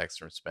getting a text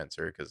from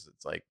Spencer because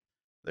it's like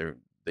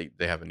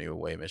they have a new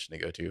away mission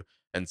to go to.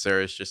 And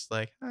Sarah's just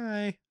like,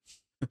 hi.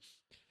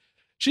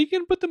 She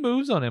can put the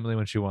moves on Emily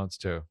when she wants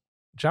to.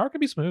 Shower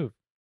can be smooth.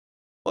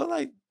 Well,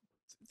 I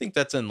think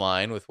that's in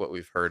line with what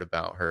we've heard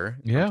about her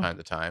from time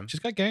to time. She's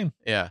got game.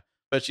 Yeah.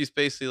 But she's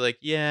basically like,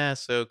 yeah,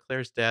 so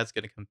Claire's dad's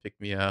going to come pick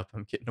me up.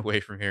 I'm getting away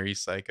from here. He's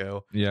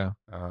psycho. Yeah.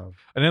 And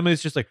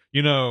Emily's just like,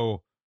 a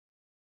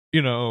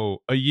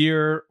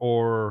year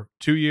or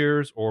 2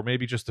 years or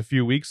maybe just a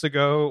few weeks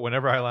ago,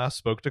 whenever I last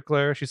spoke to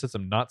Claire, she said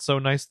some not so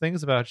nice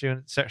things about you.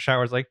 And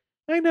Shower's like,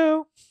 I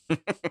know. And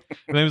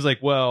then he's like,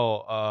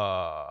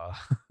 well,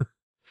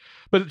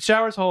 but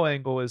Shower's whole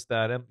angle is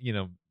that,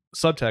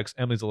 subtext,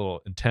 Emily's a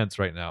little intense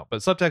right now,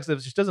 but subtext,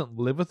 if she doesn't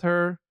live with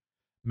her,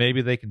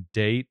 maybe they can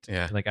date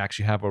and like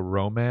actually have a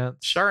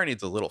romance. Shower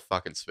needs a little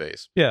fucking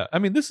space. Yeah. I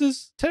mean, this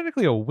is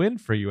technically a win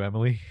for you,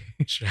 Emily.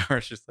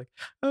 Shower's just like,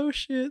 oh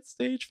shit,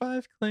 stage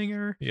 5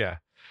 clinger. Yeah.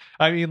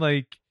 I mean,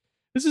 like,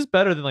 this is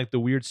better than like the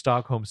weird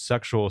Stockholm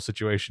sexual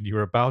situation you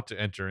were about to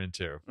enter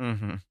into.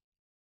 Mm-hmm.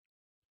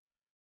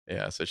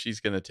 Yeah, so she's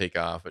going to take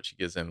off, but she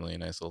gives Emily a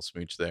nice little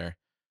smooch there.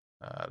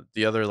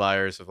 The other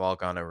liars have all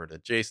gone over to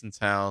Jason's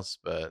house,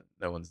 but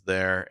no one's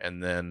there.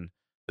 And then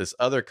this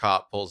other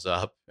cop pulls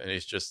up and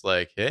he's just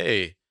like,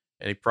 hey,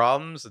 any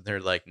problems? And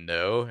they're like,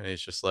 no. And he's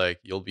just like,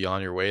 you'll be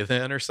on your way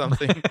then or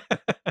something. And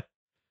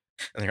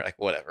they're like,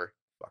 whatever,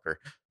 fucker.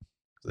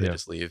 So they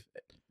just leave.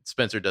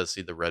 Spencer does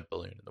see the red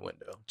balloon in the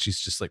window.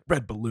 She's just like,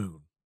 red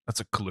balloon.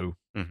 That's a clue.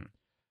 Mm-hmm.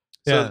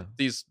 So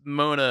these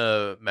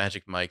Mona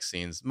Magic Mike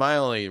scenes, my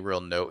only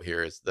real note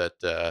here is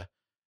that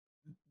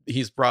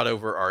he's brought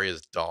over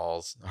Arya's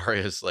dolls.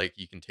 Arya's like,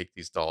 you can take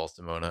these dolls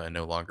to Mona and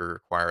no longer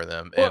require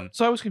them. Well,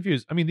 so I was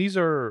confused. I mean, these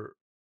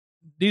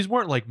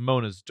weren't like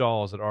Mona's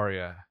dolls that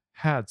Arya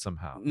had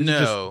somehow. These are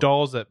just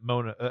dolls that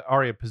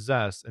Arya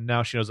possessed, and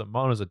now she knows that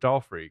Mona's a doll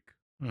freak.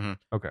 Mm-hmm.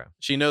 Okay.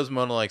 She knows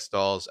Mona likes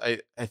dolls.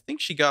 I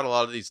think she got a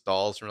lot of these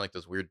dolls from like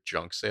those weird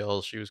junk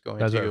sales she was going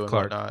to and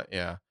whatnot.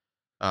 Yeah.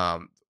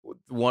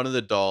 one of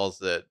the dolls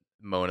that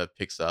Mona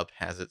picks up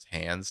has its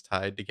hands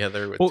tied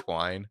together with Well,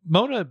 twine.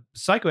 Mona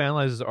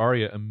psychoanalyzes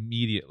Arya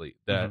immediately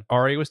that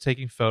Arya was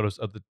taking photos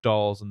of the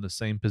dolls in the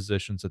same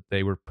positions that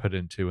they were put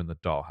into in the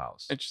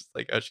dollhouse. It's just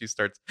like how she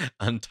starts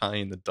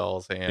untying the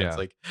doll's hands. Yeah.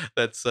 Like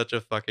that's such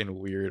a fucking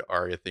weird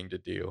Arya thing to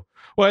do.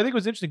 Well, I think it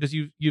was interesting because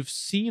you've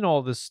seen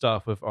all this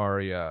stuff with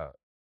Arya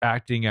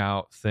acting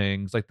out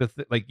things like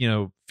like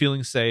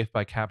feeling safe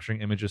by capturing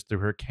images through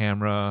her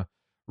camera,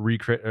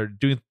 recreate or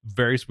doing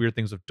various weird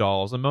things with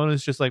dolls. And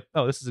Mona's just like,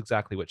 oh, this is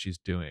exactly what she's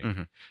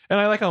doing. And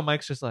I like how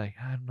Mike's just like,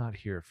 I'm not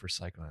here for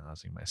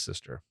psychoanalyzing my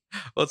sister.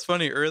 Well, it's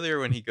funny. Earlier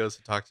when he goes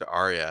to talk to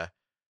Arya,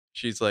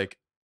 she's like,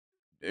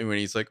 and when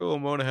he's like, "Oh,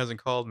 Mona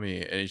hasn't called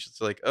me," and he's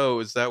just like, "Oh,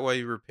 is that why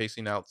you were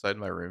pacing outside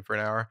my room for an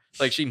hour?"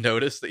 Like she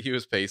noticed that he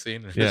was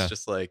pacing, and it's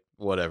just like,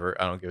 whatever,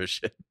 I don't give a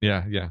shit.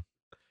 Yeah.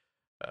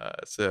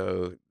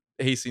 So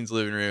Hastings'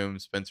 living room,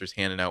 Spencer's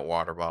handing out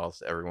water bottles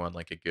to everyone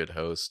like a good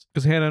host.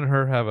 Because Hannah and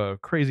her have a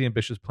crazy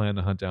ambitious plan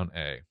to hunt down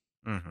A.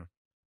 It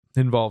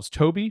involves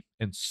Toby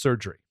and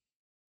surgery.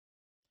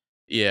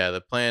 Yeah,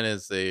 the plan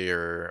is they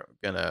are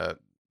gonna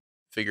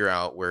figure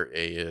out where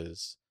A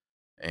is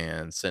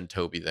and send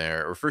Toby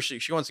there. Or first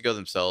she wants to go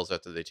themselves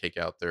after they take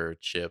out their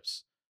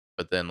chips,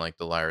 but then like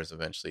the liars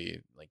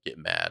eventually like get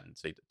mad and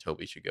say that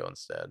Toby should go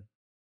instead.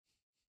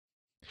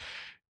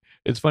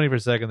 It's funny for a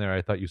second there.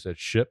 I thought you said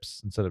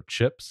ships instead of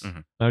chips.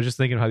 I was just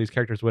thinking how these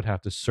characters would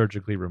have to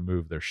surgically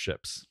remove their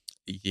ships.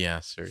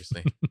 Yeah,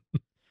 seriously.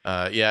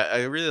 Yeah,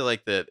 I really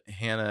like that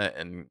Hannah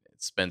and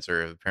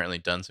Spencer have apparently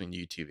done some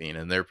YouTubing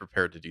and they're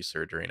prepared to do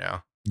surgery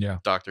now. Yeah.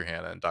 Dr.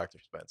 Hannah and Dr.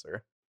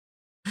 Spencer.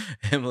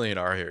 Emily and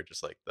Arya are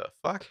just like, the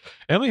fuck?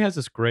 Emily has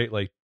this great,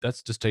 like,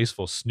 that's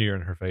distasteful sneer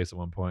in her face at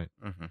one point.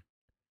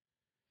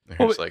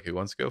 They're just like, who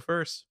wants to go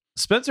first?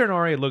 Spencer and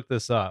Arya looked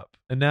this up,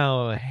 and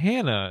now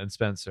Hannah and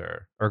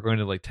Spencer are going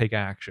to like take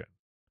action.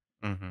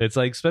 It's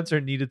like Spencer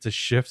needed to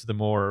shift the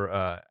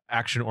more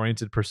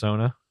action-oriented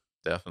persona.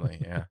 Definitely,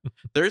 yeah.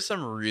 There's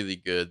some really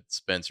good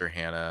Spencer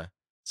Hannah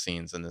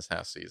scenes in this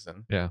half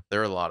season. Yeah,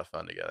 they're a lot of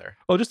fun together.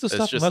 Oh, just the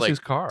stuff in Leslie's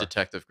car,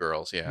 detective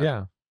girls.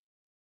 Yeah.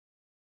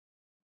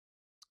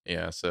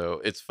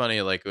 So it's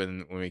funny, like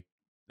when we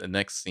the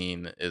next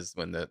scene is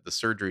when the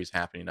surgery is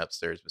happening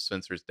upstairs, but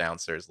Spencer's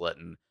downstairs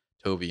letting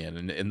Toby in,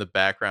 and in the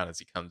background as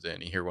he comes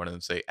in, you hear one of them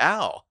say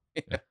 "ow,"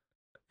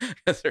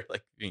 because they're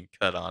like being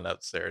cut on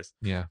upstairs.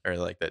 Yeah, or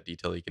like that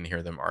detail you can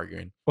hear them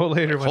arguing. Well,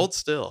 later, like, hold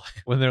still.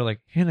 When they're like,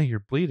 "Hannah, you're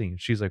bleeding,"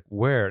 she's like,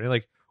 "Where?" And they're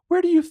like,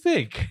 "Where do you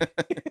think?"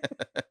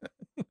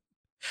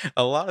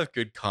 A lot of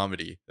good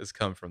comedy has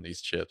come from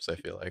these chips, I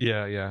feel like.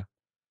 Yeah.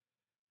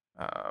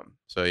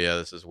 So yeah,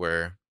 this is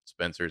where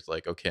Spencer's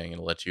like, okay, I'm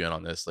gonna let you in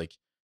on this. Like,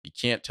 you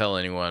can't tell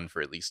anyone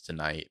for at least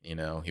tonight.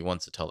 He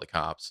wants to tell the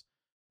cops.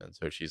 And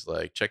so she's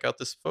like, check out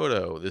this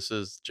photo. This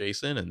is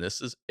Jason and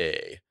this is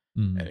A.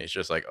 And he's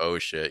just like, oh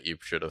shit, you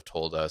should have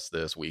told us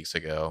this weeks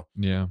ago.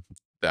 Yeah.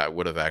 That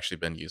would have actually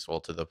been useful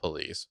to the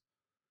police.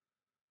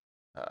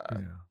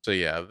 So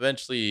yeah,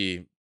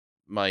 eventually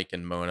Mike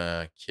and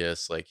Mona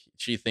kiss. Like,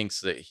 she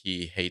thinks that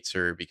he hates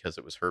her because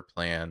it was her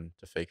plan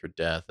to fake her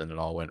death and it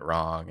all went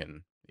wrong.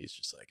 And he's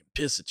just like, I'm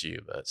pissed at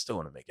you, but I still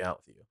want to make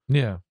out with you.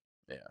 Yeah.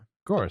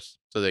 Of course.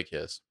 So they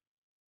kiss.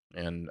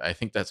 And I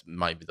think that's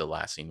might be the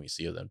last scene we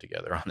see of them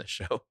together on this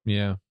show.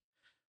 Yeah.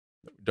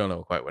 Don't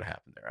know quite what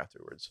happened there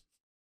afterwards.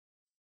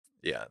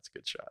 Yeah, it's a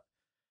good shot.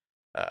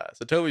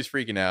 So Toby's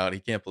freaking out. He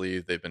can't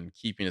believe they've been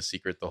keeping a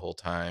secret the whole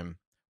time.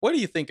 What do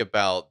you think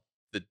about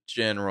the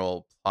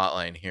general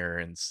plotline here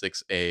in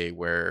 6A,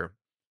 where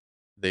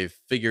they've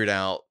figured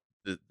out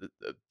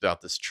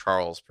about this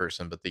Charles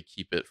person, but they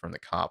keep it from the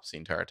cops the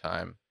entire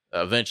time?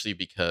 Eventually,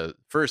 because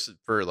first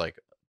for like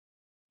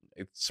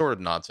it's sort of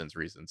nonsense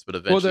reasons, but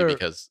eventually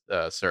because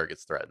Sarah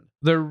gets threatened.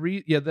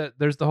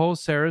 There's the whole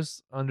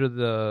Sarah's under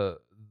the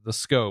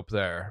scope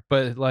there,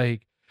 but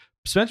like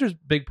Spencer's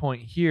big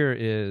point here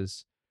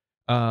is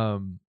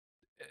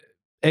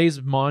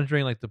A's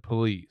monitoring like the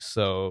police.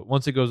 So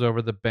once it goes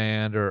over the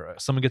band or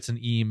someone gets an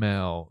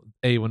email,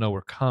 A will know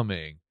we're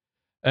coming.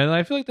 And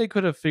I feel like they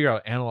could have figured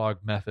out analog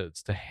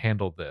methods to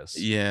handle this.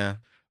 Yeah.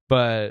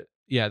 But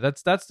yeah,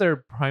 that's their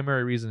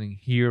primary reasoning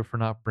here for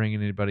not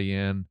bringing anybody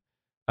in.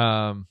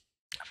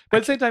 But at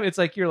the same time, it's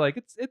like you're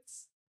like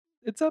it's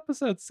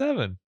episode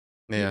 7.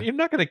 Yeah, you're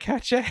not gonna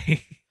catch A.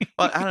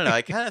 Well, I don't know.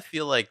 I kind of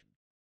feel like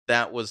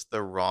that was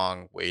the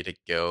wrong way to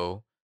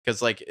go,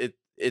 because like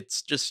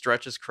it's just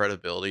stretches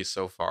credibility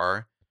so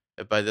far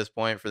by this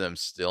point for them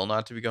still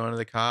not to be going to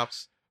the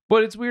cops.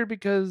 But it's weird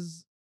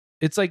because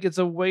it's like it's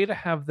a way to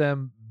have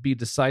them be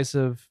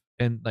decisive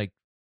and like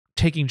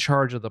taking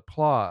charge of the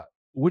plot,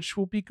 which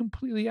will be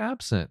completely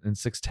absent in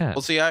 610.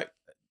 Well, see,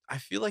 I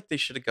feel like they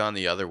should have gone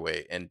the other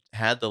way and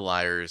had the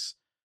liars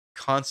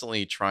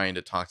constantly trying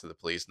to talk to the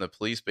police and the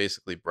police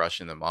basically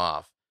brushing them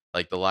off.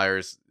 Like, the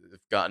liars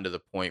have gotten to the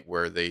point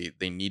where they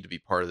need to be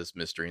part of this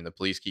mystery, and the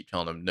police keep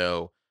telling them,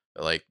 no,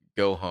 like,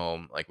 go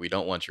home. Like, we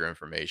don't want your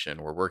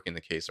information. We're working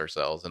the case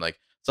ourselves. And like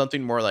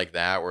something more like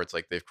that, where it's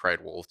like they've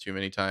cried wolf too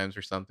many times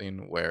or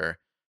something, where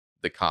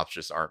the cops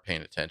just aren't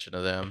paying attention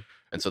to them.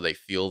 and so they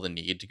feel the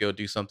need to go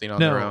do something on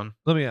their Now, own.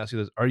 let me ask you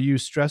this. Are you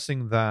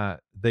stressing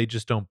that they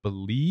just don't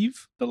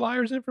believe the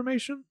liar's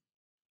information?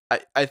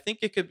 I think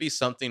it could be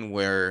something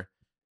where,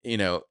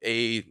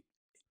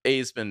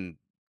 A's been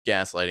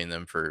gaslighting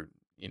them for,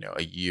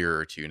 a year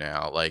or two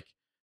now. Like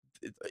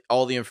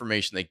all the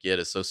information they get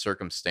is so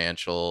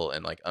circumstantial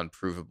and like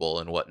unprovable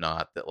and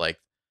whatnot that like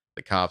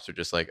the cops are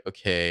just like,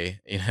 okay,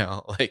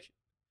 like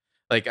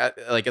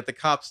if the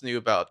cops knew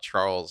about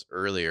Charles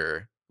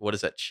earlier, what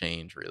does that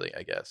change really,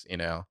 I guess?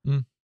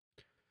 Mm.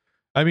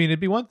 I mean, it'd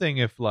be one thing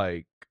if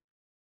like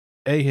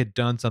A had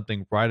done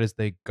something right as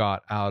they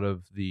got out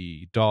of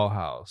the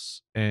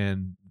dollhouse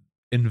and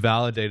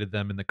invalidated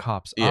them in the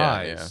cops'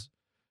 Yeah, yeah.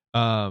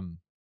 eyes.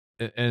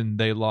 And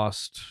they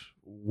lost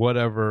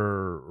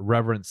whatever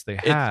reverence they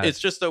had. It's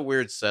just a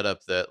weird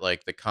setup that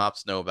like the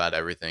cops know about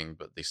everything,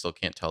 but they still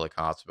can't tell the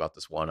cops about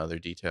this one other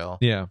detail.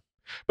 Yeah.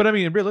 But I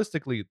mean,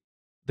 realistically,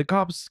 the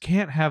cops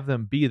can't have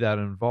them be that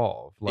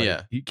involved. Like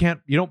Yeah. you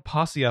don't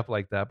posse up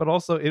like that, but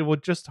also it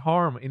would just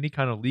harm any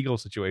kind of legal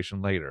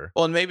situation later.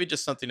 Well, and maybe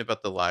just something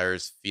about the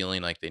liars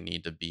feeling like they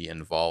need to be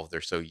involved.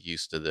 They're so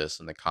used to this,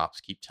 and the cops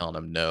keep telling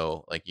them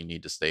no, like you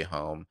need to stay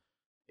home.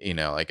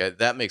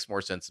 That makes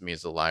more sense to me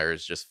as the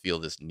liars just feel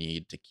this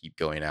need to keep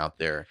going out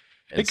there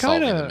and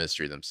solving the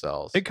mystery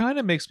themselves. It kind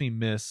of makes me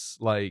miss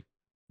like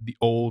the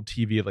old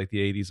TV of like the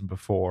 80s and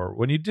before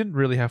when you didn't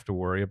really have to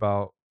worry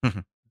about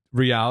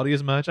reality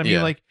as much. I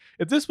mean, like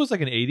if this was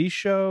like an 80s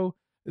show,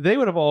 they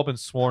would have all been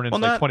sworn into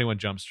like 21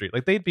 Jump Street.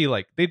 Like they'd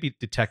be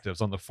detectives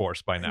on the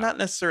force by now. Not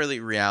necessarily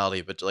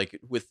reality, but like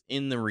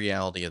within the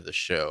reality of the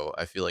show,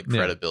 I feel like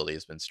credibility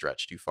has been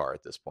stretched too far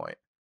at this point.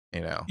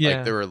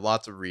 Like there were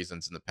lots of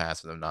reasons in the past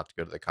for them not to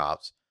go to the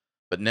cops,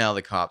 but now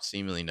the cops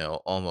seemingly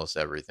know almost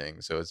everything.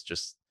 So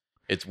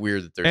it's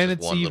weird that there's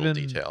just one little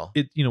detail.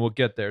 We'll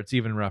get there. It's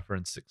even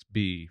referenced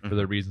 6B for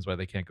the reasons why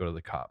they can't go to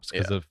the cops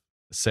because of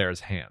Sarah's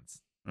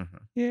hands.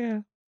 Yeah.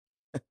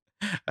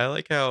 I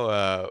like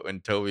how when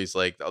Toby's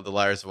like, oh, the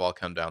liars have all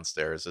come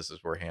downstairs. This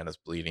is where Hannah's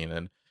bleeding.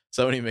 And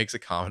somebody makes a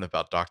comment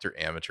about Dr.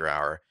 Amateur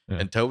Hour.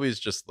 And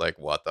Toby's just like,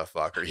 what the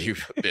fuck are you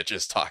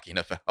bitches talking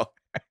about?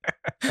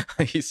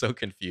 He's so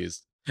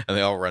confused. And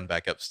they all run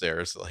back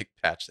upstairs to like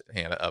patch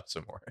Hannah up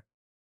some more.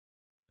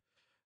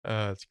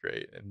 That's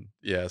great. And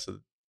yeah, so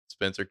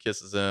Spencer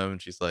kisses him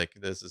and she's like,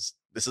 this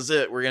is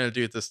it. We're going to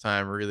do it this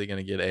time. We're really going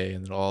to get A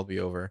and it'll all be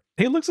over.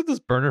 He looks at this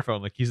burner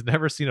phone like he's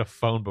never seen a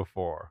phone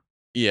before.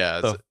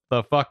 Yeah.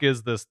 The fuck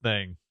is this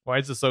thing? Why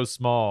is it so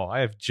small? I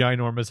have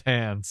ginormous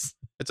hands.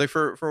 It's like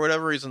for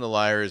whatever reason, the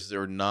liars,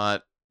 they're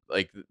not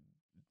like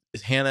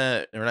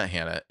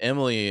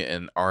Emily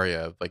and Arya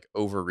have like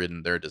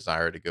overridden their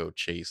desire to go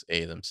chase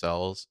A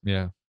themselves.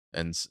 Yeah.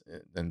 And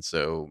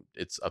so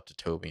it's up to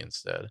Toby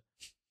instead.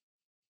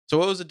 So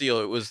what was the deal?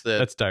 It was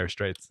that's Dire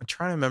Straits. I'm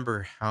trying to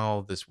remember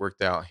how this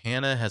worked out.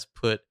 Hannah has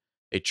put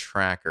a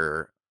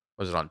tracker.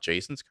 Was it on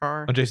Jason's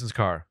car? On Jason's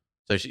car.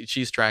 So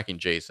she's tracking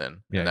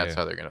Jason, and that's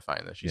how they're going to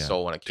find this. She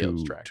stole one of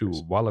Caleb's trackers.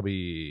 To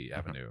Wallaby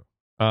Avenue.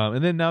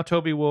 And then now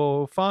Toby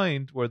will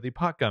find where the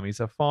pot gummies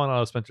have fallen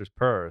out of Spencer's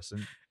purse.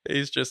 And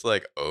he's just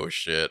like, oh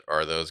shit,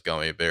 are those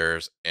gummy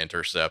bears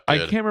intercepted? I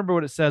can't remember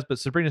what it says, but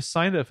Sabrina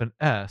signed it with an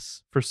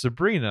S for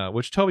Sabrina,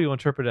 which Toby will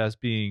interpret as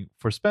being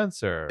for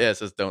Spencer. Yeah, it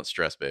says, don't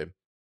stress, babe.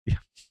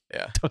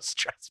 Yeah. Don't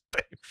stress,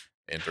 babe.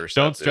 Intercepted.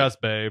 Don't stress,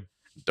 babe.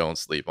 Don't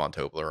sleep on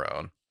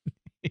Toblerone.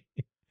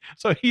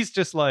 So he's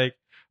just like,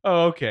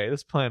 oh, okay,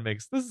 this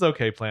is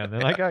okay plan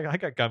then. I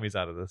got gummies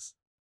out of this.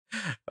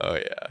 Oh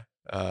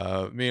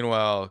yeah.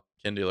 Meanwhile,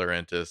 Kendi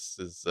Laurentis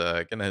is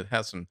gonna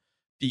have some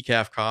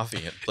decaf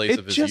coffee in place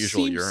of his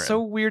usual urine. It just seems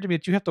so weird to me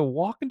that you have to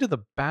walk into the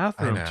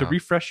bathroom to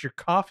refresh your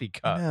coffee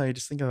cup. No, you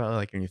just think about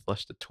like when you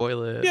flush the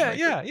toilet. Yeah,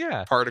 like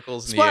yeah.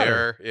 Particles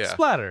Splatter. In the air. Yeah.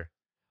 Splatter.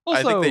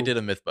 Also, I think they did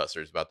a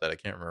Mythbusters about that. I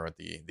can't remember what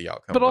the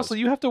outcome was. But also,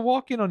 you have to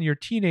walk in on your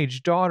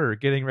teenage daughter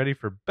getting ready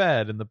for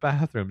bed in the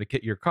bathroom to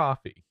get your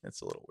coffee. It's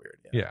a little weird.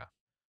 Yeah.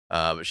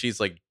 But she's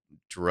like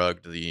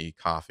drugged the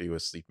coffee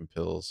with sleeping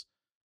pills.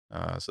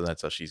 So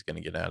that's how she's going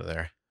to get out of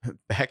there.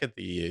 Back at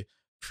the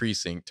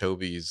precinct,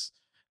 Toby's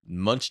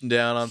munching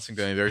down on some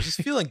gummy bears. He's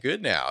feeling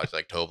good now. It's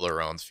like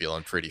Toblerone's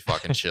feeling pretty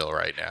fucking chill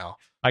right now.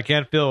 I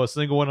can't feel a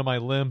single one of my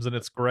limbs, and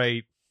it's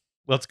great.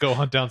 Let's go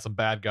hunt down some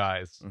bad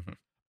guys.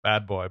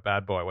 Bad boy,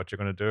 what you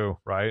gonna do,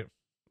 right?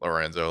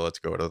 Lorenzo, let's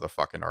go to the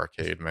fucking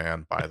arcade,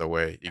 man. By the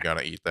way, you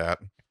gonna eat that?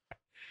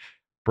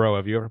 Bro,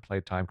 have you ever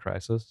played Time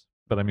Crisis?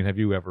 But I mean, have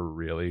you ever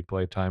really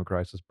played Time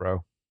Crisis,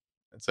 bro?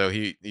 And so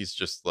he's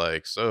just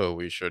like, so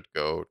we should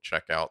go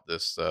check out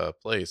this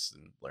place.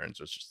 And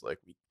Lorenzo's just like,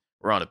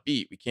 we're on a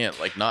beat. We can't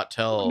like not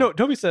tell. No,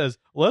 Toby says,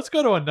 let's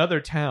go to another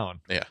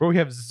town where we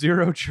have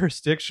zero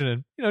jurisdiction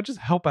and, just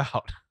help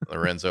out.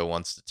 Lorenzo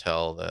wants to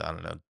tell the, I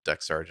don't know,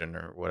 deck sergeant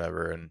or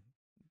whatever. And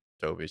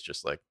Toby's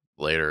just like,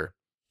 later,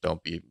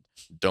 don't be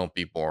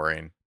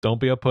boring. Don't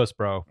be a puss,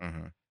 bro.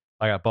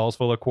 I got balls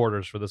full of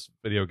quarters for this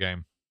video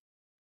game.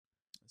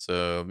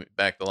 So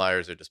back the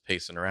liars are just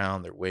pacing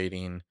around. They're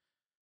waiting.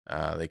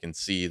 They can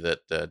see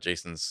that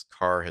Jason's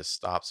car has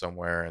stopped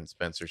somewhere, and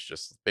Spencer's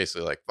just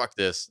basically like, "Fuck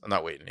this! I'm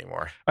not waiting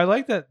anymore." I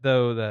like that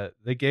though that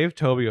they gave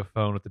Toby a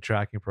phone with the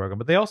tracking program,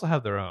 but they also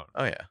have their own.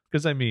 Oh yeah,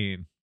 Because I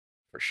mean,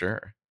 for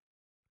sure.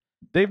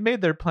 they've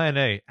made their plan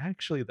A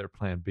actually their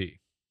plan B.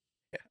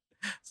 Yeah.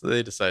 So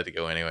they decide to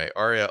go anyway.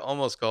 Arya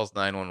almost calls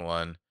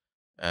 911,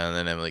 and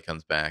then Emily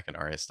comes back, and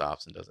Arya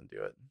stops and doesn't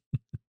do it.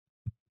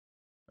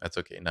 That's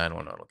okay.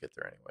 911 will get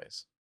there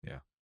anyways. Yeah.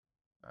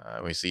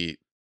 We see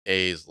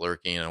A's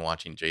lurking and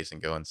watching Jason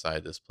go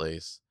inside this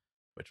place,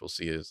 which we'll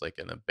see is like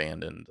an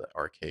abandoned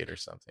arcade or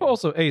something. But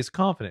also, A is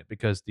confident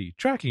because the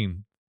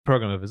tracking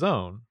program of his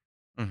own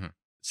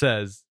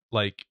says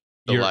like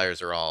the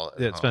liars are all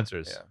at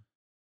Spencer's. Yeah.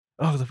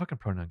 Oh, the fucking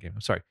pronoun game.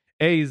 I'm sorry.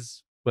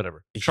 A's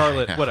whatever.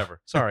 Charlotte,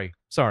 whatever. Sorry.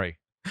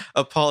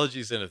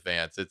 Apologies in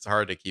advance. It's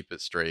hard to keep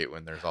it straight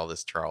when there's all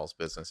this Charles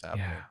business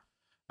happening.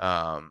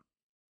 Yeah.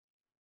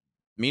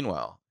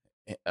 Meanwhile,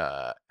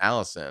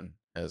 Allison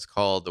has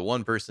called the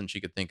one person she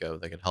could think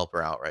of that could help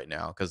her out right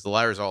now, because the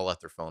liars all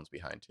left their phones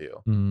behind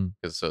too,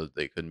 because so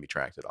they couldn't be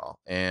tracked at all.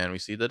 And we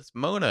see that it's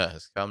Mona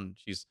has come.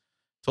 She's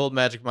told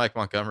Magic Mike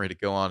Montgomery to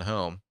go on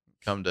home,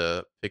 come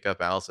to pick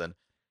up Allison.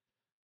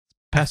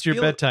 Past your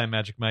bedtime,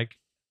 Magic Mike.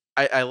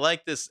 I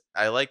like this.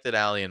 I like that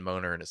Allie and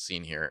Mona are in a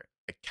scene here.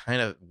 I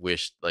kind of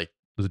wished like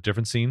it was a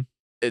different scene.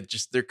 It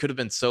just, there could have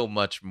been so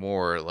much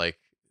more. Like,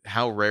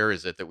 how rare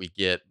is it that we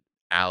get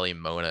Allie,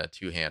 Mona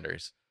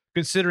two-handers?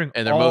 Considering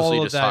and they're all mostly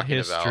of just that talking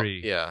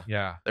history.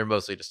 about they're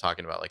mostly just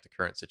talking about like the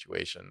current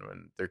situation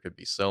when there could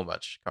be so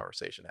much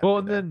conversation happening. Well,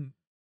 and then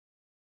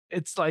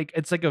it's like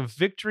a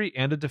victory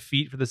and a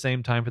defeat for the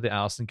same time for the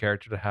Allison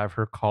character to have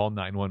her call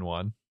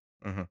 911.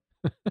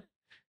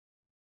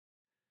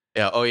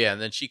 Yeah. Oh yeah,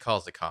 and then she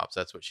calls the cops.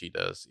 That's what she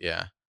does.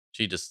 Yeah,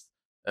 she just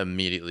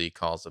immediately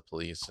calls the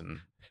police, and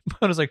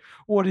Mona's like,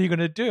 "What are you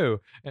gonna do?"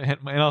 And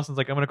Allison's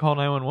like, "I'm gonna call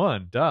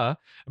 911." Duh.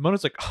 And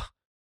Mona's like,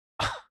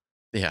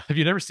 yeah. Have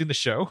you never seen the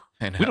show?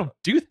 I know. We don't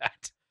do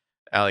that.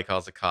 Allie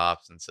calls the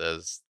cops and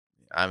says,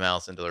 "I'm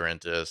Allison De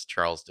Laurentiis.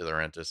 Charles De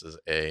Laurentiis is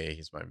A.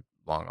 He's my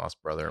long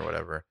lost brother or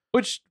whatever.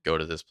 Which, go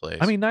to this place."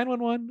 I mean,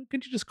 911.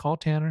 Couldn't you just call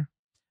Tanner?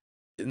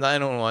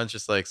 911 is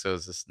just like, so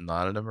is this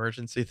not an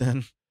emergency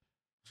then?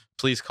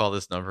 Please call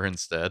this number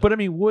instead. But I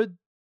mean, would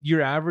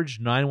your average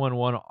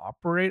 911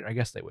 operator? I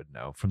guess they would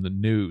know from the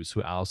news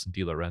who Allison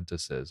De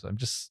Laurentiis is.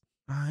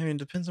 I mean, it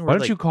depends on why where,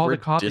 don't you call the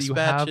cop that you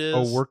have a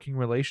is. working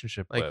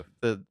relationship like, with?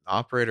 The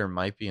operator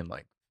might be in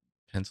like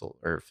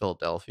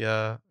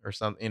Philadelphia or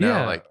something. You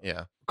know,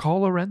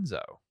 call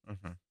Lorenzo.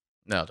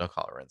 No, don't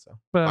call Lorenzo.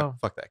 Well,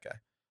 fuck that guy.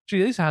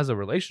 She at least has a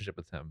relationship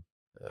with him.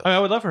 I mean, I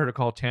would love for her to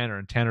call Tanner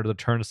and Tanner to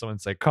turn to someone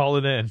and say, "Call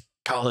it in.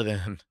 Call it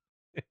in."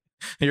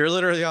 You're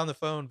literally on the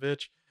phone,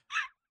 bitch.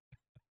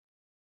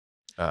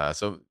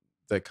 So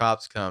the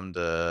cops come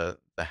to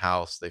the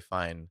house. They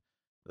find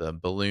the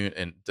balloon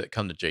and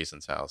come to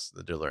Jason's house,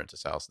 the De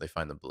Laurentiis house. They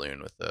find the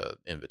balloon with the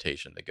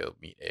invitation to go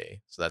meet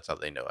A. So that's how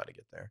they know how to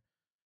get there.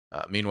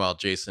 Meanwhile,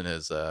 Jason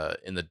is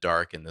in the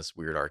dark in this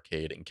weird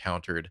arcade,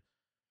 encountered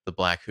the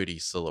black hoodie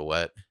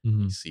silhouette.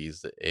 He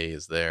sees that A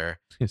is there,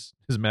 his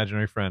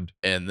imaginary friend,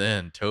 and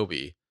then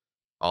Toby,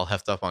 all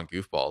heft up on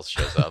goofballs,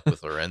 shows up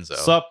with Lorenzo.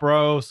 Sup,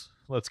 bros?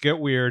 Let's get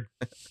weird.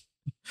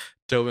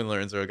 Toby and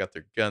Lorenzo got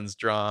their guns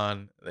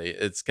drawn.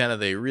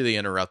 They really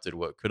interrupted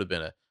what could have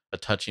been a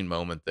touching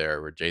moment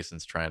there, where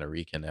Jason's trying to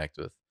reconnect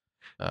with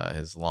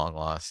his long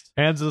lost.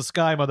 Hands to the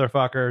sky,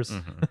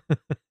 motherfuckers.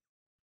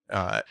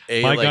 My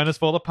gun is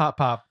full of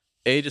pop.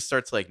 A just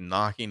starts like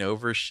knocking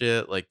over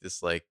shit, like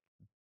this, like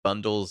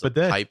bundles of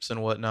pipes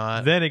and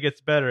whatnot. Then it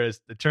gets better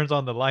as it turns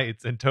on the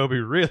lights and Toby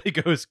really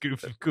goes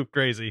goof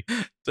crazy.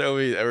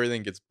 Toby,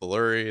 everything gets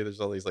blurry. There's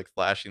all these like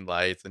flashing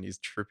lights and he's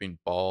tripping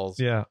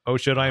balls. Yeah. Oh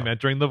shit, I'm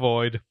entering the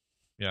void.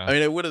 Yeah. I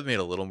mean, it would have made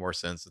a little more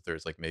sense if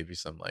there's like maybe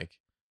some like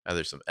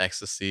either some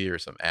ecstasy or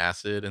some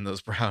acid in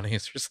those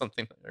brownies or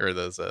something, or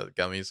those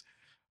gummies.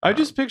 I'm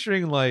just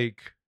picturing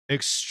like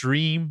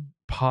extreme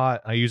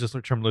pot. I use this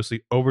term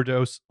loosely,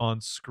 overdose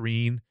on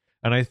screen.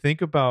 And I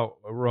think about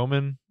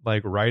Roman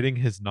like writing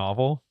his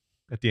novel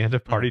at the end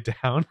of Party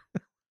Down.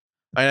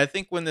 And I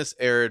think when this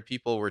aired,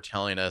 people were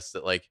telling us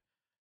that like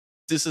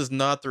this is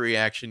not the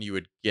reaction you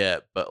would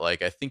get, but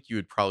like I think you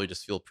would probably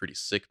just feel pretty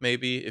sick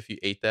maybe if you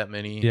ate that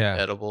many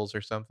edibles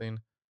or something.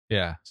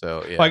 Yeah.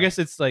 So yeah. Well, I guess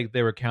it's like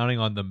they were counting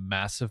on the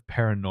massive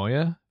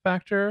paranoia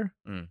factor.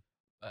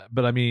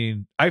 But I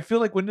mean, I feel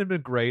like wouldn't it have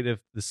been great if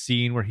the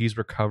scene where he's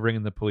recovering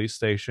in the police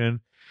station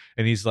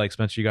and he's like,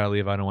 "Spencer, you gotta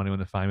leave. I don't want anyone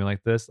to find me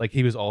like this." Like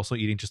he was also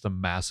eating just a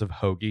massive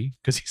hoagie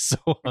because he's so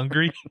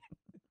hungry.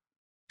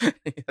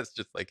 He has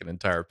just like an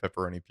entire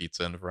pepperoni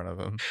pizza in front of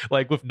him,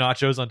 like with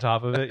nachos on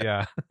top of it.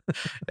 Yeah.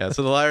 Yeah.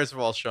 So the liars have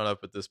all shown up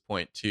at this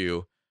point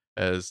too,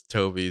 as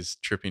Toby's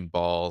tripping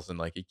balls and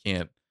like he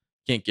can't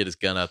get his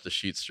gun up to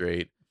shoot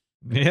straight.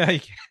 Yeah. He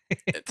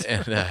can't.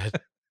 And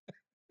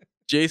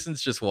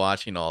Jason's just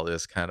watching all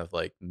this kind of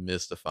like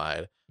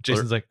mystified.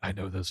 Jason's like, "I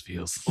know those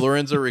feels."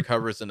 Lorenzo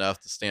recovers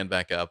enough to stand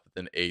back up, but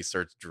then A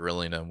starts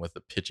drilling him with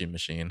a pitching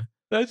machine.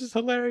 That's just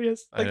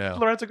hilarious. Like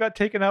Lorenzo got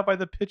taken out by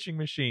the pitching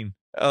machine.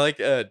 I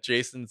like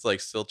Jason's like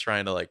still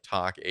trying to like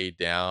talk A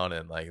down,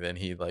 and like then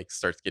he like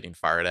starts getting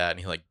fired at and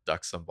he like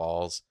ducks some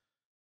balls.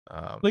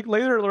 Like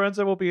later,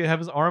 Lorenzo will have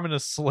his arm in a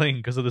sling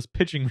because of this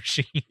pitching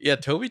machine. Yeah,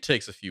 Toby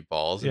takes a few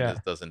balls and Yeah.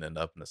 just doesn't end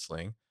up in a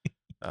sling.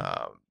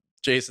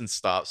 Jason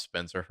stops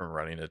Spencer from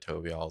running to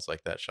Toby All's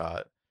like that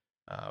shot.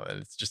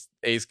 And it's just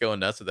Ace going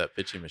nuts with that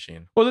pitching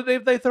machine. Well,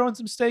 they throw in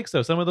some stakes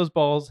though. Some of those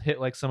balls hit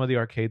like some of the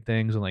arcade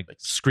things, and like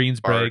screens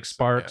break,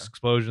 sparks,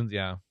 explosions.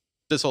 Yeah,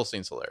 this whole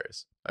scene's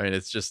hilarious. I mean,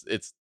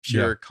 it's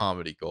pure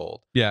comedy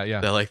gold. Yeah.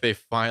 That like they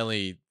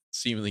finally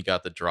seemingly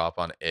got the drop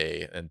on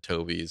A, and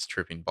Toby's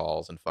tripping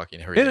balls and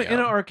fucking everything in an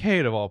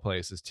arcade of all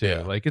places too.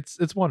 Yeah. Like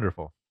it's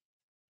wonderful.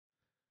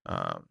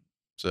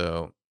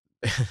 So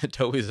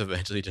Toby's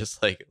eventually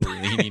just like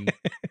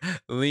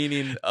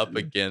leaning up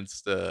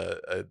against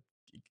a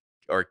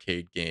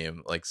arcade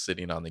game, like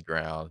sitting on the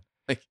ground.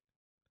 Like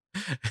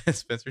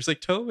Spencer's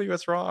like, Toby,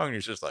 what's wrong? And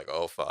he's just like,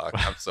 oh fuck,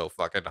 I'm so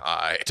fucking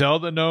high. Tell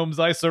the gnomes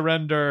I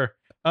surrender.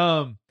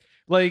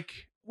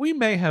 Like we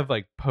may have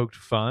like poked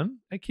fun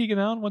at Keegan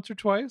Allen once or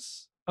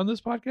twice on this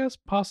podcast,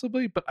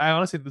 possibly, but I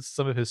honestly think this is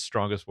some of his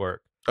strongest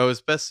work. Oh,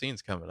 his best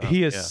scene's coming up.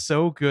 He is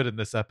so good in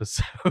this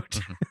episode.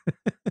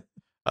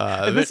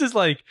 And this is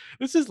like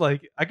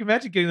I can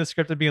imagine getting the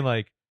script and being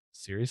like,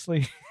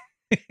 seriously?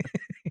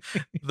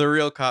 The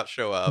real cops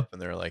show up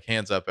and they're like,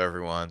 hands up,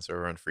 everyone. So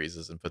everyone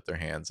freezes and put their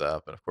hands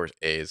up. And of course,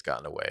 A has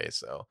gotten away.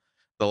 So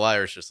the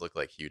liars just look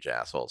like huge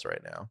assholes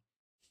right now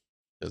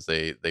because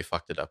they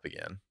fucked it up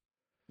again.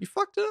 You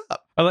fucked it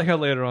up. I like how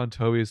later on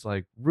Toby's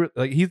like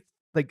he's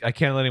like, I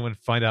can't let anyone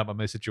find out about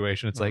my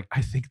situation. It's like,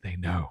 I think they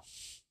know.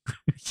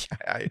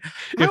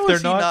 If they're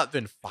not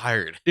been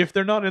fired, if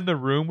they're not in the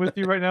room with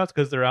you right now, it's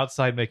because they're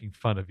outside making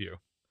fun of you.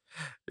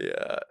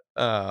 Yeah.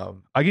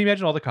 I can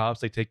imagine all the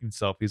cops like taking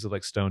selfies of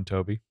like Stone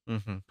Toby.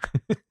 Mm-hmm.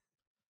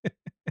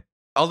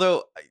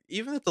 Although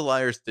even if the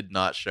liars did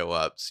not show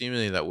up,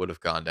 seemingly that would have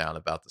gone down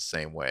about the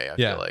same way. I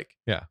feel like,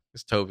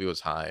 because Toby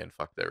was high and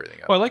fucked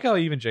everything up. Well, I like how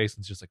even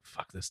Jason's just like,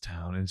 fuck this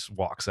town, and just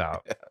walks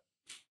out.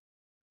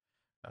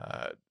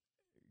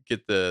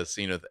 Get the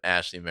scene with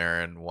Ashley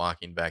Marin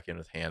walking back in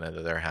with Hannah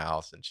to their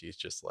house, and she's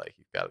just like,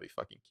 you've got to be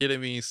fucking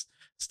kidding me.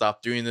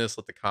 Stop doing this.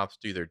 Let the cops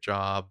do their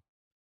job.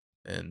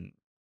 And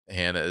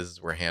Hannah is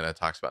where Hannah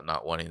talks about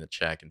not wanting the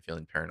check and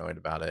feeling paranoid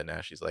about it. And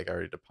Ashley's like, I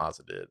already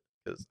deposited it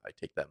because I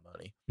take that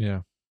money.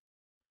 Yeah.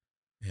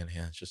 And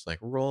Hannah's just like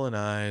rolling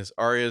eyes.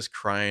 Arya's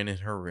crying in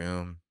her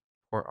room.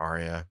 Poor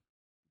Arya.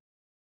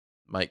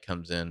 Mike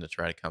comes in to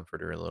try to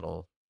comfort her a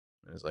little.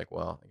 And is like,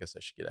 well, I guess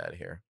I should get out of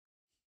here.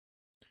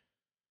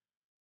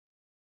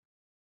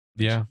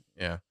 Yeah.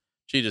 Yeah.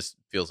 She just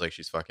feels like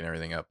she's fucking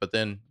everything up. But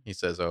then he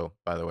says, oh,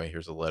 by the way,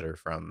 here's a letter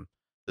from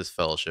this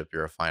fellowship.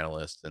 You're a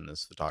finalist in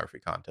this photography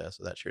contest.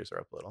 So that cheers her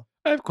up a little.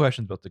 I have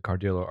questions about the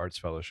Cardillo Arts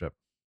Fellowship.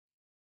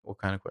 What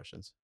kind of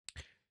questions?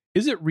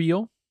 Is it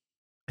real?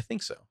 I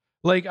think so.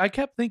 Like, I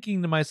kept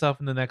thinking to myself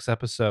in the next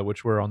episode,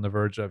 which we're on the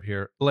verge of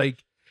here,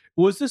 like,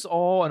 was this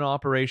all an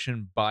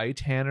operation by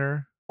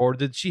Tanner? Or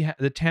did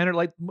the Tanner,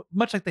 like,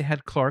 much like they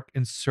had Clark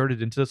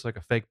inserted into this, like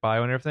a fake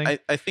bio and everything?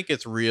 I think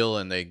it's real,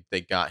 and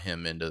they got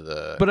him into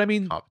the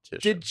competition.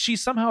 Did she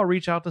somehow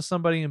reach out to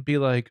somebody and be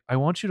like, I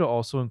want you to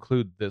also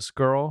include this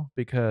girl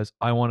because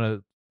I want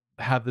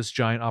to have this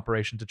giant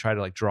operation to try to,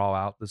 like, draw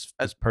out this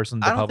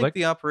person to the public? I don't think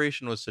the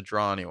operation was to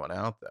draw anyone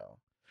out, though.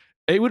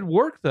 It would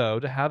work, though,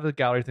 to have the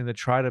gallery thing to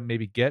try to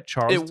maybe get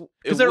Charles.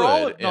 Because they're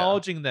all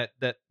acknowledging that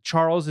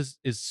Charles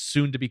is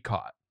soon to be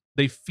caught.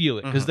 They feel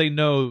it because they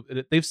know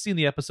they've seen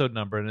the episode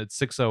number and it's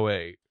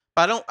 608.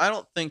 I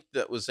don't think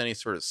that was any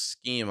sort of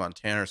scheme on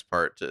Tanner's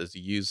part to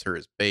use her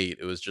as bait.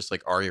 It was just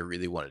like Arya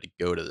really wanted to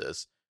go to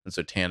this, and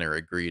so Tanner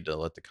agreed to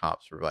let the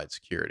cops provide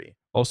security.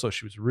 Also,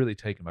 she was really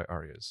taken by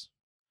Arya's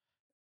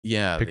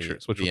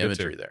pictures, which the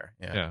imagery there.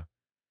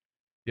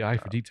 The eye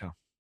for detail.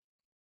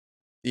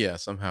 Yeah,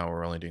 somehow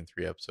we're only doing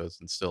 3 episodes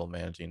and still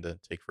managing to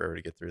take forever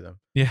to get through them.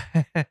 Yeah,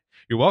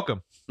 you're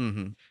welcome.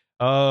 Mm-hmm.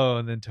 Oh,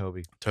 and then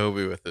Toby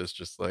with this,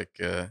 just like,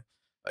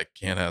 I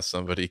can't have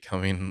somebody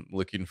coming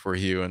looking for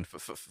you and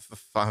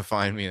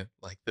find me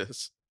like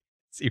this.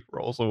 He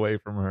rolls away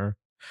from her,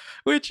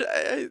 which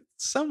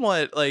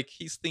somewhat like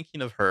he's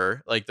thinking of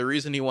her. Like the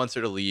reason he wants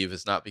her to leave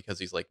is not because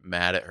he's like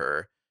mad at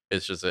her.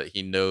 It's just that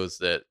he knows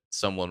that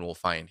someone will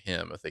find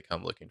him if they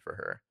come looking for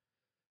her,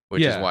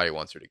 which is why he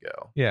wants her to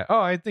go. Yeah.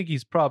 Oh, I think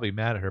he's probably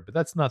mad at her, but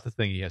that's not the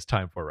thing he has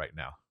time for right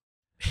now.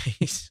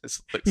 He's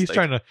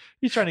trying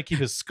to keep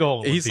his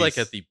skull. He's like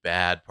at the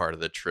bad part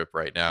of the trip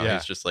right now.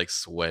 He's just like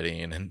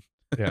sweating and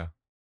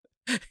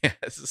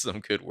this is some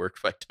good work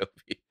by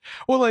Toby.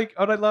 Well, like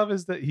what I love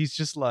is that he's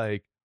just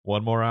like,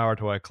 one more hour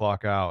till I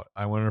clock out.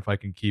 I wonder if I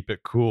can keep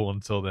it cool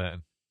until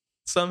then.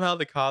 Somehow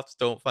the cops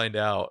don't find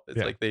out. It's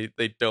like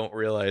they don't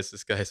realize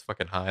this guy's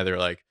fucking high. They're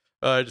like,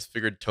 oh, I just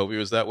figured Toby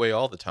was that way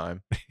all the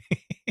time.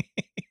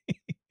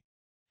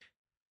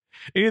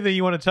 Anything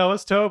you want to tell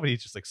us, Toby?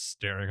 He's just like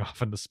staring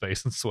off into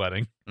space and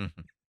sweating.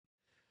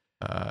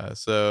 Mm-hmm.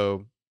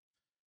 So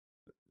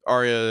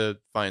Arya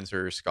finds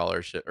her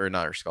scholarship, or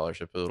not her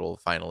scholarship, a little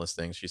finalist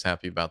thing. She's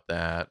happy about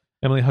that.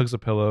 Emily hugs a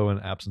pillow in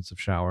absence of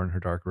shower in her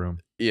dark room.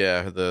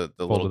 Yeah, the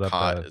little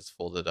cot is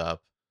folded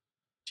up.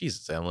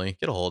 Jesus, Emily,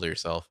 get a hold of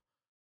yourself.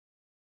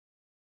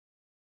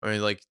 I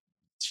mean, like,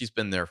 she's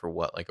been there for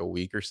what, like a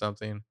week or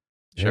something?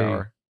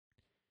 Shower.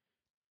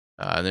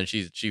 And then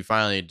she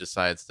finally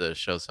decides to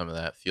show some of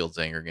that Fields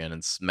anger again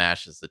and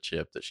smashes the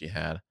chip that she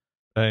had.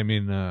 I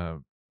mean,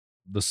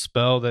 the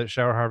spell that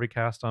Shower Harvey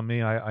cast on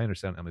me, I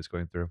understand Emily's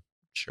going through.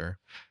 Sure.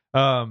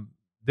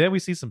 Then we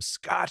see some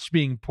scotch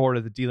being poured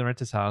at the De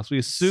Laurentiis house. We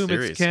assume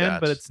it's Ken,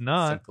 scotch. But it's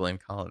not. It's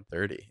Glencairn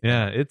 30.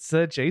 Yeah, it's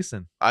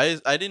Jason. I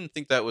didn't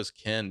think that was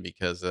Ken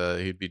because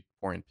he'd be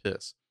pouring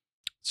piss.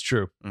 It's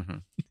true. Mm-hmm.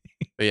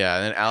 But yeah,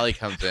 and then Allie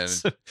comes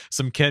in.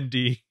 Some Ken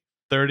D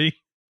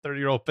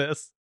 30-year-old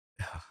piss.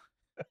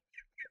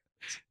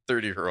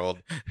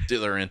 30-year-old De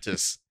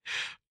Laurentiis.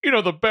 You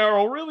know, the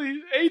barrel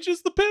really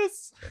ages the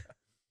piss.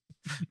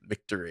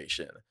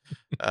 Victoration.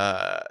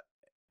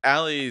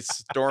 Allie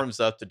storms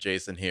up to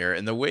Jason here,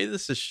 and the way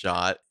this is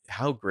shot,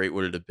 how great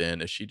would it have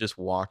been if she just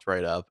walked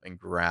right up and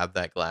grabbed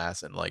that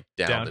glass and like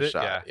downed the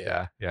shot?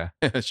 Yeah.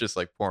 It's just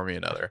like, pour me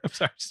another. I'm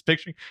sorry, just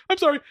picturing. I'm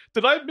sorry,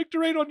 did I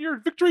victorate on your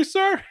victory,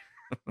 sir?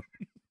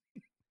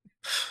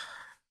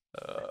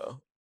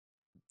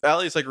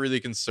 Allie's like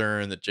really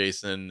concerned that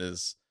Jason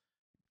is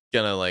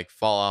gonna like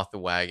fall off the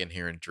wagon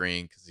here and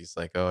drink because he's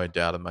like, oh, I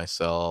doubted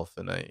myself,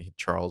 and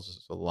Charles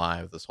was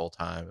alive this whole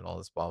time, and all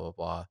this blah blah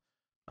blah.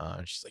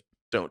 And she's like,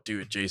 don't do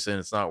it, Jason.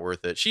 It's not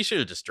worth it. She should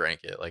have just drank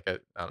it. Like I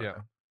don't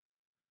know.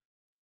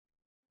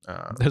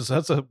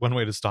 That's one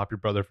way to stop your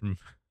brother from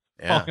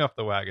falling off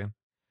the wagon.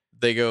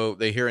 They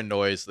hear a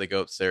noise. So they go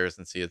upstairs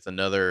and see it's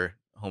another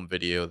home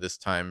video. This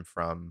time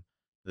from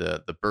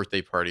the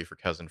birthday party for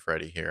cousin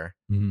Freddie here.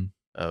 Mm-hmm.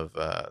 Of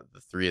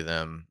the three of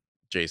them,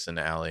 Jason,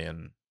 Allie,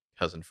 and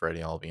cousin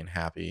Freddie all being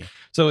happy.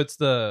 So it's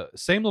the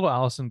same little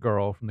Allison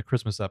girl from the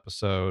Christmas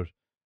episode,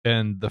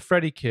 and the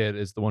Freddie kid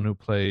is the one who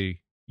played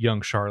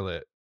young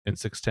Charlotte in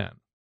 610.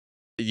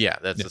 Yeah,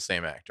 that's the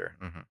same actor.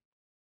 Mm-hmm.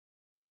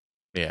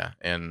 Yeah,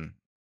 and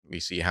we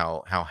see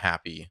how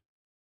happy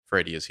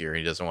Freddie is here.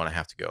 He doesn't want to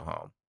have to go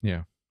home.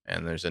 Yeah.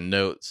 And there's a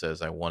note that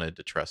says, I wanted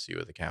to trust you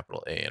with a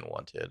capital A and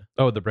wanted.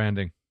 Oh, the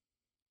branding.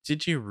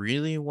 Did you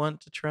really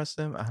want to trust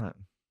him?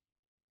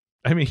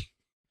 I mean,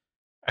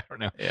 I don't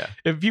know. Yeah.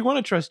 If you want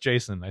to trust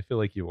Jason, I feel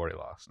like you already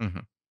lost. Mm-hmm.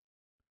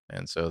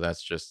 And so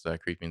that's just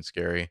creepy and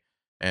scary.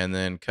 And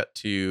then cut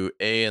to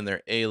A in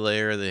their A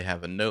layer. They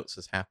have a note that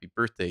says, happy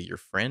birthday, your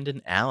friend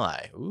and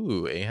ally.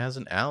 Ooh, A has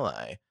an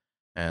ally.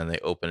 And they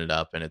open it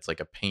up, and it's like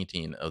a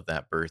painting of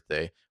that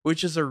birthday,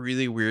 which is a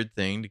really weird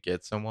thing to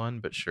get someone,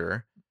 but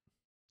sure.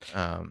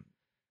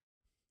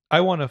 I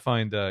want to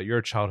find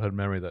your childhood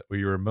memory where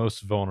you were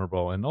most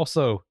vulnerable, and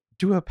also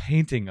do a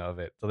painting of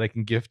it so they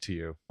can gift to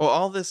you. Well,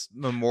 all this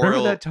memorial.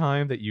 Remember that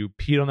time that you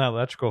peed on that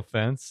electrical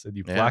fence and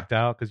you blacked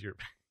out because your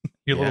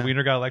little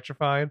wiener got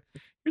electrified?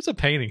 Here's a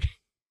painting.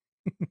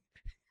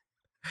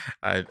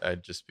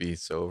 I'd just be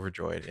so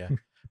overjoyed. Yeah.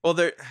 Well,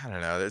 I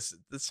don't know.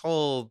 This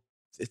whole,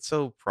 it's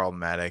so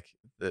problematic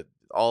that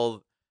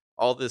all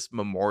this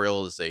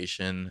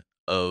memorialization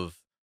of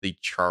the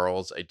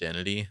Charles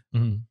identity,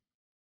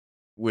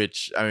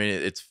 which, I mean,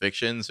 it's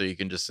fiction, so you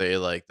can just say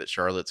like that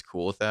Charlotte's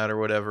cool with that or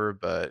whatever.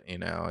 But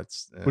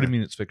it's. What do you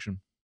mean it's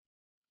fiction?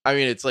 I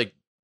mean, it's like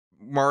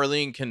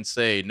Marlene can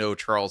say no,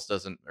 Charles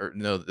doesn't, or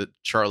no, that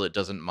Charlotte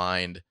doesn't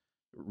mind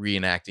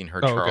reenacting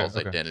her Charles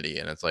identity,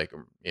 and it's like,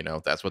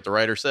 that's what the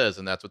writer says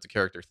and that's what the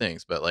character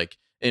thinks, but like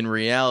in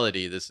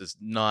reality this is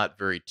not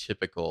very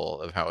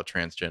typical of how a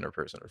transgender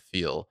person would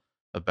feel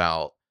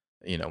about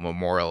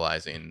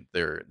memorializing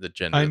the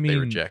gender that they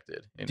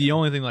rejected. The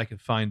only thing I could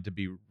find to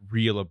be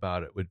real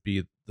about it would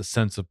be the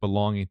sense of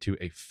belonging to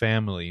a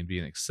family and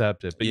being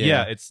accepted, but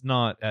it's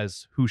not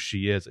as who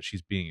she is that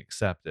she's being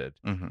accepted.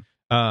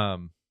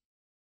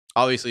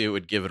 Obviously it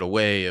would give it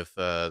away if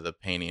the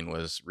painting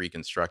was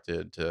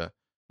reconstructed to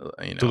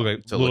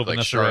look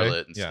like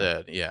Charlotte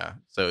instead. Yeah.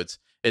 So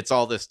it's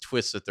all this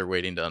twist that they're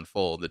waiting to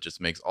unfold that just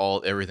makes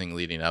everything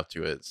leading up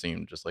to it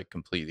seem just like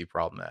completely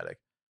problematic.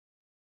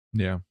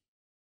 Yeah.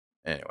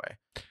 Anyway,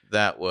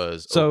 that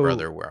was Oh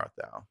Brother, Where Art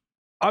Thou?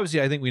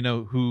 Obviously, I think we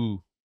know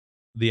who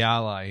the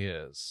ally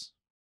is,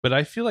 but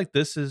I feel like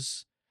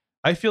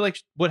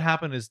what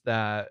happened is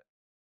that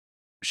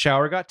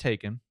Shower got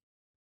taken,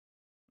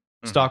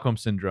 Stockholm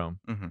Syndrome,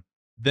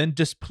 then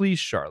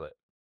displeased Charlotte.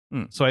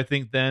 So I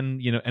think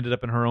then, ended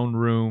up in her own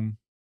room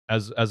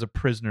as a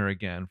prisoner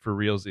again for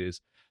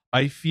realsies.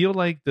 I feel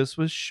like this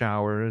was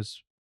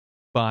Shower's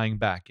buying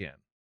back in.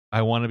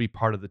 I want to be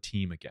part of the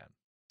team again.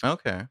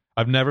 Okay.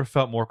 I've never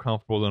felt more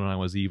comfortable than when I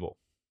was evil.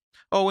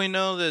 Oh, we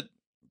know that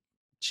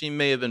she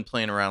may have been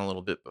playing around a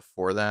little bit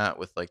before that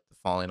with like the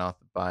falling off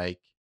the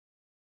bike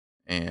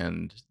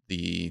and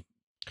the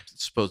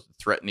supposed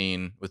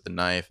threatening with the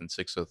knife in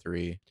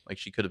 603. Like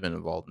she could have been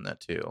involved in that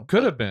too.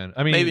 Could have been.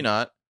 I mean, maybe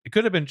not. It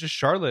could have been just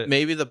Charlotte.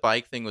 Maybe the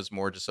bike thing was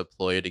more just a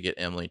ploy to get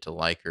Emily to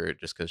like her,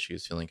 just because she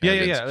was feeling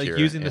kind of insecure. Like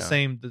using the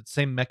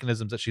same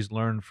mechanisms that she's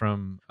learned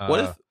from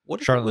what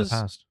if Charlotte in the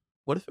past.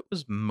 What if it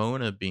was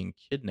Mona being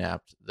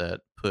kidnapped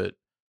that put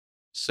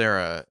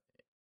Sarah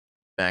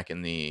back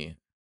in the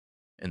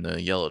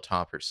yellow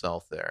top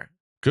herself there.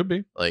 Could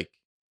be. Like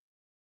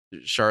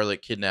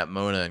Charlotte kidnapped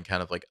Mona and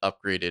kind of like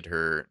upgraded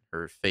her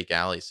fake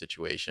Ally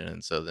situation,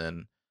 and so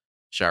then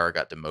Shower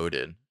got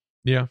demoted.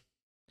 Yeah.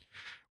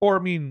 Or, I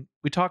mean,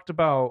 we talked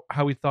about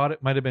how we thought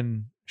it might have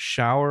been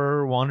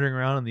Shower wandering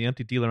around in the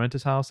empty De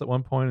Laurentiis house at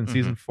one point in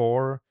season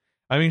 4.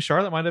 I mean,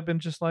 Charlotte might have been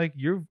just like,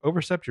 you've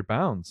overstepped your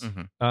bounds.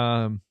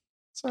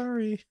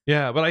 Sorry.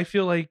 Yeah, but I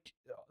feel like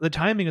the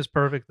timing is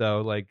perfect,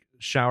 though. Like,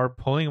 Shower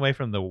pulling away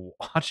from the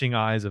watching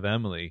eyes of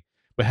Emily,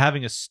 but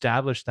having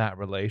established that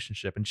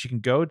relationship. And she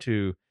can go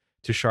to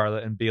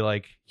Charlotte and be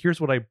like,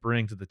 here's what I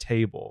bring to the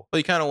table. Well,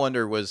 you kind of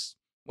wonder, was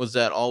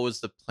that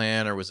always the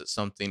plan, or was it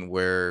something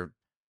where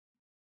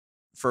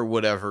for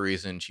whatever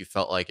reason she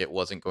felt like it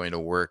wasn't going to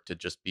work to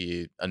just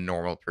be a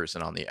normal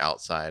person on the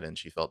outside, and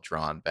she felt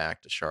drawn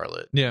back to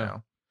Charlotte? Yeah. You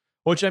know?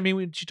 Which, I mean,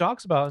 when she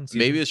talks about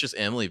maybe it's just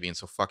Emily being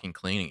so fucking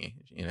clingy.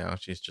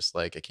 She's just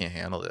like, I can't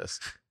handle this.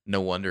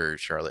 No wonder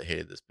Charlotte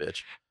hated this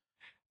bitch.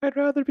 I'd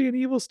rather be an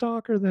evil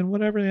stalker than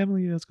whatever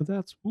Emily is, because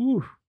that's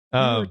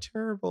you're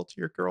terrible to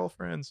your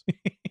girlfriends.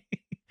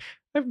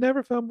 I've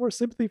never felt more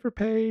sympathy for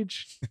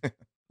Paige.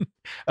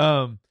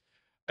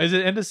 Is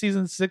it end of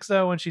season 6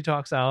 though, when she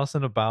talks to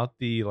Allison about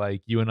the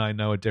like, you and I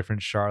know a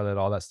different Charlotte,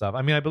 all that stuff?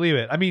 I mean, I believe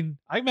it. I mean,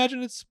 I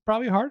imagine it's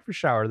probably hard for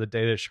Shower the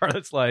day that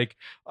Charlotte's like,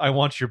 I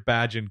want your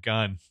badge and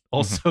gun.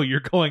 Also, you're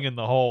going in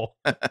the hole.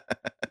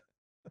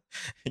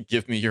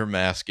 Give me your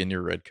mask and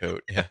your red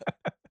coat. Yeah.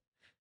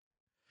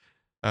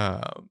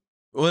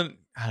 Well,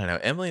 I don't know.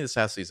 Emily this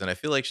past season, I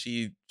feel like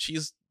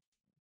she's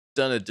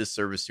done a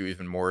disservice to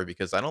even more,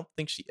 because I don't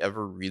think she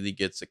ever really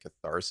gets a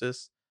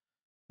catharsis.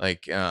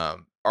 Like,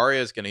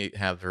 Arya is going to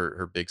have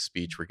her big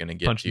speech we're going to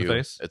get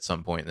to at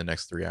some point in the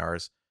next 3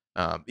 hours.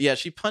 Yeah,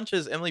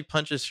 Emily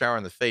punches Shower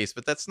in the face,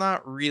 but that's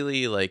not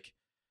really like,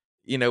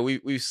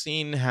 we've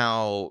seen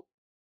how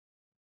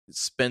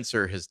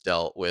Spencer has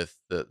dealt with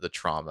the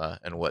trauma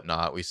and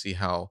whatnot. We see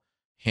how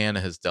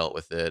Hannah has dealt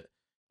with it.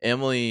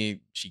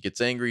 Emily, she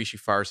gets angry, she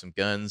fires some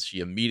guns,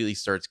 she immediately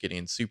starts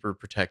getting super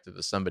protective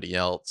of somebody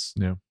else.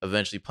 Yeah.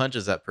 Eventually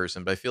punches that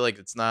person, but I feel like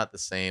it's not the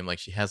same. Like,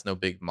 she has no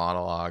big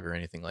monologue or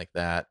anything like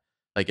that.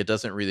 Like, it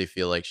doesn't really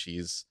feel like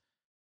she's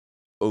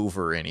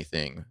over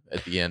anything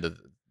at the end of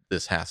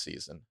this half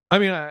season. I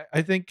mean,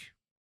 I think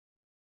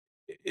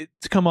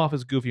it's come off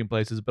as goofy in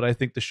places, but I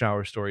think the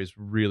Shower story is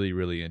really,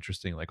 really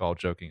interesting, like, all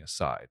joking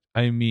aside.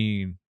 I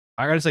mean,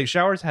 I gotta say,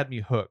 Shower's had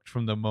me hooked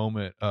from the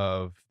moment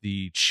of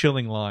the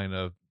chilling line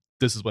of,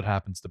 this is what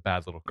happens to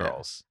bad little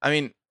girls. Yeah. I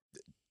mean,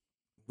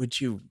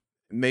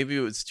 maybe it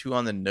was too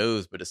on the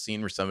nose, but a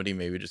scene where somebody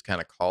maybe just kind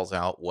of calls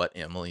out what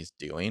Emily's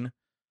doing,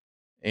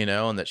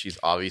 and that she's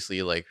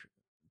obviously like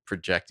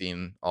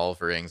projecting all of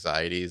her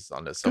anxieties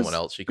onto someone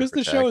else she can protect.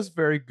 Because the show is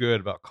very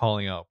good about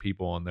calling out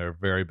people on their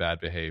very bad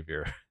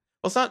behavior.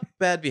 Well, it's not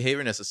bad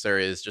behavior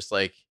necessarily. It's just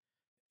like,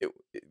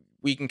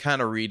 we can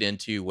kind of read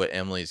into what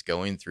Emily's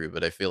going through,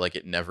 but I feel like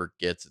it never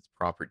gets its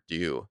proper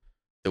due.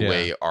 The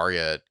way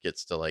Arya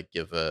gets to like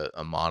give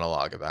a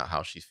monologue about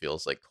how she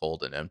feels like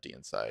cold and empty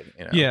inside.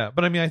 Yeah,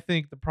 but I mean, I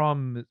think the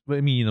problem is,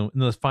 in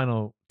those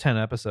final 10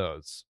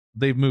 episodes,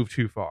 they've moved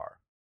too far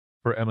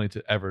for Emily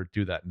to ever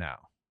do that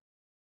now.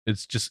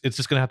 It's just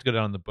gonna have to go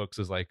down in the books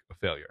as like a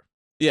failure.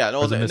 Yeah,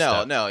 no.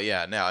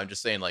 I'm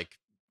just saying, like,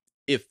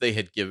 if they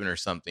had given her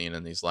something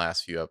in these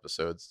last few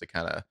episodes to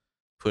kind of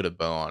put a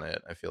bow on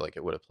it, I feel like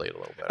it would have played a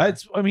little better.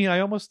 I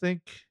almost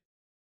think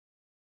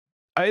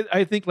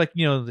I think like,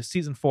 the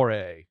season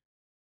 4A,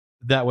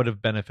 that would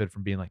have benefited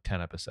from being like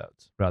 10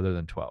 episodes rather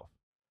than 12,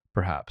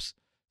 perhaps.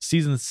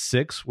 Season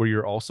 6, where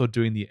you're also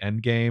doing the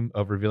end game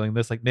of revealing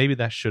this, like, maybe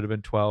that should have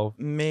been 12.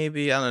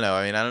 Maybe, I don't know.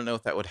 I mean, I don't know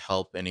if that would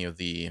help any of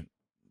the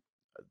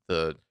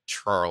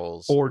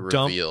Charles or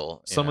reveal,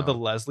 dump some of the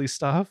Leslie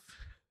stuff.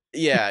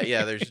 Yeah,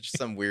 there's just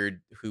some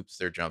weird hoops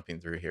they're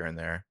jumping through here and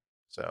there.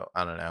 So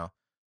I don't know.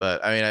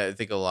 But I mean, I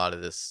think a lot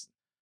of this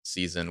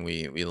season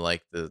we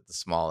like the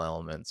small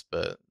elements,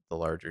 but the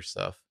larger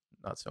stuff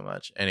not so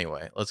much.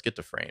 Anyway, let's get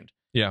to Framed.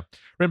 Yeah,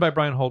 written by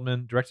Brian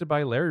Holdman, directed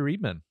by Larry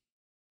Riedman.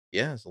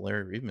 Yeah, it's a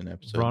Larry Riedman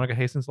episode. Veronica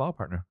Hastings' law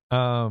partner.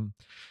 The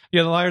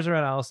liars are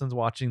at Allison's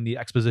watching the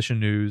exposition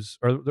news,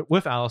 or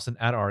with Allison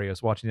at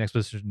Arya's watching the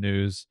exposition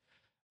news.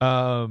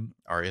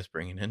 Arya's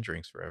bringing in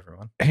drinks for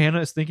everyone.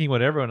 Hannah is thinking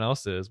what everyone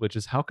else is, which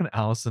is, how can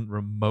Allison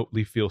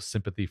remotely feel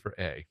sympathy for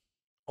A?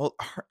 Well,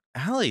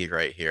 Allie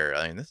right here,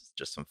 I mean, this is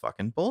just some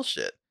fucking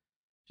bullshit.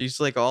 She's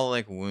like all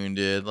like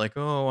wounded, like,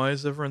 oh, why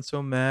is everyone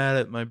so mad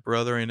at my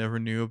brother I never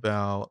knew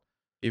about,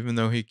 even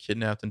though he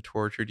kidnapped and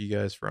tortured you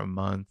guys for a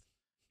month?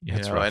 Yeah,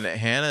 that's right. And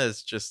Hannah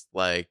is just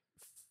like,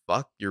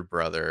 fuck your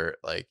brother,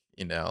 like,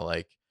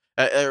 like,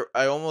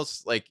 I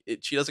almost like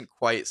it. She doesn't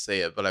quite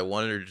say it, but I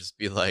wanted her to just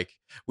be like,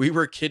 we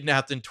were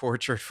kidnapped and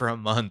tortured for a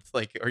month.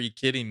 Like, are you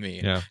kidding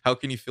me? Yeah. How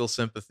can you feel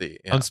sympathy?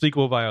 Yeah.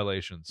 Unspeakable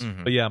violations.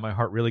 Mm-hmm. But yeah, my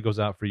heart really goes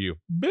out for you,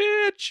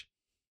 bitch.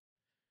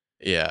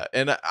 Yeah.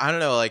 And I don't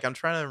know, like, I'm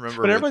trying to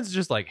remember. But everyone's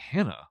just like,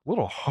 Hannah, a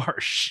little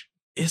harsh.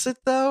 Is it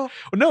though?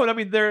 No, I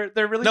mean, they're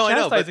really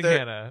chastising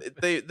Hannah.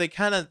 They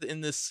kind of,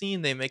 in this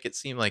scene, they make it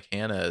seem like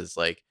Hannah is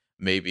like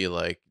maybe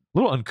like a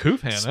little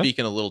uncouth Hannah.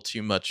 Speaking a little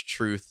too much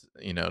truth,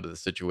 to the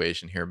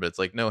situation here, but it's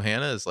like, no,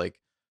 Hannah is like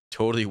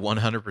totally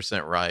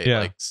 100% right. Yeah.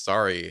 Like,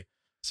 sorry,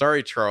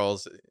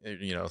 Charles,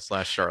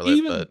 /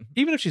 Charlotte, but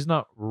even if she's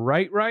not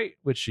right,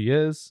 which she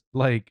is,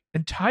 like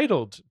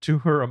entitled to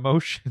her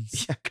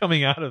emotions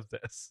coming out of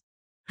this.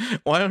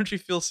 Why don't you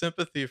feel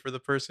sympathy for the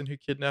person who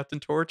kidnapped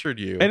and tortured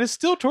you? And is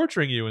still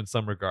torturing you in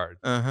some regard.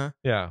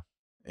 Yeah.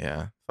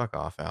 Yeah. Fuck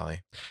off,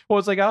 Allie. Well,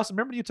 it's like, Allison,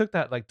 remember you took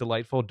that like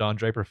delightful Don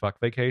Draper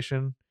fuck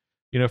vacation,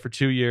 for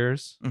 2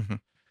 years? Mm-hmm.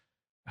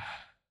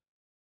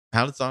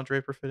 How does Don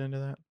Draper fit into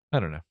that?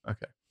 I don't know.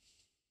 Okay.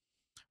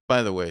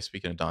 By the way,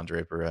 speaking of Don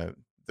Draper,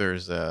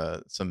 there's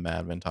some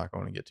Mad Men talk I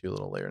want to get to a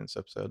little later in this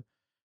episode.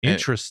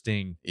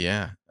 Interesting.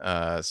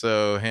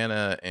 So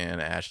Hannah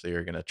and Ashley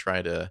are going to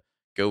try to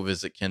go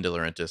visit Ken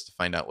DeLaurentis to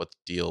find out what the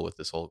deal with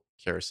this whole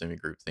Karasimi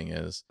group thing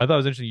is. I thought it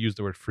was interesting you used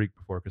the word freak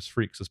before, because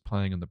Freaks is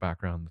playing in the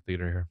background in the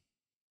theater here.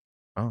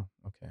 Oh,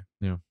 okay.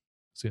 Yeah.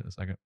 See you in a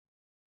second.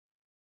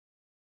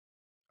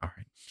 All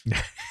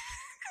right.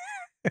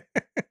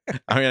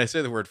 I mean, I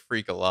say the word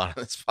freak a lot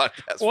on this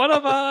podcast. One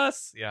of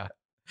us. Yeah.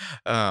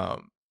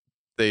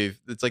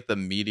 It's like the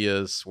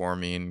media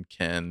swarming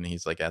Ken.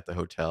 He's like at the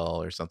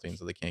hotel or something,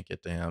 so they can't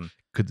get to him.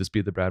 Could this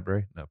be the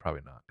Bradbury? No,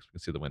 probably not, because we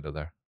can see the window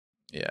there.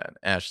 Yeah, and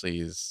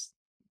Ashley's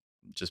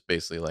just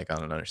basically like, I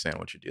don't understand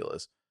what your deal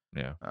is.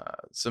 Yeah.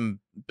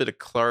 Some bit of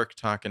Clark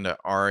talking to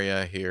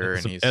Arya here,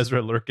 and he's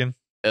Ezra Lurkin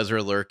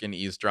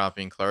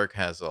eavesdropping. Clark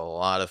has a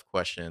lot of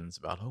questions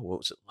about, what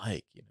was it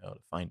like, to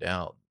find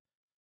out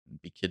and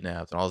be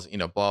kidnapped and all this,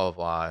 blah blah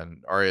blah.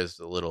 And Arya's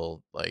a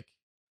little like,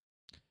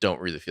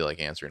 don't really feel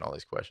like answering all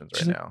these questions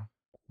right now.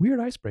 Weird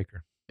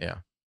icebreaker. Yeah.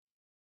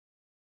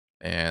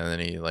 And then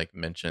he like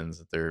mentions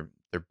that they're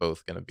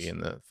both going to be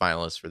in the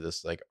finalists for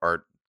this like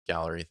art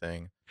gallery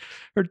thing.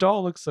 Her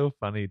doll looks so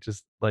funny,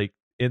 just like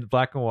in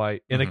black and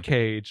white in a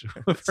cage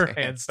with her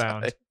hands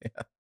bound.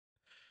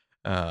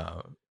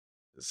 Yeah.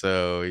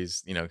 So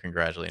he's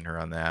congratulating her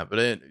on that,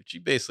 but she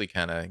basically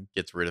kind of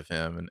gets rid of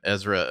him, and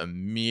Ezra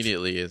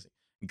immediately is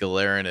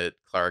glaring at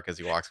Clark as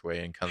he walks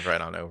away and comes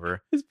right on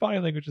over. His body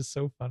language is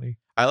so funny.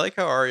 I like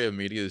how Arya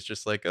immediately is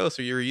just like, oh,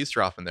 so you were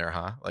eavesdropping there,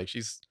 huh? Like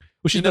she's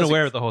been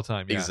aware of the whole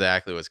time.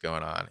 Exactly what's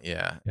going on.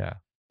 Yeah.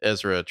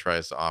 Ezra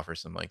tries to offer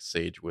some like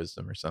sage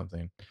wisdom or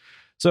something.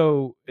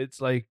 So it's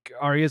like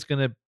Arya's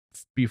gonna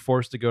be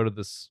forced to go to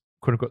this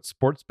quote unquote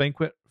sports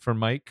banquet for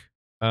Mike,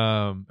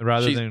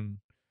 rather than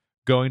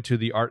going to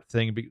the art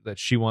thing that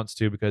she wants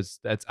to, because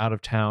that's out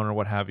of town or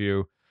what have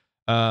you.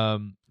 I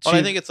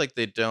think it's like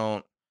they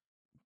don't,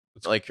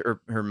 like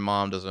her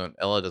mom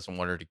Ella doesn't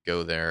want her to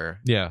go there.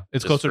 Yeah,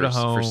 it's closer to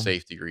home for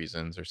safety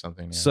reasons or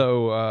something. Yeah.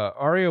 So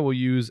Arya will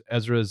use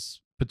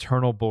Ezra's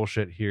paternal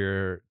bullshit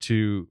here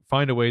to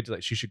find a way to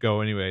like, she should go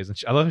anyways. And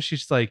I love how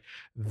she's like,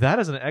 that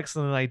is an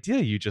excellent idea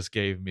you just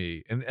gave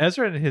me. And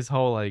Ezra and his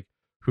whole like,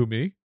 who,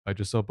 me? I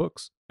just sell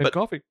books and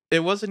coffee.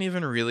 It wasn't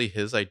even really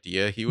his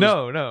idea. He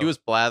was he was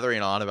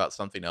blathering on about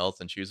something else,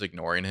 and she was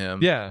ignoring him.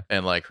 Yeah.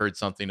 And like heard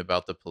something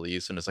about the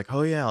police, and it's like,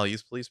 oh yeah, I'll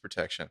use police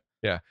protection.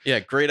 Yeah. Yeah,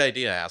 great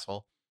idea,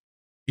 asshole.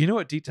 You know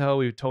what detail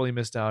we totally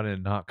missed out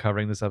in not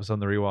covering this episode on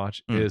the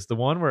rewatch is the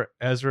one where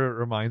Ezra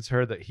reminds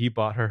her that he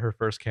bought her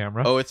first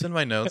camera. Oh, it's in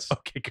my notes.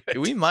 Okay, good.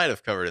 We might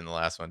have covered it in the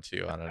last one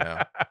too. I don't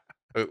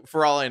know.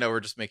 For all I know,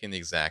 we're just making the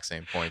exact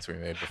same points we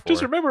made before.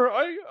 Just remember,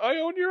 I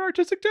own your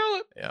artistic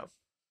talent. Yeah.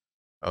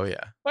 Oh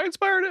yeah. I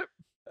inspired it.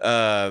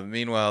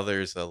 Meanwhile,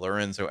 there's a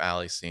Lorenzo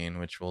Alley scene,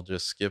 which we'll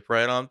just skip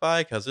right on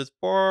by because it's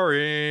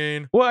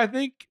boring. Well, I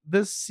think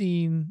this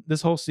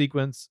whole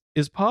sequence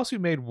is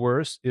possibly made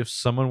worse if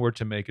someone were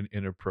to make an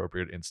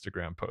inappropriate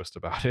Instagram post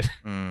about it.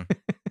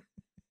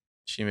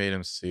 She made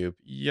him soup.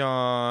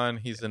 Yawn.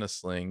 He's in a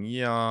sling.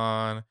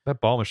 Yawn.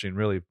 That ball machine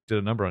really did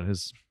a number on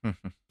his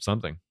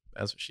something.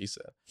 That's what she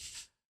said.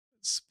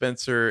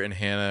 Spencer and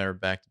Hannah are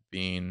back to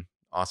being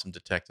awesome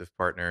detective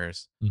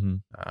partners.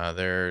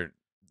 They're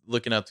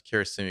looking up the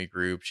Karasimi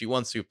group. She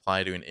wants to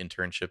apply to an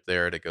internship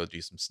there to go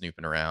do some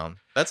snooping around.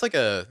 That's like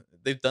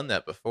they've done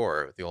that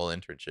before with the whole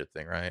internship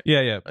thing, right?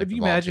 Yeah. Like, if you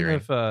imagine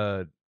if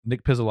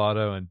Nick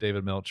Pizzolatto and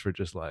David Milch were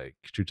just like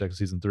True Detective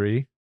season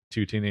 3,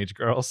 2 teenage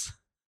girls,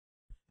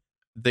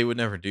 they would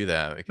never do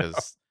that,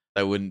 because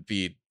that wouldn't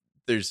be.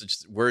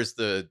 Where's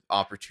the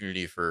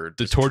opportunity for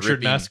the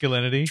tortured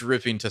masculinity,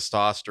 dripping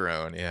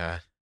testosterone? Yeah.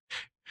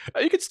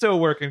 You could still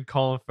work in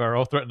Colin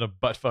Farrell threaten to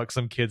butt fuck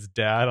some kid's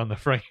dad on the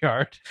front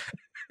yard.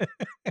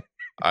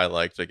 I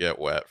like to get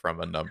wet from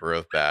a number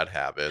of bad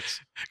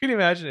habits. Can you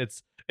imagine?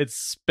 It's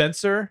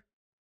Spencer,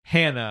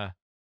 Hannah,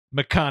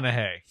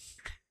 McConaughey.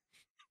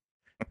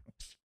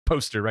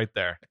 Poster right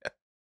there.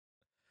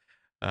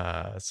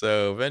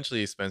 So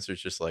eventually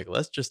Spencer's just like,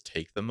 let's just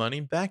take the money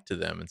back to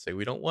them and say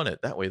we don't want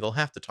it. That way they'll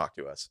have to talk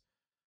to us.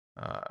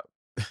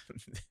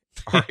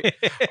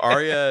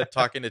 Arya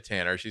talking to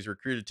Tanner. She's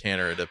recruited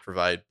Tanner to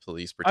provide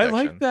police protection. I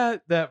like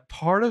that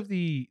part of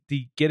the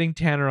getting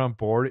Tanner on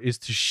board is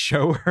to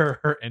show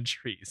her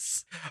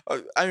entries.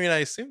 I mean, I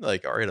assume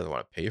like Arya doesn't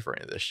want to pay for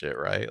any of this shit,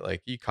 right?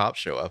 Like, you cops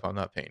show up, I'm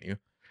not paying you.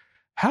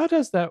 How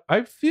does that?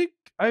 I think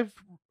I've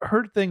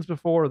heard things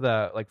before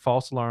that like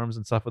false alarms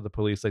and stuff with the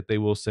police, like they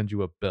will send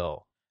you a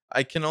bill.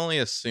 I can only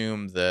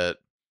assume that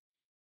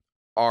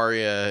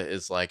Arya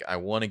is like, I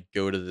want to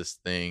go to this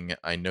thing.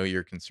 I know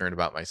you're concerned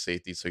about my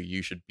safety, so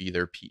you should be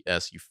there.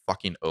 P.S. You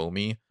fucking owe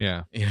me.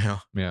 Yeah, You know.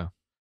 yeah.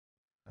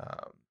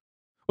 Um,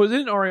 Well,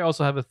 didn't Arya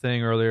also have a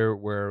thing earlier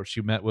where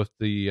she met with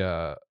the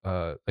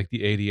like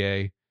the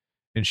ADA,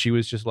 and she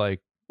was just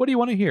like, "What do you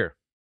want to hear,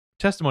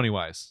 testimony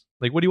wise?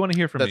 Like, what do you want to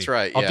hear from that's me?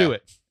 right. I'll Yeah, do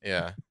it."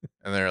 yeah.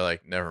 And they're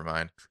like, never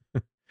mind.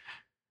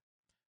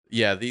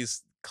 Yeah,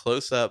 these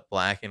close up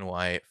black and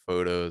white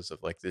photos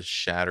of like this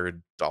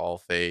shattered doll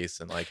face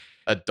and like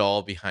a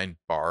doll behind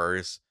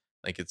bars,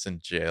 like it's in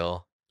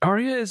jail.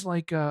 Arya is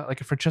like a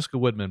Francesca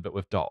Woodman, but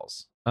with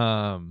dolls.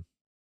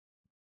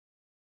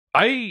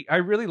 I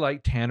really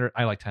like Tanner.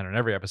 I like Tanner in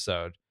every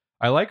episode.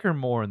 I like her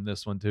more in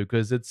this one too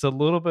because it's a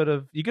little bit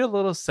of you get a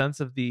little sense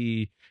of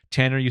the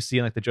Tanner you see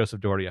in like the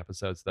Joseph Doherty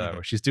episodes though.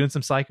 Where she's doing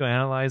some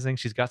psychoanalyzing.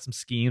 She's got some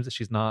schemes that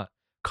she's not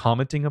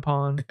commenting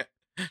upon.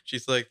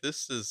 She's like,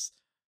 this is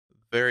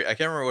very. I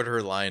can't remember what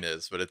her line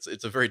is, but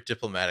it's a very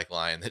diplomatic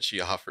line that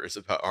she offers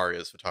about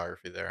Arya's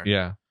photography there.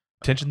 Yeah,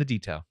 attention to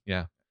detail.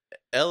 Yeah,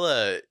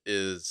 Ella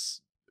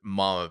is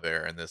Mama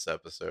Bear in this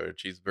episode.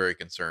 She's very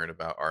concerned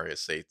about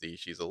Arya's safety.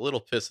 She's a little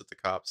pissed at the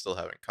cops still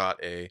haven't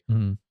caught A.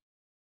 Mhm.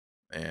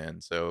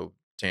 And so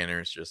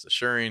Tanner's just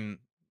assuring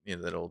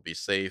that it'll be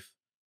safe.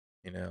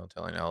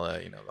 Telling Ella,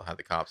 they'll have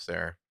the cops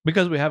there.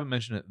 Because we haven't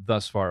mentioned it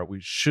thus far, we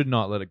should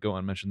not let it go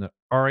unmentioned that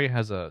Arya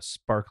has a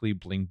sparkly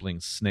bling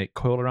bling snake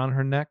coiled around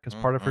her neck as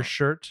part of her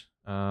shirt.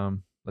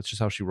 That's just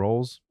how she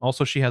rolls.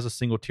 Also, she has a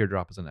single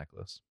teardrop as a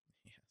necklace.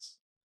 Yes.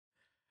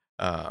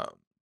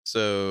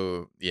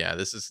 So yeah,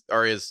 this is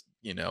Arya's.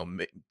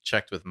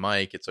 Checked with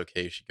Mike. It's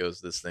okay if she goes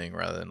to this thing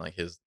rather than like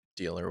his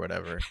deal or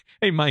whatever.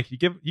 Hey, Mike, you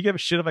give a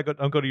shit if I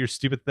don't go to your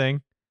stupid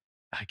thing?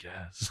 I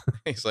guess.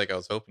 He's like, I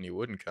was hoping you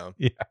wouldn't come.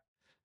 Yeah,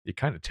 you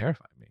kind of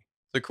terrified me.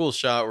 It's a cool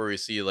shot where we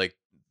see like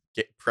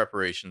get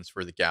preparations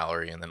for the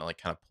gallery, and then it like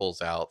kind of pulls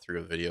out through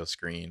a video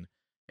screen,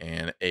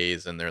 and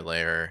A's in their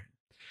lair,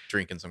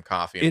 drinking some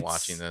coffee and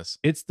watching this.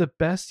 It's the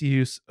best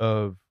use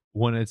of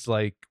when it's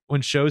like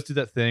when shows do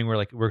that thing where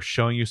like we're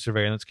showing you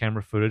surveillance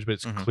camera footage, but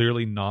it's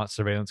clearly not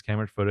surveillance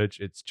camera footage.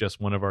 It's just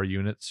one of our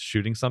units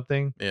shooting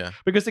something. Yeah,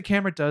 because the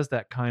camera does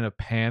that kind of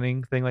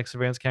panning thing like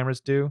surveillance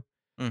cameras do.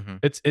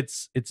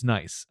 It's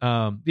nice.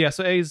 Yeah.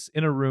 So A's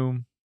in a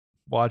room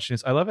watching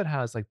this. I love it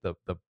has like the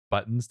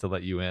buttons to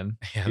let you in.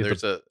 Yeah, you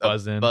there's a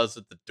buzz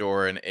at the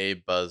door, and A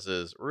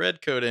buzzes.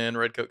 Redcoat in.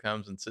 Redcoat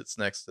comes and sits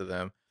next to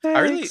them.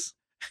 Thanks.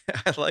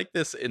 I like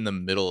this in the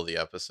middle of the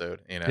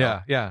episode.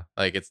 Yeah.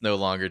 Like it's no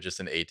longer just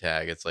an A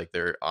tag. It's like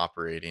they're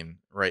operating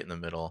right in the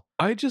middle.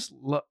 I just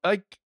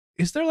like.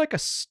 Is there like a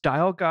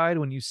style guide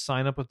when you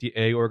sign up with the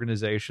A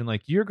organization?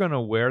 Like you're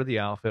gonna wear the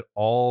outfit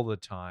all the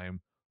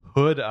time,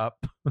 hood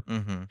up.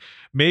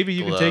 Maybe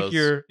you Gloves. can take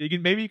your.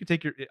 Maybe you can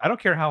take your. I don't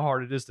care how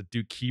hard it is to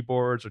do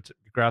keyboards or to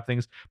grab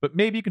things, but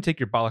maybe you can take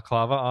your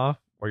balaclava off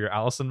or your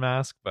Allison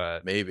mask.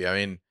 But maybe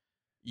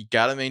you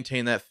got to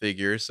maintain that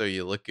figure so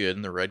you look good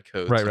in the red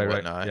coats and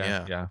whatnot.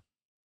 Yeah.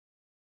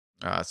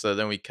 So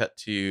then we cut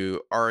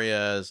to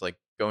Arya's like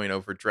going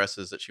over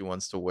dresses that she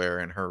wants to wear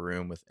in her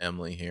room with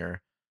Emily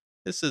here.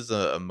 This is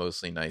a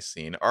mostly nice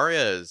scene.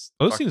 Arya's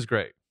scene is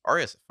great.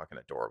 Arya's fucking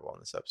adorable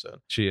in this episode.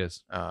 She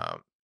is.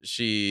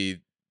 She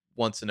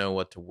wants to know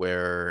what to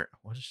wear.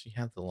 What does she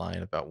have the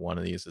line about one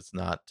of these? It's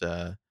not.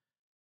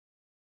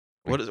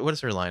 What is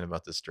her line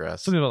about this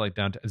dress? Something about like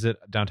downtown. Is it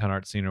downtown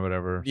art scene or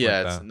whatever?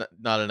 Yeah, like it's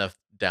not enough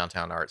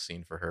downtown art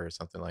scene for her, or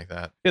something like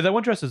that. Yeah, that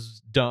one dress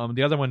is dumb.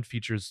 The other one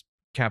features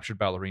captured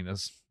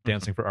ballerinas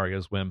dancing for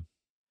Arya's whim.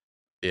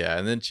 Yeah,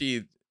 and then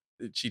she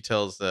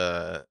tells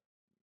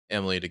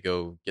Emily to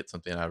go get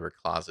something out of her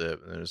closet,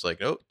 and there's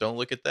like, oh, don't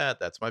look at that.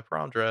 That's my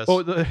prom dress.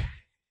 Oh,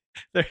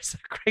 there's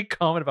a great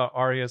comment about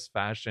Arya's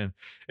fashion.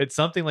 It's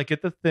something like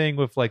get the thing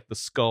with like the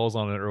skulls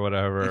on it or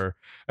whatever.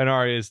 And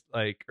Arya's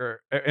like,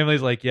 or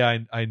Emily's like, yeah,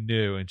 I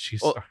knew. And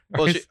she's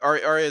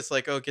Arya's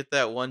like, oh, get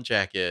that one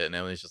jacket, and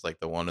Emily's just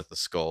like the one with the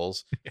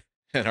skulls.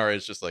 And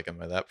Arya's just like,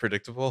 am I that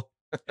predictable?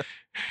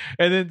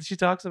 And then she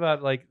talks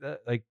about like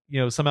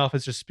some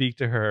outfits just speak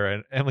to her,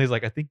 and Emily's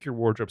like, I think your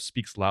wardrobe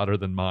speaks louder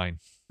than mine.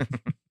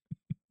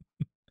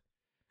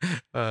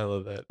 I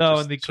love that. Oh,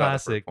 and the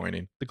classic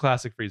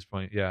freeze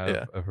point,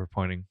 of her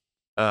pointing.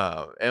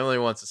 Emily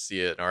wants to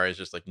see it, and Arya's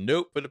just like,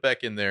 nope, put it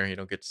back in there. You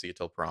don't get to see it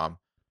till prom.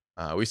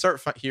 We start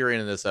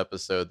hearing in this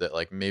episode that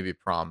like maybe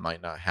prom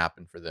might not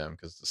happen for them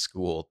because the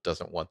school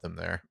doesn't want them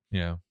there.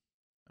 Yeah.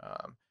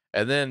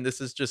 And then this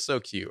is just so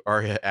cute.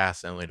 Arya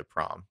asks Emily to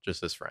prom,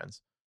 just as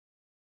friends,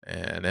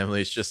 and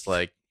Emily's just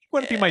like, "You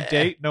want to be my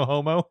date? No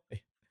homo."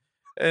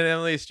 And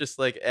Emily's just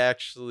like,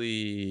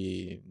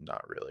 actually,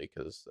 not really,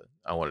 because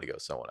I wanted to go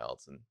with someone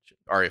else. And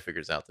Arya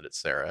figures out that it's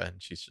Sarah,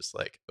 and she's just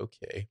like,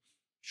 okay,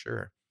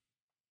 sure.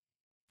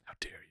 How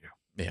dare you?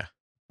 Yeah.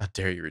 How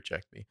dare you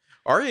reject me?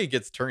 Arya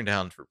gets turned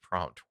down for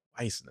prom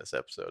twice in this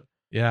episode.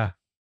 Yeah.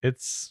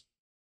 It's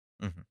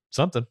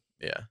something.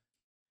 Yeah.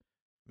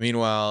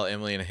 Meanwhile,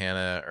 Emily and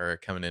Hannah are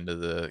coming into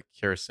the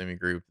Karasimi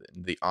group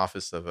in the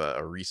office of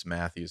Reese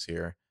Matthews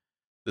here.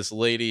 This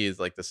lady is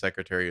like the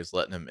secretary who's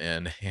letting him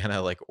in.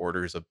 Hannah like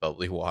orders a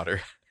bubbly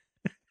water,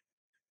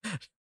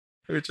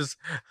 which is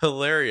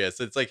hilarious.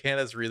 It's like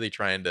Hannah's really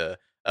trying to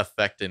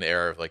affect an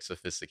air of like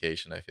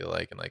sophistication, I feel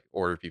like, and like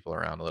order people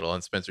around a little.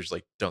 And Spencer's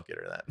like, don't get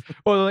her that.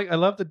 Well, like I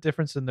love the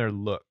difference in their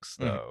looks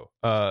though.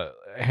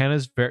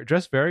 Hannah's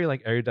dressed very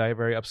like erudite,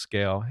 very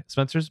upscale.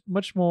 Spencer's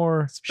much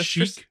more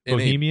Spencer's chic,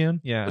 bohemian.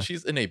 Yeah. Well,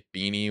 she's in a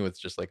beanie with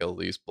just like a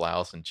loose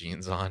blouse and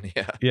jeans on.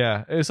 Yeah.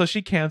 Yeah. So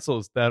she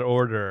cancels that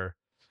order.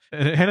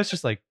 And Hannah's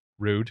just like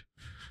rude.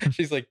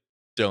 She's like,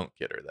 don't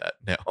get her that.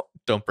 No,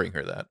 don't bring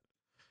her that.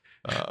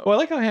 Well, I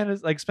like how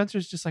Hannah's like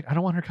Spencer's just like, I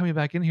don't want her coming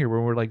back in here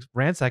when we're like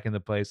ransacking the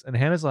place. And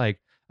Hannah's like,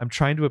 I'm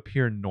trying to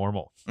appear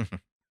normal.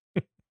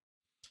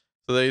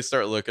 So they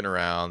start looking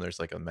around. There's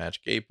like a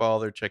magic 8 ball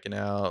they're checking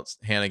out.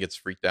 Hannah gets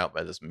freaked out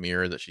by this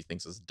mirror that she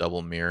thinks is a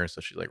double mirror.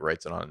 So she like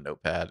writes it on a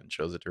notepad and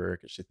shows it to her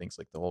because she thinks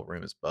like the whole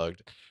room is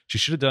bugged. She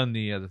should have done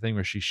the thing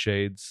where she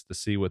shades to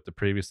see what the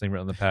previous thing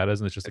written on the pad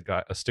is, and it's just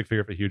a stick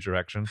figure for huge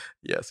direction.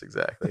 Yes,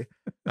 exactly.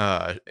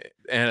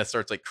 Hannah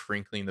starts like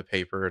crinkling the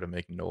paper to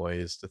make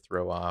noise to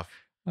throw off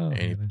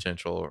any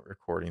potential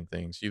recording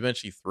things. She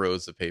eventually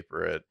throws the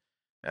paper at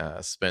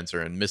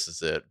Spencer and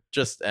misses it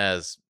just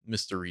as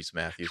Mr. Reese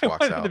Matthews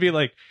walks out. To be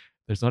like,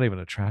 there's not even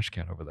a trash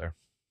can over there.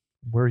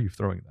 Where are you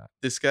throwing that?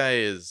 This guy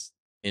is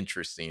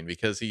interesting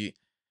because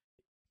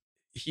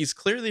he's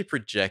clearly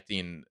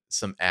projecting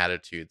some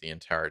attitude the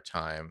entire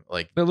time,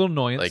 like a little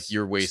annoyance, like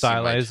you're wasting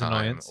stylized my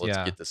time. Annoyance. Let's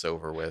get this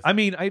over with. I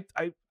mean, I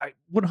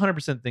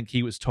 100% think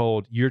he was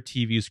told your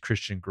TV is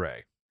Christian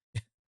Grey.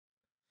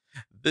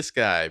 This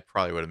guy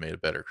probably would have made a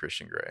better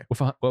Christian Grey.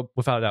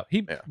 Without a doubt,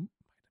 he might have made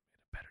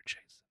a better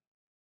Jason.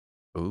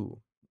 Ooh,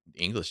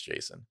 English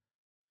Jason.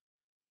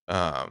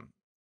 I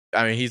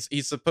mean,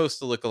 he's supposed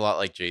to look a lot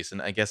like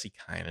Jason. I guess he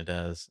kind of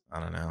does. I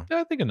don't know.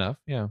 Yeah, I think enough.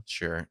 Yeah,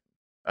 sure.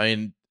 I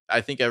mean,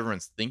 I think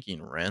everyone's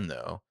thinking Ren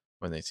though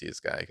when they see this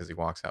guy because he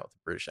walks out with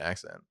a British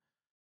accent.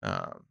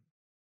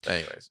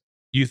 Anyways,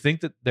 you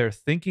think that they're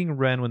thinking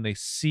Ren when they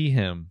see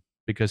him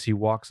because he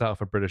walks out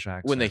with a British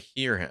accent? When they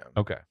hear him.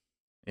 Okay.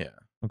 Yeah.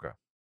 Okay.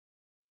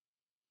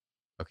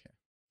 Okay.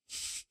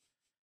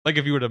 Like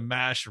if you were to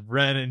mash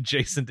Ren and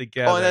Jason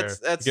together,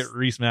 that's get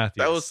Reese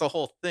Matthews. That was the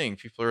whole thing.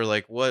 People are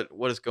like, what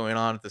is going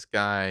on with this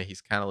guy?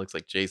 He's kind of looks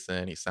like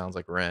Jason. He sounds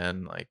like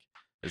Ren. Like,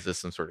 is this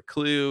some sort of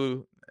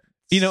clue?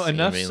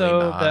 Enough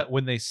so that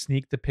when they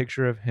sneak the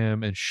picture of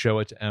him and show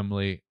it to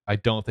Emily, I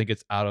don't think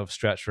it's out of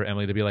stretch for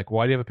Emily to be like,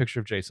 why do you have a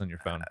picture of Jason on your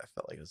phone? I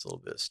felt like it was a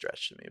little bit of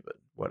stretch to me, but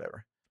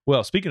whatever.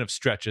 Well, speaking of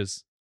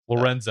stretches,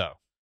 Lorenzo.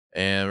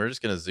 And we're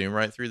just going to zoom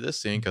right through this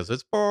scene because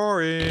it's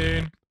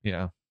boring.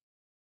 Yeah.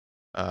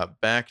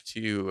 Back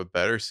to a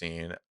better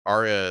scene.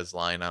 Arya is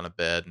lying on a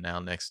bed now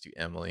next to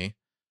Emily,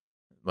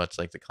 much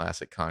like the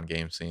classic con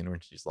game scene where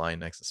she's lying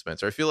next to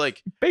Spencer. I feel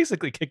like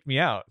basically kicked me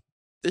out.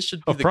 This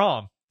should be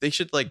prom. They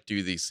should like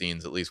do these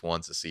scenes at least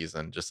once a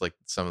season, just like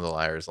some of the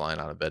liars lying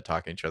on a bed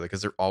talking to each other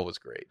because they're always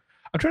great.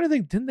 I'm trying to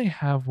think. Didn't they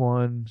have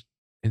one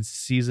in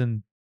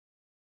season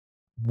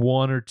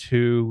 1 or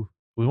 2?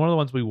 It was one of the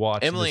ones we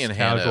watched. Emily and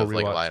Hannah have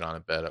like lied on a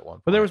bed at one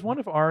point. But there was one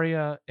of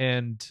Arya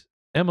and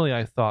Emily,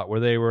 I thought, where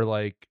they were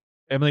like,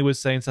 Emily was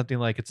saying something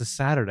like, "It's a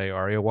Saturday,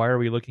 Arya. Why are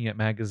we looking at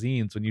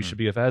magazines when you should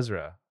be with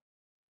Ezra?"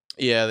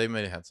 Yeah, they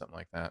might have had something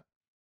like that.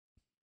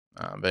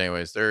 But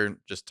anyways, they're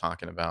just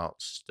talking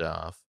about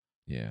stuff.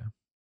 Yeah.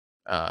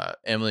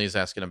 Emily's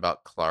asking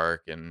about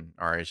Clark, and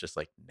Arya's just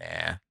like,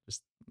 nah,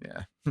 just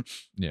yeah.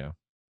 Yeah.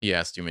 He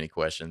asked too many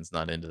questions,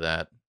 not into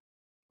that.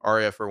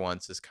 Arya, for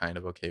once, is kind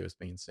of okay with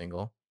being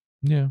single.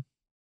 Yeah.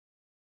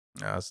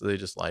 So they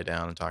just lie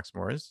down and talk some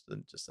more. It's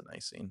just a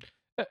nice scene.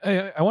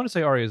 I want to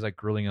say Arya is like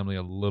grilling Emily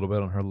a little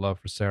bit on her love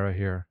for Sarah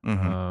here.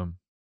 Mm-hmm.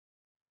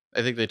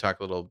 I think they talk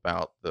a little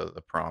about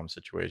the prom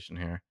situation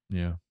here.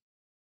 Yeah.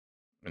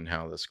 And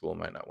how the school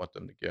might not want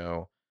them to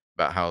go.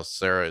 About how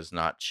Sarah is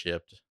not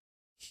chipped.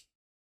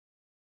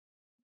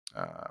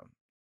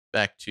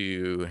 Back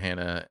to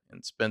Hannah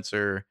and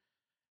Spencer.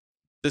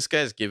 This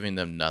guy's giving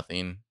them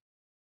nothing.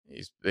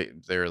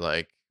 They're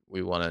like,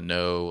 we want to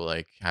know,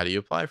 like, how do you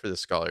apply for the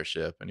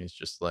scholarship? And he's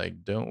just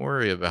like, don't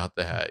worry about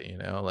that. You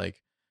know,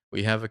 like,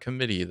 we have a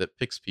committee that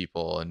picks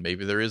people, and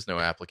maybe there is no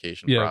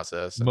application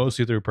process.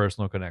 Mostly through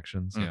personal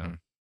connections. Mm-hmm.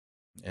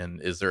 Yeah. And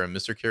is there a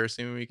Mr.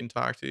 Karasimi we can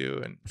talk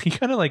to? And he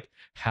kind of like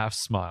half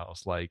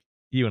smiles, like,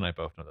 you and I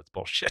both know that's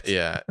bullshit.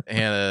 Yeah.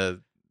 Hannah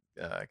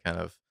kind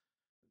of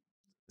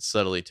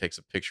subtly takes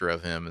a picture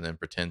of him and then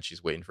pretends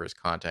she's waiting for his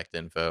contact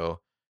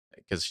info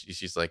because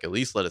she's like, at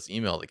least let us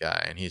email the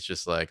guy. And he's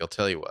just like, I'll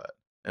tell you what,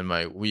 in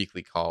my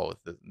weekly call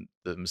with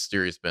the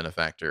mysterious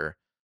benefactor,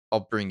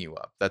 I'll bring you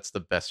up. That's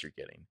the best you're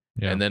getting.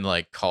 Yeah. And then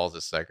like calls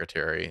his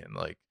secretary and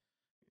like,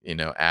 you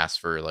know, asks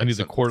for like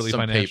some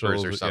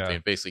papers or something. Yeah.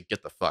 Basically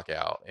get the fuck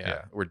out.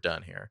 Yeah. We're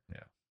done here.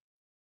 Yeah.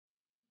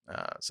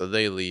 So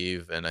they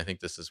leave, and I think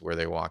this is where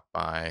they walk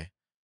by.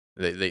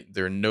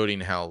 They're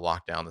noting how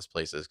locked down this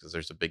place is because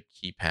there's a big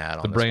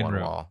keypad on this one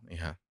wall.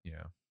 Yeah.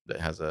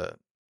 That has a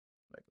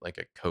like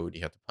a code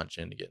you have to punch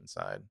in to get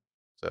inside.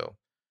 So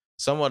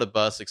somewhat a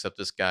bust, except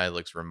this guy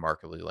looks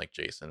remarkably like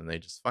Jason, and they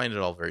just find it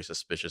all very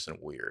suspicious and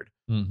weird.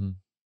 Mm-hmm.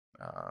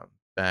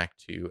 Back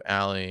to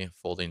Allie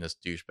folding this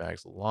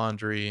douchebag's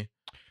laundry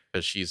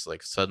because she's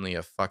like suddenly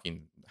a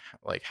fucking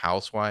like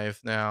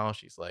housewife now.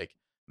 She's like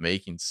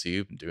making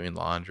soup and doing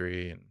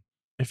laundry. And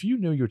if you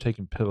knew you were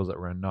taking pills that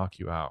were gonna knock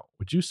you out,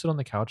 would you sit on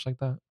the couch like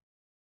that?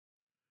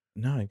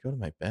 no, I go to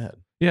my bed.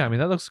 Yeah, I mean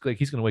that looks like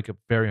he's gonna wake up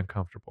very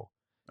uncomfortable,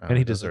 and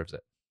he deserves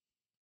it.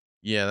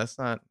 Yeah, that's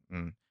not.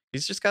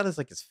 He's just got his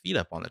feet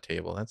up on the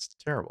table. That's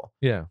terrible.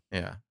 Yeah,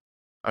 Yeah,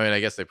 I mean, I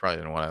guess they probably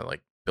didn't want to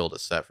like build a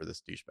set for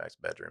this douchebag's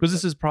bedroom. because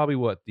this is probably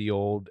what the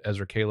old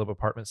Ezra Caleb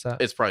apartment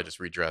set. It's probably just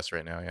redressed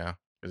right now. Yeah,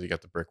 because you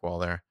got the brick wall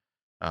there.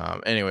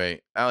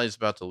 Anyway, Allie's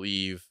about to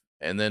leave,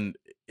 and then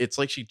it's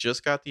like she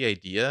just got the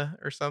idea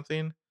or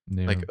something.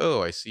 Yeah. Like,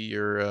 oh, I see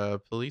your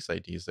police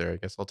IDs there. I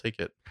guess I'll take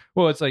it.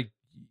 Well, it's like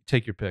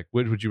take your pick.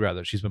 Which would you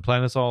rather? She's been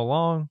planning this all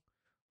along,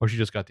 or she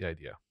just got the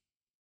idea?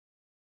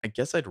 I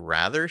guess I'd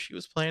rather she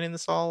was planning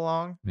this all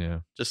along. Yeah.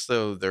 Just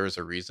so there was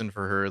a reason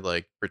for her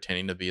like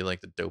pretending to be like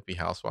the dopey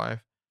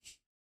housewife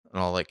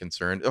and all like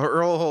concerned.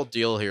 Her whole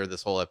deal here,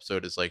 this whole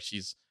episode is like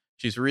she's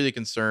really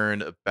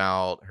concerned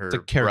about her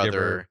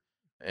brother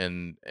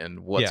and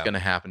what's going to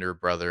happen to her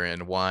brother,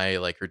 and why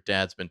like her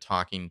dad's been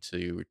talking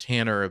to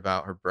Tanner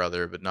about her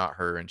brother but not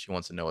her, and she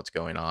wants to know what's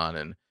going on.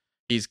 And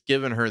he's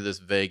given her this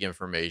vague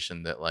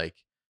information that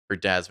like her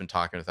dad's been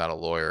talking without a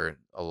lawyer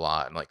a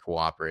lot and like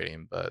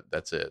cooperating, but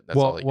that's it. That's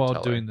all he can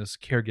tell doing her. this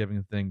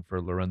caregiving thing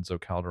for Lorenzo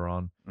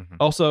Calderon. Mm-hmm.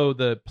 Also,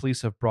 the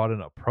police have brought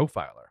in a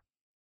profiler.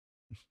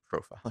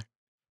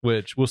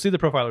 Which we'll see the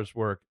profiler's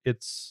work.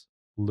 It's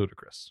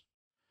ludicrous.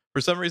 For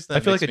some reason, I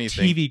feel like a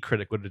TV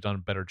critic would have done a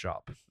better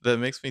job. That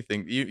makes me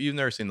think. You've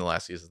never seen the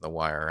last season of The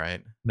Wire,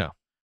 right? No.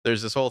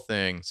 There's this whole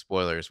thing,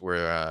 spoilers,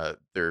 where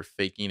they're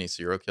faking a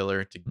serial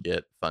killer to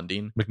get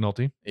funding.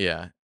 McNulty?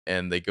 Yeah.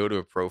 And they go to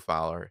a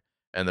profiler,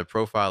 and the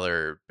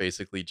profiler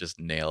basically just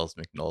nails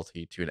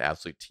McNulty to an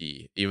absolute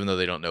T, even though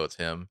they don't know it's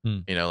him.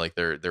 You know, like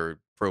their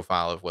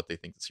profile of what they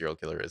think the serial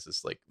killer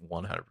is like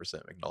 100%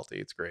 McNulty.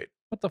 It's great.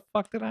 What the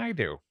fuck did I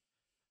do?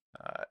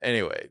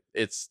 Anyway,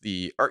 it's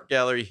the art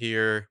gallery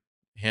here.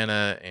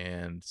 Hannah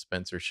and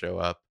Spencer show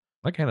up.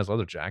 I like Hannah's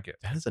leather jacket.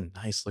 That is a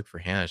nice look for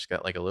Hannah. She's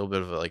got like a little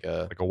bit of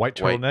a white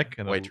turtleneck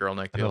and white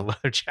turtleneck and a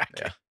leather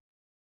jacket. Yeah.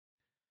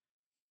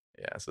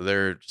 Yeah. So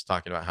they're just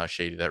talking about how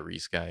shady that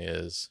Reese guy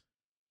is,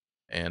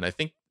 and I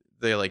think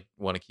they like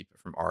want to keep it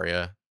from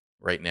Arya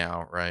right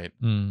now, right?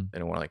 They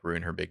don't want to like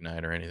ruin her big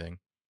night or anything.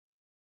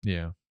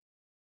 Yeah.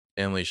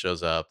 Emily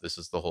shows up. This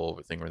is the whole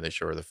thing where they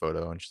show her the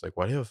photo, and she's like,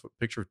 "Why do you have a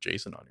picture of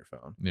Jason on your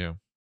phone?" Yeah.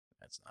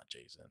 That's not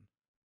Jason.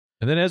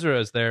 And then Ezra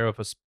is there with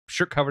a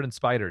shirt covered in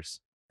spiders.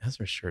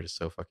 Ezra's shirt is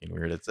so fucking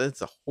weird.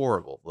 It's a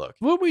horrible look.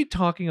 Weren't we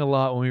talking a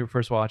lot when we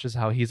first watched this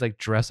how he's like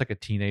dressed like a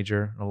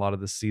teenager in a lot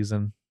of this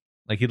season?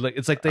 Like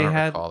it's like they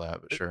had recall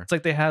that, but sure. It's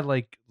like they had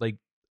like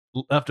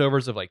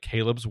leftovers of like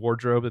Caleb's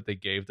wardrobe that they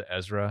gave to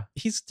Ezra.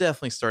 He's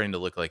definitely starting to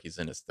look like he's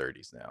in his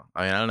 30s now.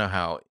 I mean, I don't know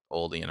how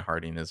old Ian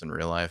Harding is in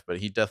real life, but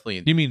he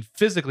definitely. You mean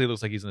physically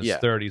looks like he's in his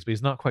 30s, but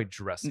he's not quite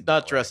dressed.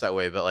 Not dressed that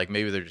way, but like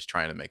maybe they're just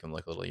trying to make him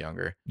look a little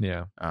younger.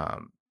 Yeah.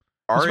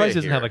 Arya I'm surprised he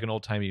doesn't have like an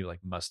old timey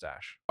like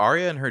mustache.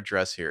 Arya in her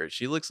dress here,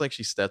 she looks like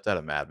she stepped out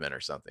of Mad Men or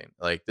something.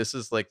 Like this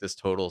is like this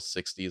total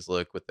 60s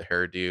look with the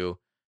hairdo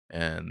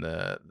and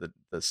the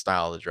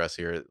style of the dress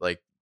here.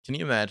 Like, can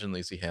you imagine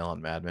Lucy Hale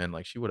on Mad Men?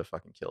 Like she would have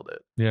fucking killed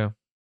it. Yeah.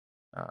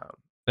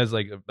 As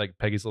like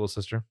Peggy's little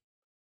sister.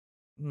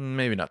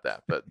 Maybe not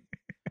that, but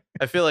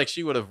I feel like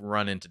she would have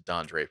run into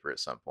Don Draper at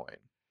some point.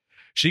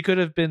 She could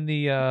have been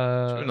the she would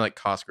have been like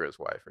Cosgrove's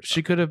wife or something.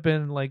 She could have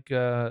been like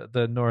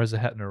the Nora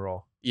Zehetner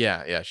role.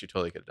 Yeah, she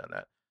totally could have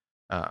done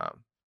that.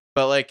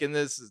 But like in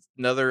this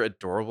another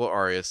adorable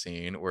Arya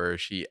scene where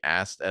she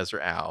asked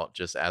Ezra out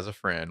just as a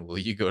friend, "Will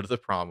you go to the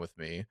prom with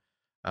me?"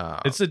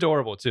 It's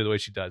adorable too the way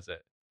she does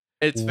it.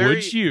 It's very.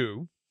 Would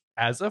you,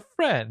 as a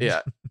friend?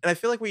 Yeah, and I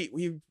feel like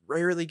we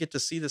rarely get to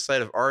see the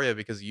side of Arya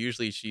because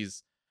usually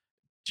she's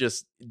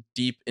just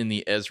deep in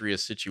the Ezra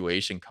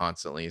situation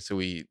constantly, so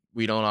we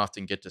don't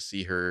often get to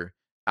see her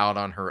out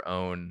on her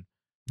own.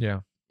 Yeah.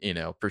 You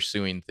know,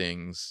 pursuing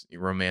things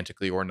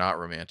romantically or not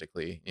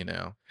romantically, you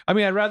know. I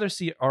mean, I'd rather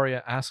see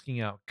Arya asking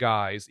out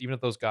guys, even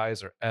if those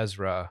guys are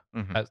Ezra,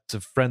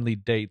 to friendly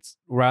dates,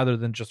 rather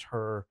than just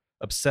her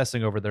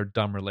obsessing over their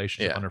dumb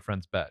relationship on her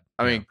friend's bed.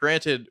 I mean,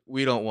 granted,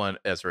 we don't want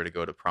Ezra to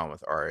go to prom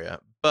with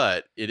Arya,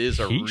 but it is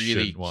a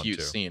really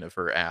cute scene of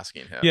her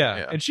asking him.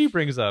 Yeah, and she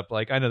brings up,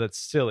 like, I know that's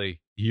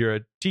silly. You're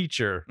a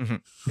teacher.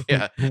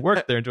 Yeah. Who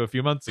worked there until a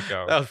few months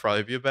ago. That would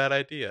probably be a bad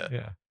idea.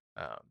 Yeah.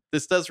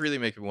 This does really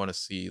make me want to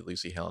see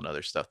Lucy Hale and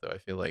other stuff, though. I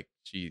feel like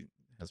she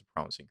has a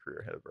promising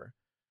career ahead of her.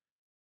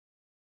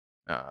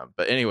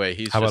 But anyway,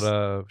 How about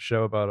a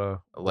show about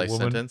a life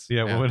woman? sentence?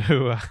 Yeah, a woman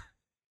who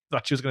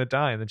thought she was going to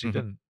die and then she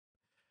didn't.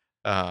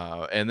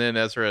 And then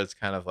Ezra is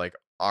kind of like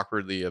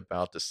awkwardly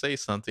about to say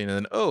something, and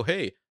then, oh,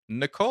 hey,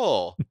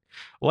 Nicole.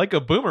 Like a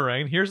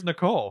boomerang, here's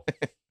Nicole.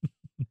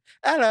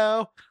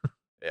 Hello.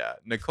 Yeah,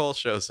 Nicole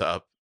shows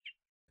up.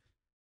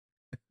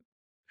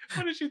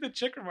 What is she, the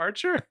chick from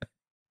Archer?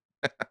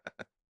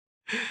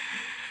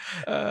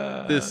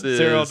 This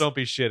Cyril, is don't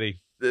be shitty.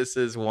 This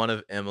is one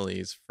of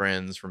Emily's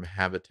friends from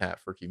Habitat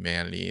for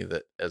Humanity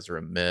that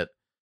Ezra met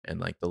in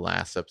like the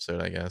last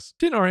episode, I guess.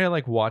 Didn't Arya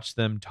like watch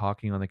them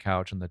talking on the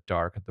couch in the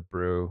dark at the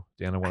brew at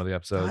the end of one of the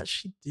episodes? Thought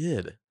she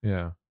did.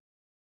 Yeah.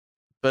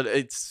 But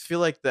I feel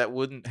like that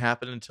wouldn't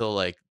happen until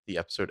like the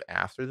episode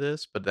after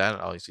this, but that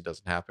obviously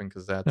doesn't happen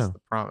because that's the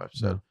prom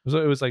episode. No.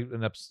 It was like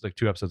an episode, like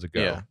 2 episodes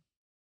ago. Yeah.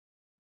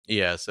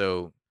 Yeah,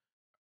 so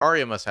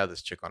Arya must have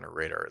this chick on her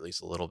radar at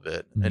least a little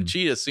bit. And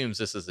she assumes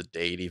this is a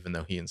date, even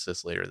though he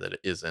insists later that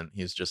it isn't.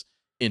 He's just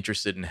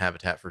interested in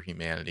Habitat for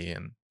Humanity,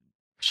 and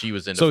she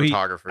was into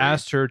photography. He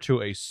asked her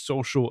to a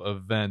social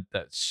event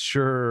that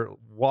sure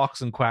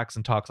walks and quacks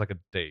and talks like a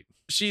date.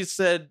 She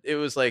said it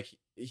was like,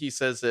 he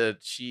says that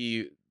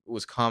she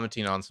was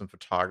commenting on some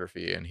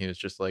photography, and he was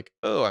just like,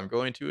 oh, I'm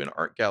going to an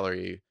art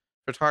gallery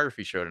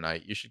photography show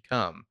tonight. You should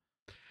come.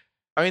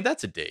 I mean,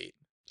 that's a date.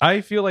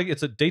 I feel like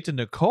it's a date to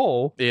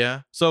Nicole.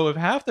 Yeah. So if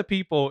half the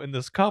people in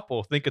this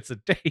couple think it's a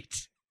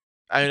date,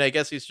 I mean, I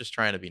guess he's just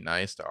trying to be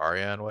nice to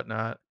Arya and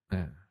whatnot.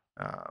 Yeah.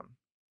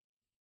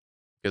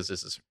 Because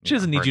this is, she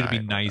doesn't need you to be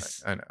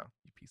nice. I know,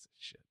 you piece of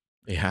shit.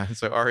 Yeah. And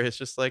so Arya's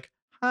just like,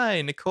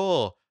 hi,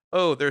 Nicole.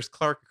 Oh, there's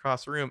Clark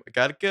across the room. I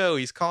gotta go.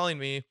 He's calling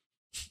me.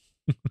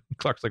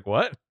 Clark's like,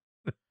 what?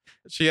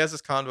 She has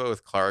this convo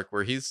with Clark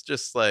where he's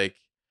just like,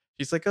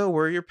 she's like, oh,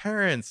 where are your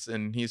parents?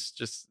 And he's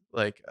just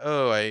like,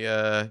 oh,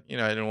 I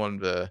didn't want him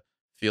to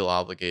feel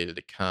obligated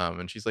to come.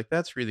 And she's like,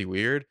 that's really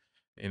weird.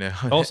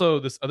 Also,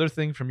 this other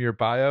thing from your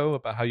bio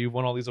about how you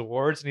won all these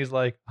awards. And he's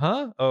like,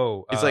 huh?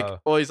 Oh, he's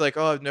like,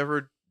 oh, I've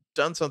never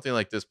done something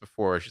like this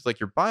before. She's like,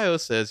 your bio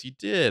says you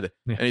did.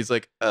 Yeah. And he's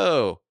like,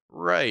 oh,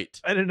 right.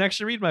 I didn't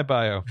actually read my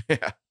bio.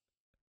 Yeah.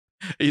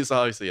 He's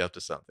obviously up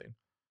to something.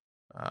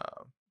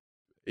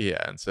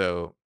 Yeah. And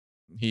so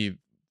he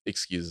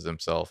excuses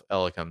himself.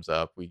 Ella comes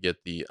up. We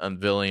get the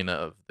unveiling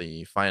of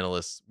the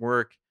finalists'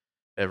 work.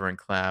 Everyone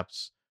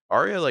claps.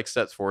 Arya like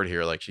steps forward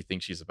here, like she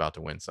thinks she's about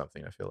to win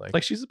something. I feel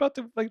like she's about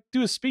to like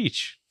do a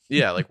speech.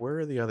 Yeah, like where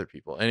are the other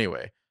people?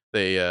 Anyway,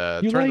 they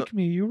you like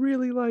me. You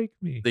really like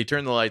me. They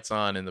turn the lights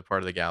on in the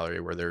part of the gallery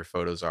where their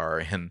photos are,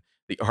 and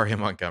the Arya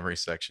Montgomery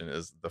section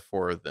is the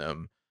 4 of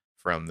them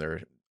from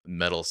their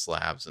metal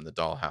slabs in the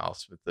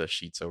dollhouse with the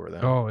sheets over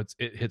them. Oh, it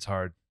hits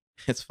hard.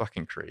 It's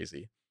fucking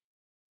crazy.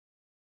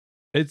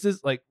 It's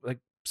just like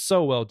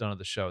so well done at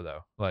the show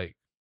though. Like,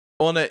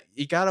 well, and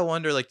you gotta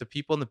wonder, like the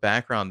people in the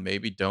background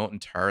maybe don't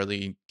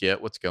entirely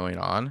get what's going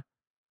on.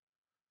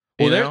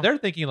 Well, they're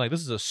thinking like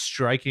this is a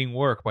striking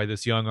work by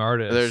this young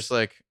artist. There's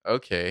like,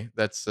 okay,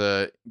 that's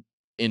a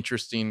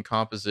interesting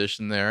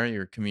composition there.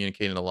 You're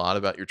communicating a lot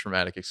about your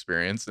traumatic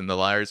experience, and the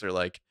liars are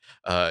like,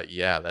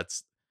 yeah,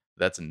 that's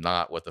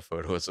not what the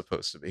photo is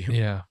supposed to be.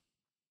 Yeah.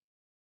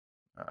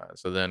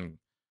 So then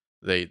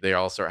they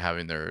all start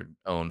having their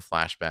own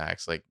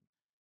flashbacks, like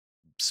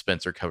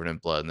Spencer covered in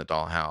blood in the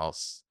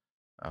dollhouse,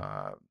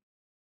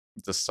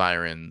 the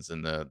sirens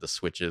and the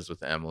switches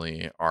with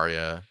Emily,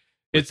 Arya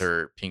with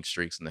her pink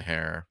streaks in the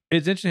hair.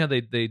 It's interesting how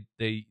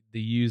they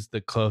use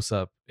the close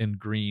up in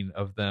green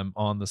of them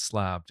on the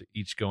slab to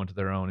each go into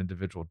their own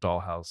individual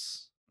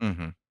dollhouse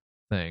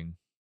thing.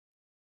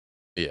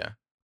 Yeah,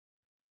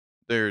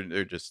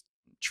 they're just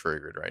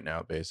triggered right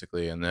now,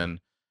 basically. And then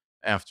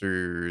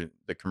after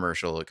the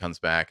commercial, it comes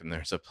back and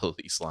there's a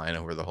police line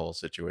over the whole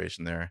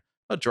situation there.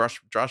 Oh,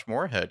 Josh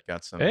Moorhead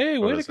got some. Hey,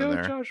 way to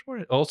go, Josh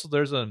Moorhead. Also,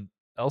 there's an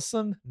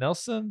Nelson.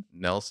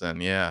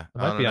 Yeah, it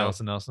might be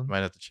Allison Nelson.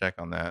 Might have to check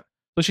on that.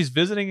 So she's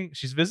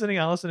visiting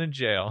Allison in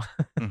jail,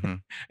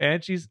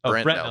 and she's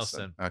Brent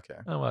Nelson. Okay.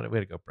 Oh,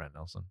 way to go, Brent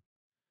Nelson.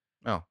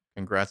 Oh,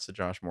 congrats to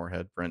Josh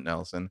Moorhead, Brent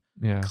Nelson.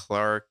 Yeah.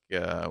 Clark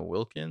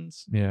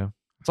Wilkins. Yeah.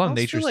 It's on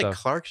nature feel stuff. Like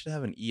Clark should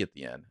have an E at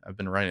the end. I've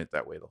been writing it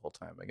that way the whole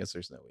time. I guess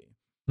there's no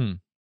E.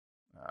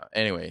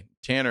 Anyway,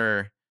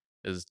 Tanner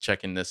is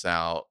checking this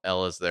out.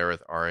 Ella's there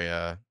with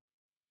Arya.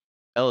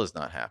 Ella's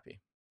not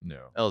happy.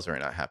 No. Ella's very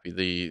not happy.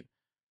 The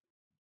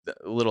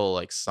little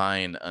like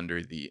sign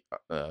under the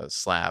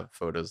slab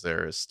photos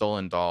there is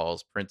stolen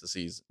dolls,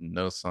 parentheses,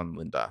 no son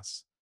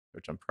lindas,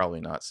 which I'm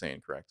probably not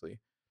saying correctly.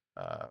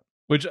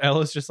 Which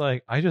Ella's just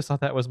like, I just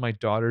thought that was my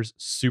daughter's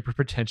super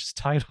pretentious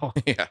title.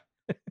 Yeah.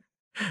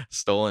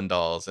 Stolen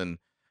dolls. And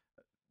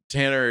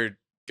Tanner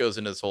goes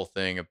into this whole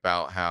thing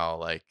about how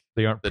like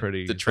they aren't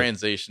pretty. The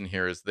translation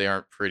here is they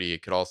aren't pretty.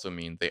 It could also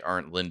mean they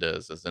aren't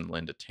Linda's, as in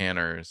Linda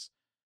Tanner's.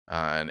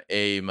 And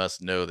A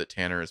must know that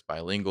Tanner is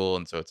bilingual,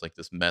 and so it's like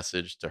this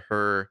message to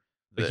her.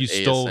 Like you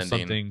stole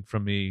something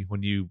from me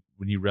when you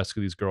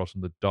rescue these girls from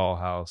the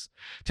dollhouse.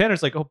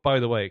 Tanner's like, oh, by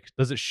the way,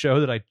 does it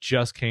show that I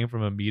just came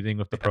from a meeting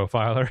with the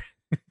profiler?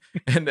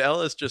 And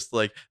Ella's just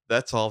like,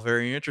 that's all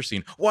very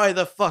interesting. Why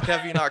the fuck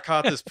have you not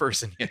caught this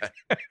person yet?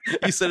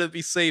 You said it'd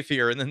be safe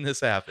here, and then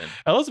this happened.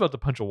 Ella's about to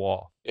punch a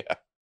wall. Yeah.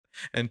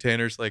 And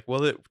Tanner's like,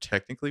 well, it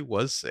technically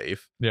was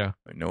safe. Yeah.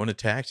 No one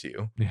attacked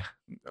you. Yeah.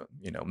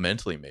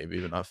 Mentally maybe,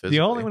 but not physically.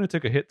 The only one who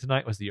took a hit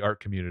tonight was the art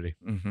community.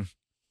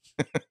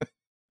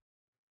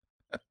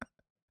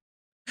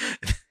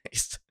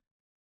 Nice.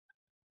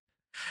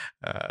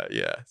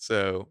 Yeah.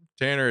 So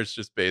Tanner is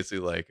just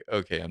basically like,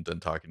 okay, I'm done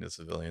talking to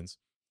civilians.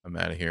 I'm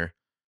out of here.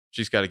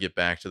 She's got to get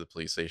back to the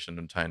police station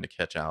in time to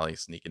catch Allie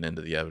sneaking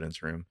into the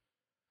evidence room.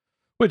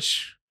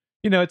 Which,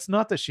 you know, it's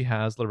not that she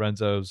has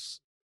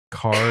Lorenzo's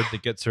card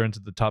that gets her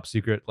into the top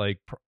secret, like,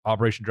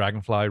 Operation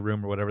Dragonfly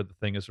room or whatever the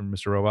thing is from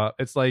Mr. Robot.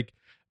 It's like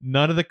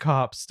none of the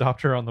cops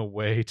stopped her on the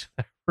way to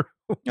that room.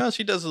 You know,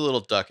 she does a little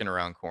ducking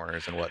around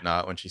corners and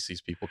whatnot when she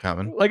sees people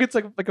coming. Like it's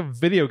like a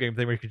video game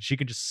thing where she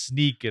can just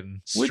sneak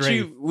and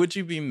strafe. Would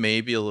you be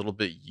maybe a little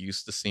bit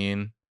used to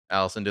seeing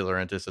Allison De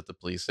Laurentiis at the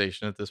police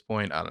station at this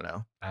point? I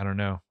don't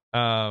know.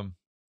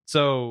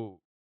 So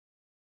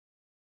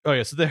oh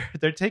yeah, so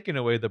they're taking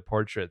away the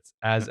portraits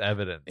as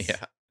evidence.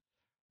 Yeah.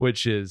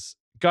 Which is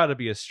gotta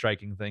be a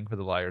striking thing for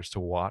the liars to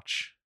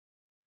watch.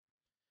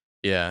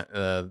 Yeah.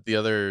 The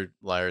other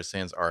liars'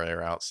 hands are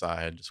there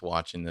outside just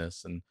watching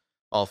this and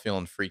all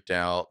feeling freaked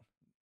out.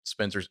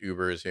 Spencer's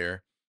Uber is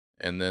here.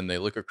 And then they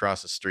look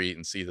across the street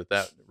and see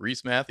that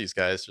Reese Matthews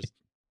guy is just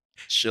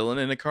chilling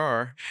in a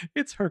car.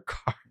 It's her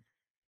car.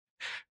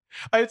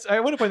 I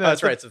want to point out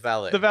that's right. It's a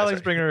valet. The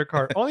valet's bringing her a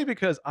car only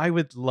because I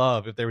would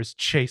love if there was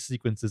chase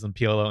sequences in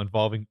PLO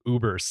involving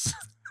Ubers.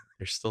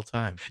 There's still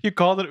time. You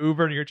called an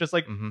Uber and you're just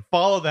like,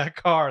 follow that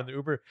car. And the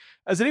Uber.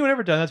 Has anyone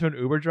ever done that to an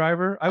Uber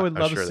driver? I would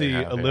love to see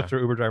a Lyft or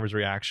Uber driver's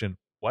reaction.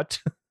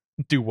 What?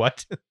 Do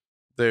what?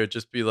 They would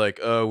just be like,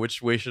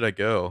 which way should I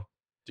go?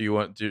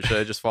 Should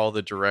I just follow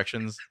the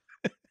directions?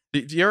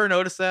 Do you ever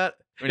notice that?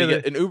 When you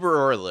get an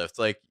Uber or a Lyft,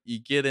 like you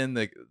get in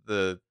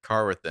the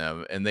car with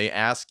them and they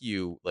ask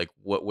you like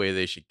what way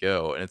they should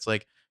go. And it's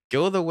like,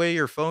 go the way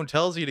your phone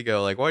tells you to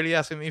go. Like, what are you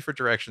asking me for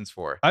directions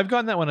for? I've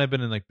gotten that when I've been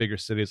in like bigger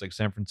cities like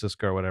San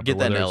Francisco or whatever. Get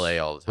that in LA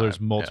all the time.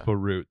 There's multiple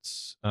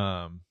routes.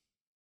 Yeah.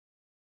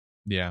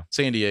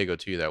 San Diego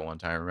too that one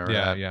time. Remember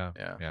that?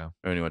 Yeah.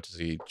 When we went to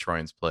see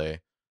Troyans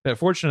play. Yeah,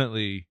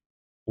 fortunately,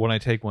 when I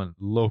take one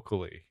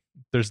locally,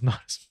 there's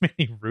not as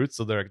many routes,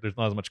 so there's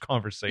not as much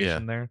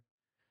conversation there.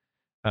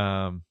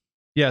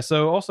 Yeah,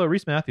 so also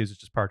Reese Matthews is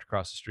just parked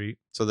across the street.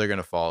 So they're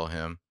gonna follow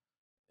him.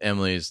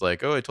 Emily's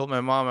like, I told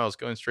my mom I was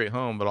going straight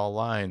home, but all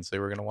lied. Say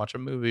we're gonna watch a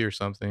movie or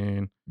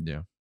something.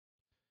 Yeah.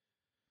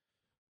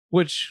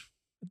 Which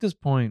at this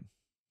point,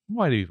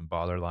 why do you even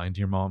bother lying to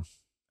your mom?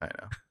 I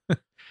know.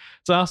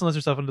 So Allison lets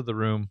herself into the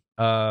room.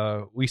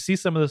 We see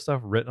some of the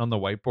stuff written on the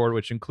whiteboard,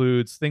 which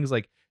includes things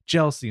like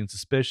jealousy and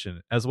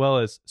suspicion, as well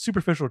as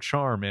superficial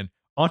charm and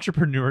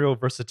entrepreneurial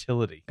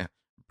versatility. Yeah.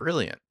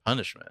 Brilliant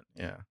punishment.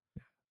 Yeah.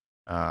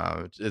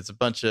 It's a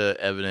bunch of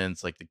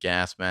evidence, like the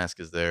gas mask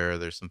is there.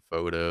 There's some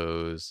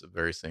photos of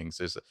various things.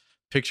 There's a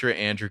picture of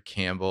Andrew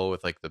Campbell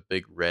with like the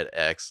big red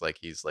X, like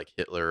he's like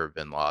Hitler or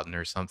Bin Laden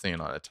or something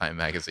on a Time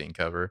magazine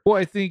cover. Well,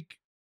 I think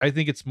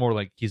it's more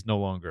like he's no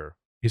longer.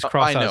 He's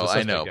crossed out.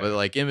 I know, but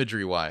like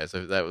imagery wise,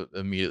 that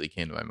immediately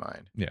came to my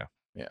mind. Yeah.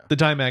 Yeah. The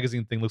Time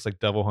magazine thing looks like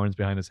devil horns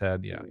behind his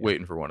head. Yeah.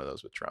 Waiting for one of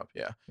those with Trump.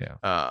 Yeah.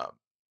 Yeah.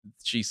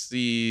 She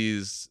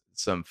sees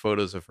some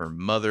photos of her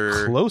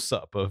mother. Close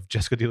up of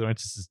Jessica De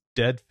Laurentiis'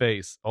 dead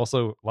face.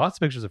 Also, lots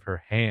of pictures of her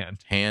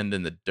hand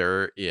in the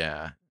dirt.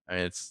 Yeah. I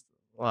mean, it's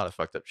a lot of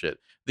fucked up shit.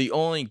 The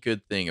only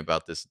good thing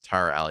about this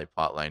entire Alley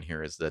plotline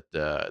here is that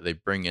they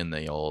bring in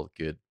the old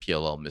good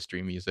PLL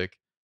mystery music.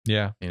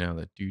 Yeah. You know,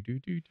 the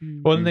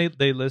do. Well, and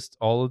they list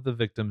all of the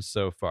victims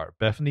so far.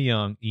 Bethany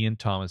Young, Ian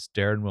Thomas,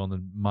 Darren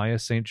Wilden, Maya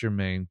St.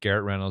 Germain,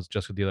 Garrett Reynolds,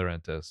 Jessica De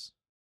Laurentiis.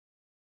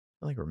 I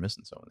feel like we're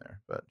missing someone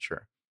there, but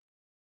sure.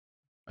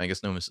 I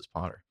guess no Mrs.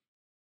 Potter.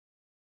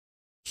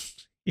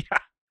 Yeah.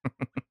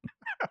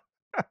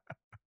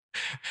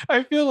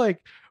 I feel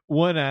like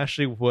when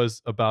Ashley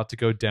was about to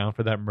go down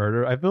for that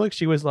murder, I feel like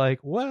she was like,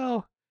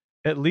 well,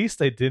 at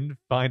least I didn't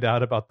find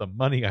out about the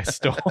money I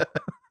stole.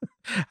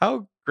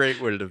 How great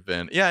would it have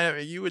been? Yeah, I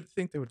mean, you would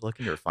think they would look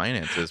into her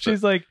finances.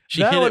 She's like,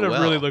 that would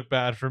have really looked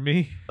bad for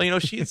me. Well, you know,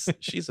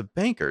 she's a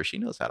banker. She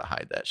knows how to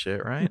hide that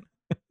shit, right?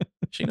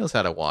 She knows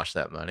how to wash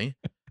that money.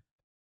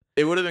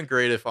 It would have been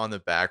great if on the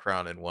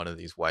background in one of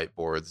these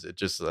whiteboards, it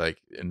just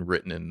like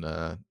written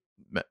in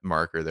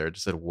marker there,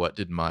 just said, "What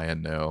did Maya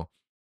know?"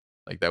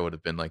 Like that would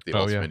have been like the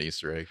ultimate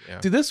Easter egg. Yeah.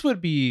 Dude, this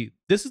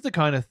is the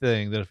kind of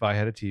thing that if I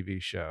had a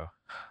TV show,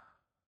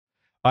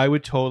 I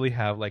would totally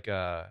have like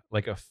a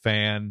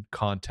fan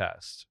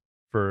contest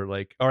for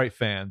like, all right,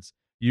 fans,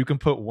 you can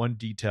put one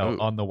detail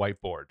on the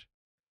whiteboard.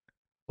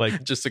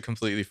 Like just to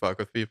completely fuck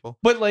with people.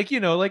 But like, you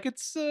know, like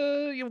it's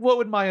what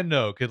would Maya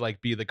know could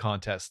like be the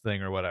contest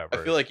thing or whatever.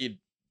 I feel like you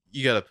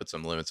got to put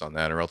some limits on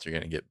that or else you're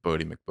going to get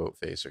Bodie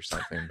McBoatface or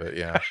something, but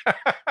yeah.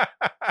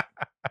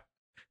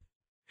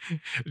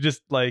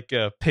 Just like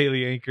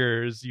Paley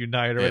Anchors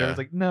Unite or whatever. It's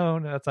like, no,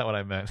 that's not what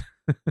I meant.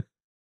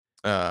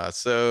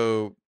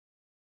 So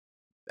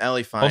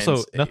Allie finds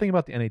also nothing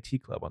about the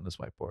NAT club on this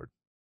whiteboard.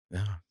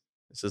 No,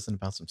 this isn't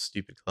about some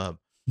stupid club.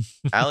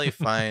 Allie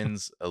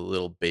finds a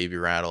little baby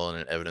rattle in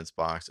an evidence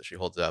box that she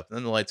holds up, and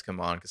then the lights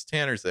come on because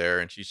Tanner's there,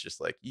 and she's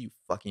just like, "You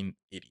fucking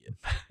idiot!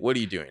 What are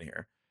you doing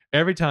here?"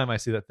 Every time I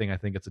see that thing, I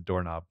think it's a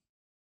doorknob,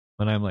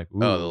 and I'm like,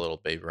 "Ooh, oh, the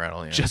little baby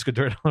rattle." Yeah. Jessica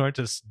De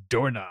Laurentiis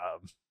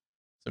doorknob.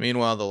 So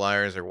meanwhile, the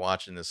liars are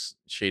watching this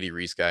Shady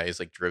Reese guy. He's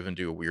like driven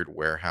to a weird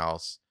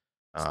warehouse.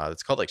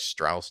 It's called like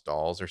Strauss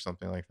Dolls or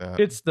something like that.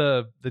 It's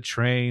the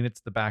train.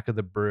 It's the back of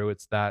the brew.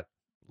 It's that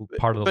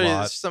part of the But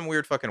lot. it's some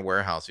weird fucking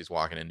warehouse he's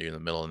walking into in the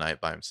middle of the night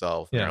by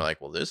himself. And Yeah. they're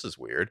like, well, this is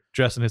weird.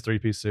 Dressed in his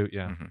 3-piece suit.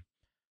 Yeah.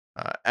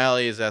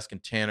 Allie is asking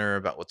Tanner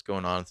about what's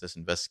going on with this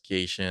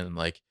investigation. And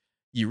like,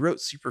 you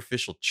wrote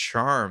superficial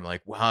charm.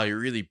 Like, wow, you're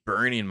really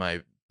burning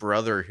my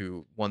brother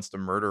who wants to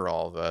murder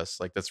all of us.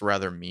 Like, that's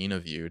rather mean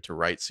of you to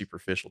write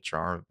superficial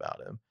charm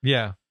about him.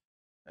 Yeah.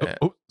 And,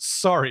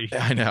 sorry.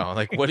 I know.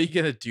 Like, what are you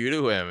gonna do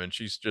to him? And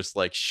she's just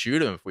like,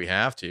 shoot him if we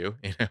have to.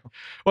 You know.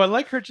 Well, I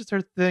like her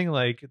thing.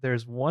 Like,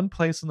 there's one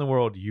place in the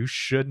world you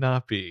should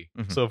not be.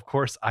 So of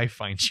course I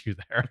find you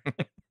there.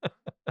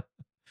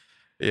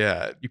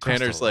 Yeah, you crossed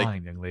Tanner's the like,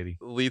 line, young lady.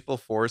 Lethal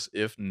force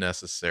if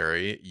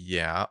necessary.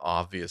 Yeah,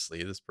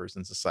 obviously this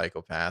person's a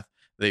psychopath.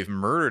 They've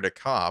murdered a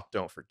cop.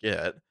 Don't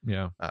forget.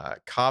 Yeah.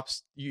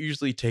 Cops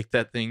usually take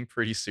that thing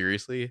pretty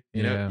seriously.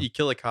 You know, you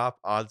kill a cop,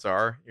 odds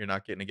are you're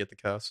not getting to get the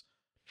cuffs.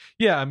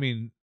 Yeah, I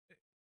mean,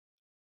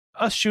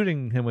 us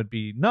shooting him would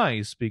be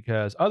nice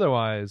because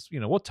otherwise, you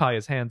know, we'll tie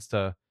his hands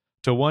to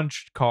one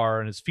car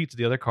and his feet to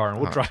the other car,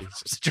 and we'll drive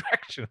opposite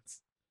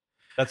directions.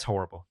 That's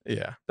horrible.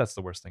 Yeah, that's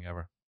the worst thing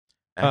ever.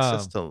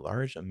 Access to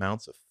large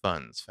amounts of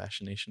funds,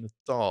 fascination with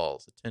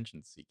dolls,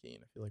 attention seeking.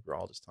 I feel like we're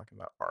all just talking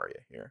about Arya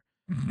here.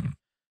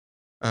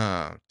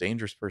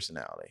 Dangerous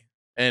personality.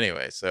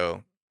 Anyway,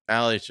 so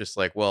Allie's just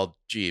like, well,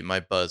 gee, my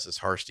buzz is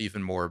harshed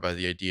even more by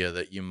the idea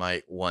that you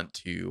might want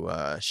to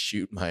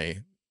shoot my,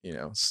 you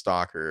know,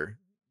 stalker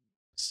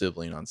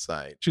sibling on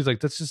sight. She's like,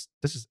 this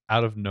is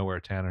out of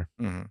nowhere, Tanner.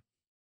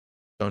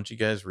 Don't you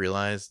guys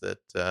realize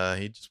that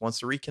he just wants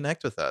to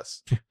reconnect with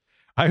us?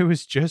 I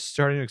was just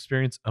starting to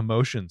experience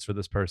emotions for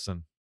this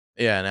person.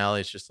 Yeah, and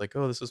Allie's just like,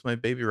 oh, this was my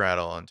baby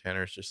rattle. And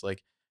Tanner's just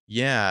like,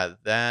 yeah,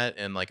 that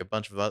and like a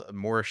bunch of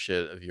more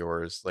shit of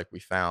yours, like we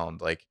found,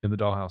 like in the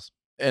dollhouse.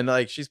 And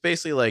like, she's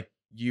basically like,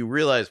 you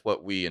realize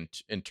what we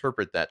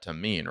interpret that to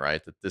mean,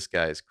 right? That this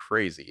guy is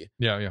crazy.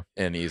 Yeah.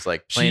 And he's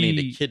like planning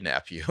to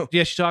kidnap you.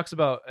 Yeah, she talks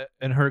about,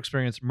 in her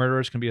experience,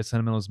 murderers can be as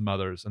sentimental as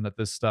mothers, and that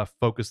this stuff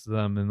focuses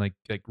them and like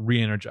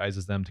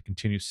re-energizes them to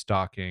continue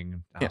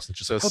stalking. Yeah.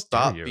 Just so like,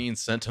 stop being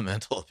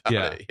sentimental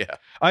about it.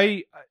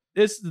 Yeah.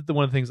 This is the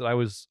one of the things that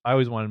I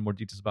always wanted more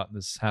details about in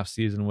this half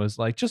season was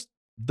like just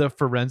the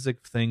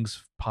forensic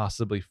things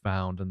possibly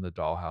found in the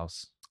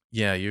dollhouse.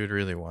 Yeah, you would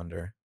really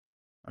wonder.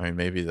 I mean,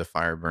 maybe the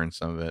fire burned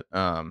some of it.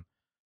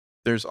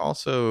 There's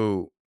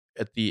also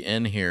at the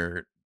end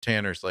here,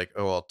 Tanner's like,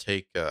 oh, I'll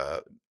take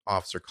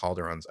Officer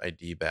Calderon's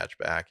ID badge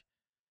back.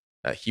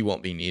 He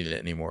won't be needed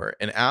anymore.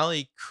 And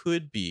Allie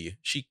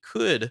she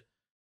could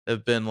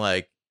have been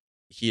like,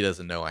 he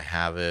doesn't know I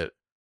have it,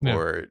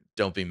 or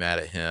don't be mad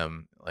at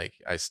him. Like,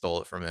 I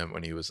stole it from him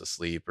when he was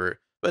asleep,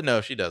 but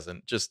no, she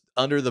doesn't. Just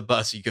under the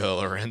bus you go,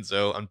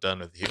 Lorenzo. I'm done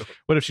with you.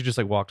 What if she just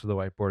like walked to the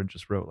whiteboard and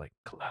just wrote like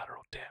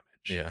collateral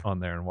damage on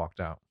there and walked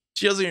out?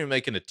 She doesn't even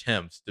make an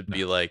attempt to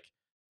be like,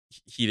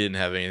 he didn't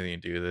have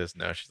anything to do with this.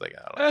 No, she's like,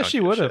 I don't know. She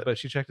would have, but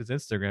she checked his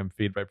Instagram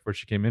feed right before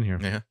she came in here.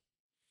 Yeah.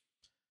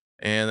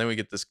 And then we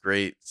get this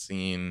great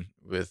scene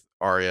with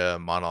Arya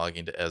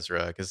monologuing to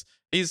Ezra because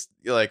he's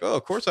like, oh,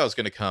 of course I was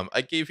going to come.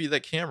 I gave you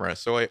that camera,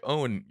 so I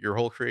own your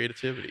whole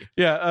creativity.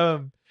 Yeah.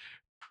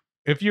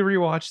 If you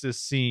rewatch this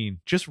scene,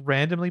 just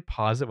randomly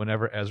pause it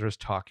whenever Ezra's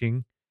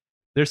talking.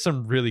 There's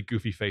some really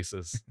goofy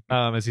faces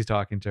as he's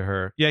talking to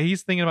her. Yeah,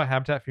 he's thinking about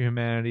Habitat for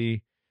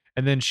Humanity.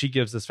 And then she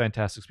gives this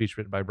fantastic speech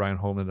written by Brian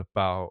Holman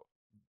about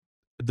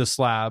the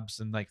slabs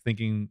and like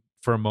thinking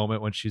for a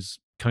moment when she's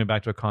coming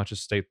back to a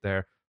conscious state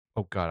there.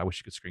 Oh God, I wish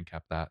you could screen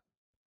cap that.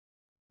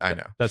 I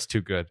know. That's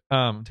too good. Take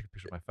a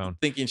picture of my phone.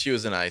 Thinking she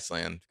was in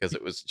Iceland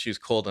because she was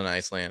cold in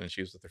Iceland and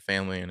she was with her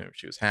family and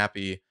she was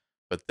happy.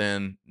 But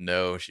then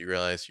no, she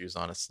realized she was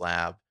on a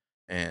slab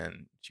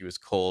and she was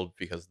cold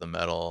because of the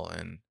metal,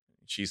 and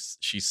she's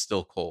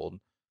still cold.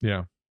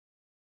 Yeah.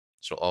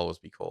 She'll always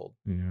be cold.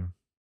 Yeah.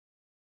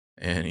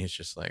 And he's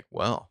just like,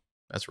 well,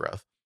 that's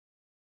rough.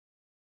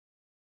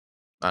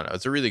 I don't know.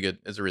 It's a really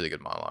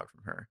good monologue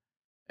from her.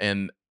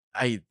 And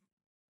I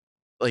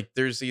like,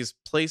 there's these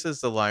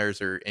places the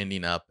liars are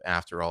ending up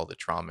after all the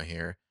trauma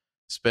here.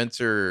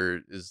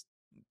 Spencer is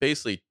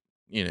basically,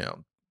 you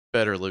know,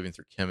 better living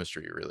through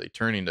chemistry, really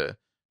turning to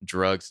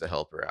drugs to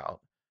help her out.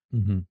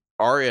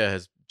 Arya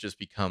has just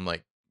become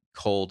like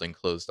cold and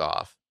closed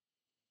off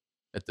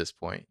at this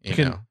point.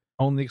 You know,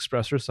 only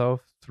express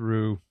herself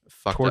through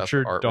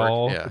tortured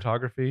doll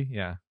photography.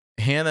 Yeah.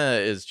 Hannah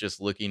is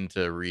just looking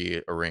to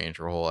rearrange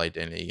her whole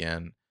identity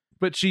again.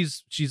 But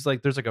she's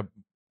like, there's like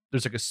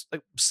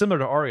similar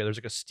to Arya, there's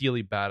like a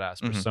steely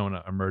badass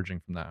persona emerging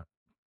from that.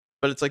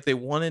 But it's like they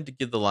wanted to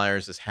give the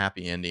liars this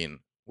happy ending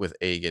with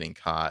A getting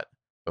caught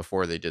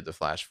before they did the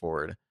flash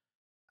forward.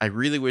 I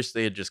really wish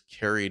they had just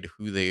carried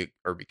who they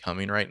are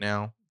becoming right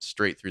now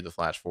straight through the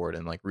flash forward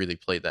and like really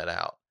played that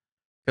out.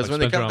 Because like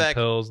when they come back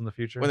pills in the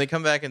future, when they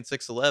come back in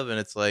 611,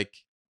 it's like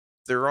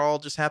they're all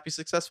just happy,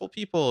 successful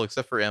people,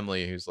 except for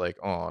Emily, who's like,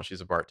 oh, she's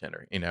a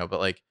bartender, you know.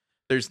 But like,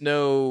 there's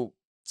no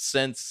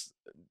sense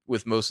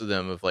with most of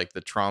them of like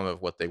the trauma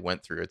of what they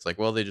went through. It's like,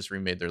 well, they just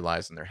remade their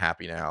lives and they're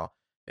happy now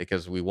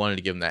because we wanted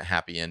to give them that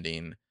happy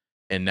ending,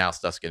 and now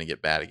stuff's going to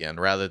get bad again.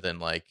 Rather than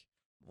like,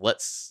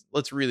 let's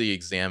really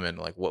examine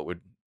like what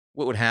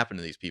would happen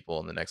to these people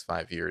in the next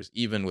 5 years,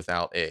 even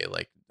without a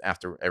like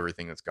after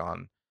everything that's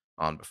gone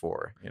on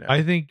before. You know,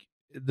 I think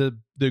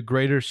the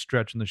greater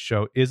stretch in the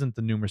show isn't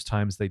the numerous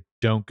times they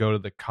don't go to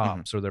the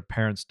cops or their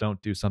parents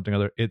don't do something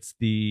other. It's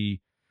the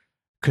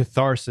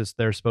catharsis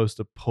they're supposed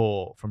to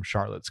pull from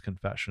Charlotte's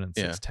confession in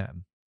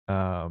 610.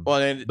 Well,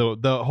 and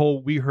the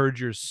whole we heard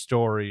your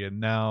story and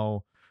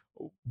now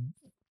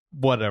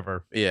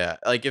whatever. Yeah,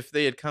 like if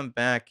they had come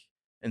back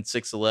in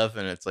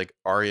 611, it's like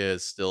Arya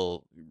is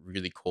still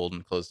really cold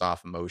and closed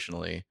off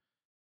emotionally.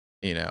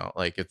 You know,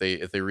 like if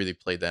they really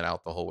played that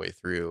out the whole way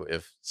through,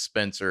 if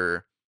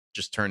Spencer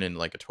just turned into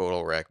like a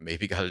total wreck,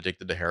 maybe got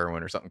addicted to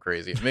heroin or something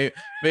crazy.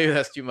 Maybe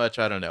that's too much.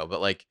 I don't know,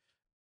 but like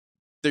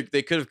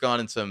they could have gone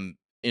in some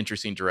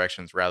interesting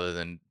directions rather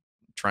than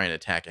trying to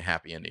attack a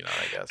happy ending on,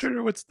 I guess.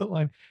 What's the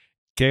line?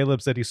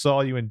 Caleb said he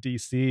saw you in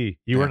DC.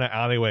 You were in an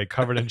alleyway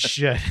covered in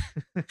shit.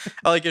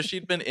 Like if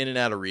she'd been in and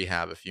out of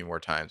rehab a few more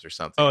times or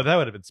something. Oh, that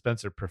would have been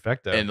Spencer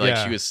Perfecto. And like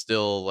she was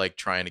still like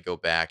trying to go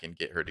back and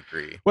get her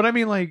degree. But I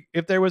mean, like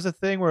if there was a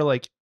thing where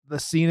like the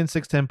scene in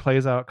 610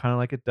 plays out kind of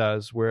like it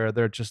does, where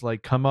they're just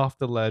like, come off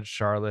the ledge,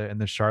 Charlotte, and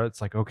then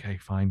Charlotte's like, okay,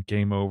 fine,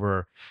 game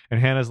over. And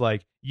Hannah's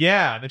like,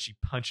 yeah, and then she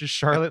punches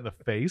Charlotte in the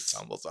face.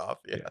 Tumbles off,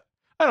 yeah.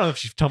 I don't know if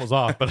she tumbles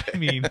off, but I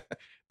mean,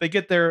 they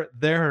get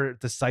their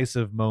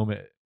decisive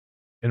moment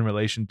in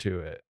relation to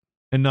it,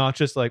 and not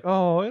just like,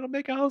 oh, it'll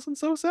make Allison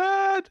so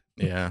sad.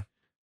 Yeah,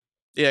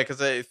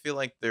 because I feel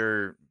like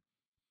there's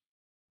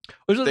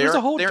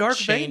a whole dark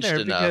vein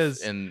there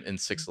because in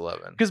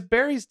 611, because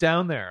Barry's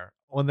down there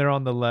when they're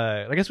on the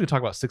ledge. I guess we can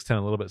talk about 610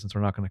 a little bit since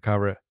we're not going to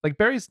cover it. Like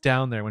Barry's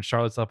down there when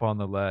Charlotte's up on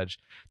the ledge.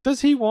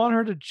 Does he want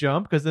her to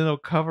jump because then it'll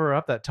cover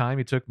up that time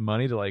he took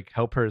money to like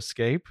help her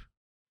escape?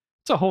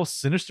 It's a whole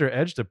sinister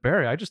edge to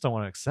Barry. I just don't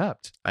want to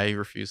accept. I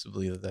refuse to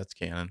believe that that's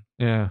canon.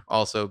 Yeah.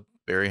 Also,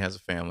 Barry has a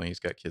family. He's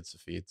got kids to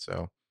feed.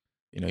 So,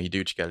 you know, you do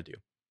what you got to do.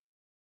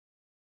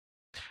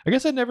 I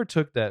guess I never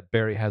took that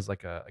Barry has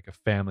like a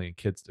family and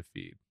kids to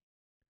feed.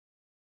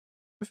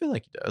 I feel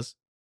like he does.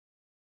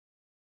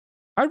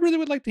 I really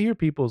would like to hear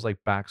people's like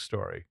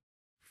backstory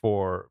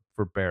for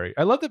Barry.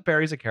 I love that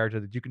Barry's a character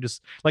that you can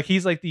just like,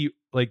 he's like the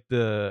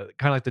kind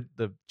of like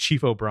the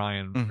Chief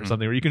O'Brien or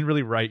something where you can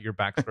really write your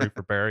backstory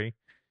for Barry.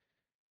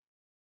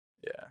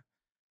 Yeah.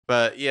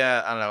 But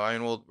yeah, I don't know. I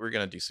mean, we're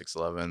going to do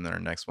 611 in our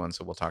next one,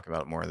 so we'll talk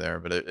about it more there.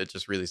 But it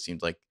just really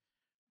seemed like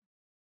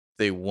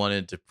they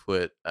wanted to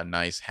put a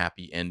nice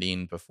happy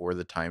ending before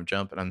the time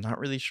jump, and I'm not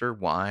really sure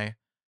why.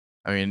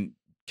 I mean,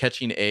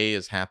 catching A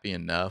is happy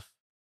enough.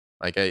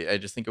 Like, I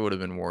just think it would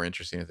have been more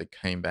interesting if they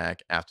came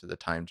back after the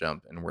time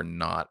jump and we're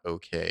not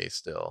okay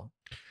still.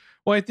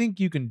 Well, I think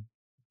you can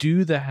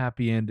do the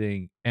happy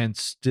ending and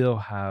still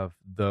have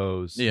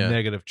those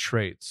negative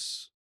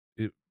traits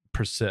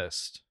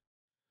persist.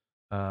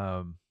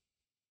 And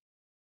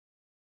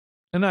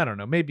I don't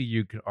know, maybe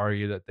you could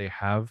argue that they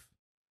have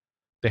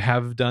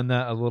done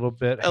that a little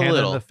bit.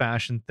 Hannah, the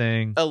fashion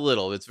thing. A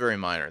little. It's very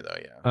minor though,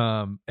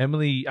 yeah.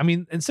 Emily, I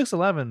mean, in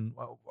 611,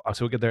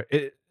 so we'll get there.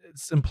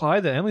 It's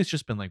implied that Emily's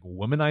just been like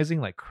womanizing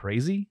like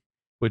crazy,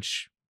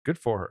 which good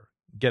for her.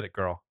 Get it,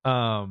 girl.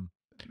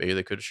 Maybe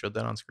they could have showed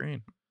that on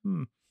screen.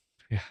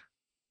 Yeah.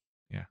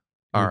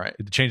 All right.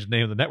 To change the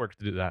name of the network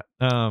to do that.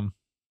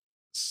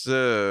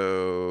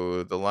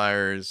 So the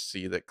liars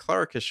see that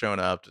Clark has shown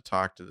up to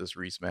talk to this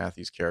Reese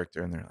Matthews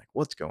character, and they're like,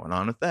 what's going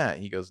on with that?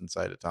 He goes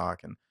inside to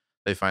talk, and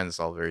they find this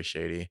all very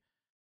shady.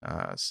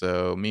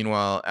 So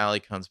meanwhile,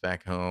 Allie comes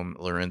back home.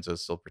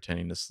 Lorenzo's still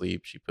pretending to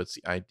sleep. She puts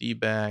the ID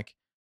back,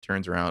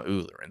 turns around.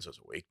 Ooh, Lorenzo's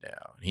awake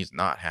now, and he's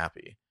not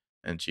happy.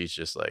 And she's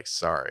just like,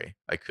 sorry,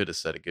 I could have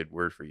said a good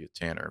word for you,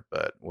 Tanner,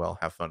 but well,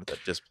 have fun at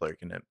that disciplinary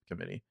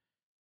committee.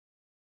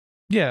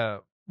 Yeah.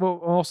 Well,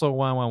 also,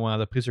 wow,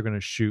 the police are going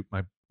to shoot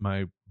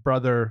my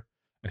brother,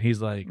 and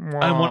he's like,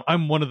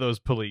 I'm one of those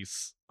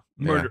police.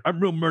 I'm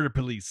real murder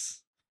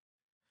police.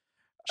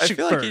 Shoot, I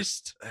feel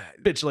first,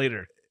 like bitch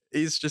later.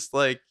 He's just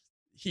like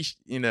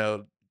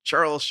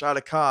Charles shot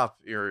a cop,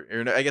 or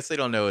I guess they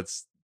don't know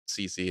it's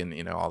Cece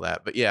and all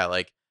that, but yeah,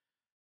 like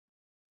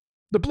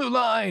the blue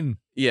line.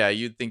 Yeah,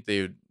 you'd think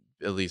they would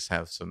at least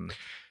have some.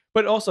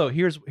 But also,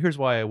 here's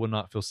why I would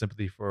not feel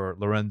sympathy for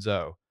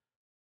Lorenzo.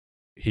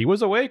 He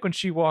was awake when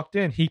she walked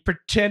in. He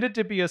pretended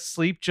to be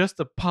asleep just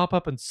to pop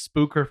up and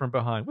spook her from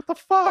behind. What the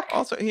fuck?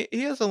 Also,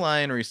 he has a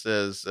line where he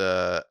says,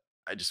 I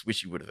just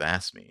wish you would have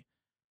asked me.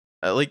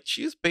 Like,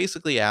 she's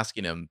basically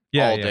asking him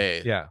all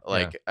day. Yeah.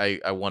 Like,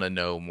 I want to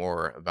know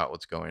more about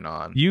what's going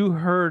on. You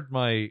heard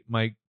my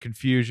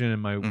confusion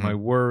and my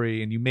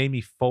worry, and you made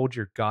me fold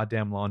your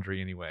goddamn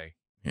laundry anyway.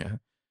 Yeah.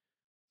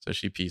 So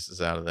she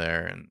pieces out of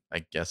there, and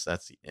I guess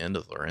that's the end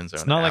of Lorenzo.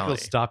 It's not like it'll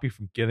stop you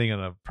from getting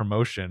a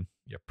promotion,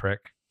 you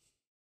prick.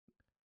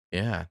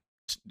 Yeah.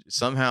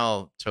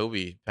 Somehow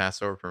Toby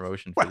passed over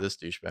promotion for this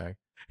douchebag.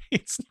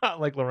 It's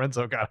not like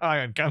Lorenzo got high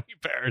on gummy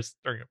bears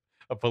during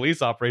a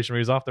police operation where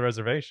he's off the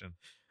reservation.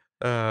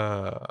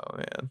 Oh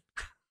man,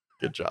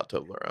 good job,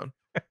 Toblerone.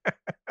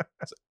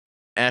 So,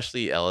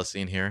 Ashley Ellis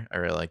scene here. I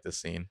really like this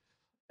scene.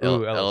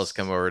 Ooh, Ellis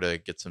come over to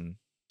get some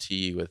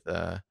tea with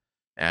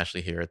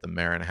Ashley here at the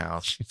Marin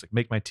house. She's like,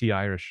 make my tea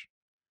Irish.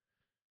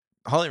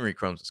 Holly Marie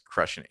Combs is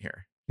crushing it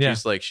here. Yeah.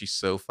 She's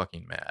so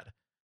fucking mad.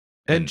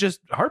 And just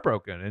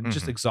heartbroken and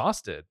just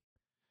exhausted.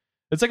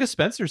 It's like a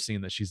Spencer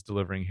scene that she's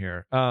delivering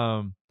here.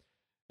 And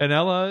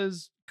Ella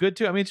is good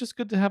too. I mean, it's just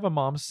good to have a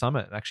mom's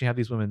summit and actually have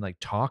these women like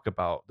talk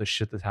about the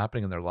shit that's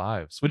happening in their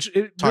lives.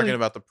 Talking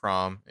about the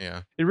prom,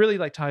 yeah. It really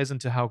like ties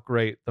into how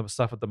great the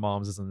stuff with the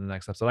moms is in the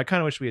next episode. I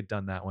kind of wish we had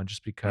done that one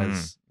just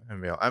because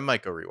I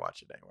might go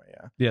rewatch it anyway.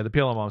 Yeah. Yeah, the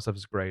PLL mom stuff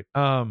is great.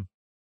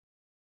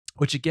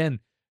 Which again,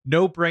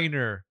 no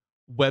brainer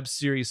web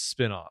series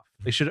spinoff.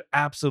 They should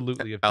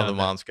absolutely have done how the that.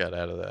 Moms got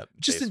out of that.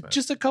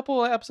 Just a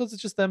couple of episodes of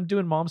just them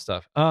doing mom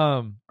stuff.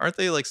 Aren't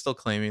they like still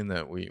claiming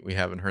that we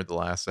haven't heard the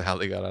last of how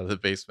they got out of the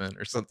basement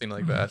or something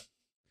like that?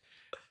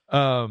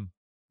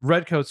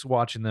 Redcoat's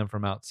watching them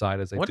from outside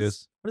as they do. What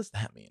does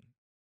that mean?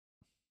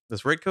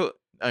 Does Redcoat?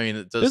 I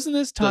mean, does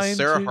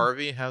Sarah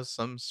Harvey have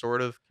some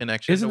sort of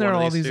connection? Isn't to there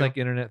one all of these these two? like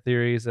internet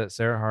theories that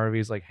Sarah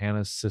Harvey's like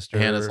Hannah's sister,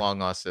 Hannah's long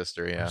lost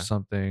sister, yeah, or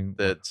something?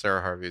 That Sarah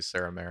Harvey's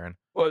Sarah Marin.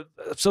 Well,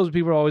 so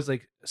people are always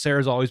like,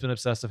 Sarah's always been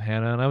obsessed with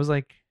Hannah, and I was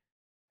like,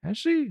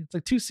 actually, it's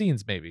like 2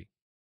 scenes maybe.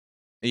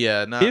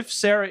 Yeah, if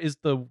Sarah is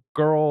the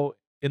girl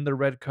in the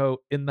red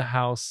coat in the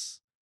house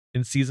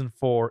in season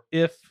 4,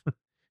 if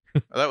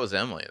that was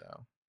Emily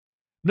though.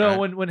 No,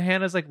 right? when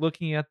Hannah's like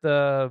looking at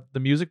the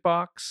music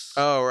box.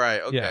 Oh right,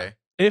 okay. Yeah.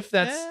 If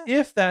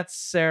that's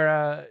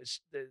Sarah,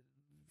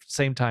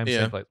 same time,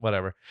 same place,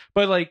 whatever.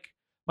 But like,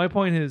 my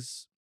point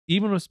is,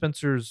 even with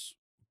Spencer's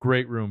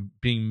great room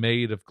being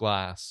made of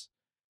glass,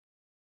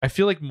 I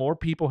feel like more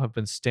people have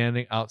been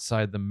standing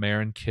outside the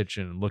Marin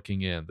kitchen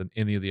looking in than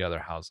any of the other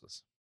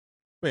houses.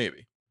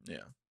 Maybe,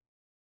 yeah.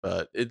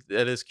 But it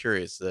is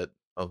curious that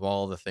of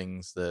all the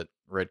things that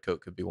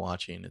Redcoat could be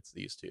watching, it's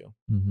these two.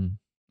 Mm-hmm.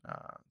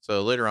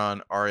 So later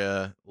on,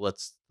 Arya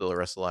lets the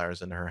rest of the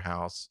liars into her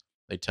house.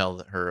 They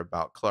tell her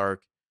about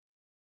Clark.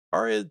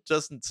 Arya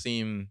doesn't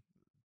seem...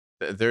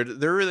 They're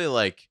really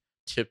like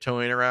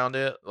tiptoeing around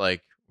it.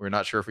 Like, we're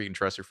not sure if we can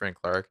trust her friend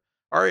Clark.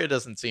 Arya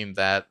doesn't seem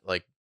that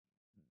like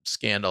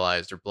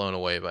scandalized or blown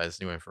away by this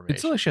new information.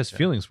 It's not like she has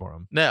feelings for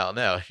him. No.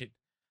 The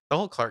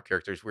whole Clark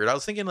character is weird. I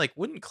was thinking, like,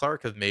 wouldn't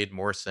Clark have made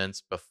more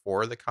sense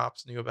before the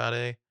cops knew about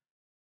A?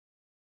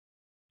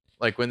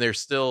 Like, when they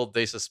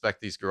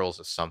suspect these girls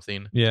of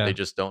something. Yeah. They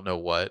just don't know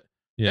what.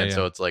 Yeah. And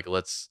so it's like,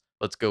 let's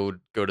go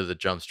to the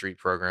Jump Street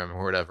program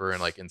or whatever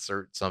and like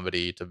insert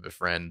somebody to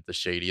befriend the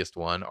shadiest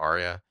one,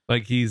 Arya.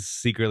 Like he's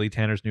secretly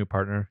Tanner's new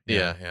partner.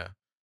 Yeah.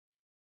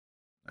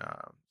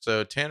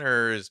 So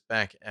Tanner is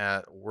back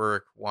at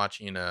work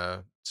watching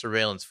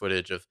surveillance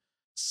footage of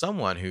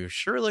someone who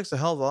sure looks a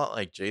hell of a lot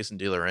like Jason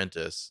De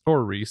Laurentiis.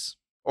 Or Reese.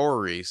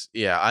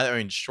 Yeah, I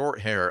mean,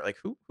 short hair. Like,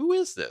 who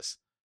is this?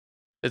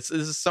 This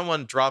is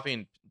someone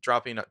taking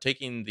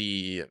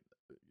the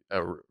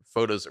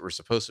photos that were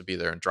supposed to be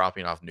there and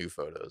dropping off new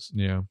photos.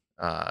 Yeah.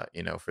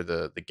 For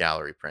the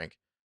gallery prank.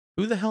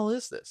 Who the hell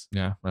is this?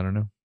 Yeah, I don't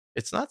know.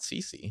 It's not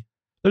Cece.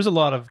 There's a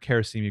lot of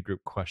Karasimi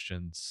group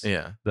questions.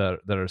 Yeah. That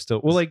are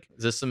still like,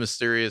 is this a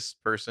mysterious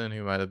person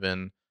who might have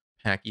been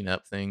packing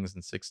up things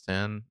in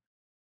 610?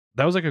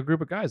 That was like a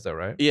group of guys though,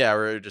 right? Yeah,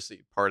 we're just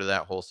part of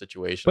that whole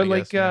situation. But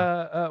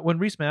when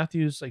Reese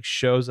Matthews like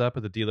shows up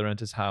at the De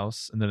Laurentiis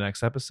house in the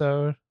next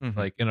episode,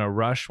 like in a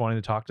rush wanting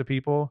to talk to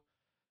people,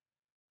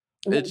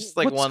 it's just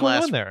like one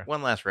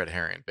last red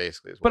herring,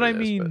 basically. But I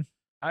mean,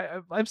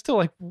 I'm still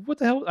like, what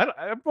the hell?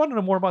 I want to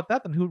know more about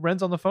that than who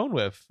Ren's on the phone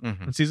with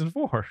in season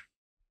 4.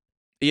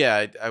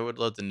 Yeah, I would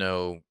love to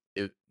know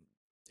if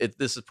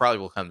this is probably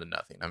will come to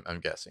nothing. I'm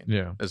guessing.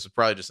 Yeah, this is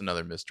probably just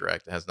another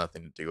misdirect. It has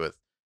nothing to do with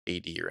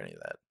AD or any of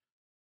that.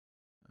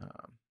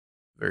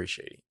 Very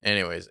shady.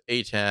 Anyways,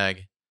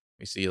 A-tag.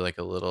 We see like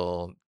a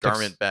little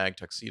garment bag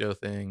tuxedo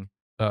thing.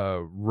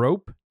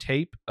 Rope,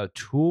 tape, a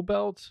tool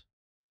belt,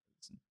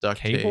 duct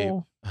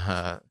cable,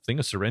 tape, thing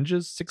of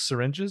syringes, 6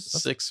 syringes.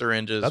 6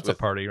 syringes. That's a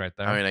party right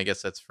there. I mean, I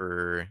guess that's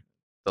for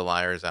the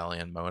liars, Allie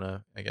and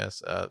Mona. I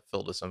guess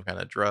filled with some kind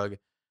of drug.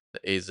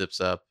 The A zips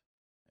up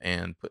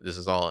and this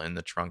is all in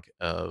the trunk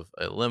of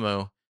a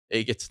limo.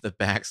 A gets to the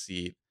back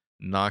seat,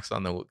 knocks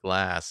on the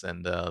glass,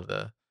 and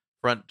the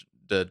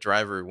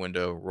driver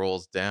window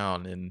rolls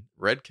down. In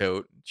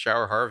Redcoat,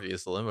 Shower Harvey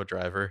is the limo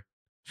driver.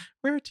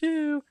 Where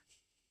to?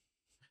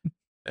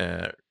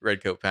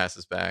 Redcoat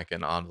passes back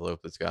an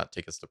envelope that's got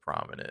tickets to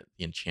prom in it.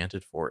 The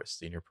Enchanted Forest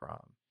Senior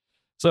Prom.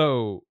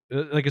 So,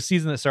 like a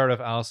season that started off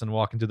Allison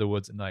walking to the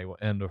woods at night will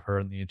end with her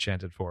in the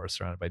Enchanted Forest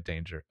surrounded by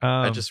danger.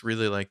 I just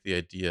really like the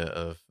idea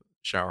of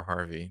Shower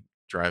Harvey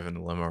driving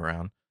a limo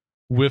around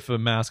with a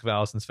mask of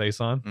Allison's face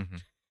on.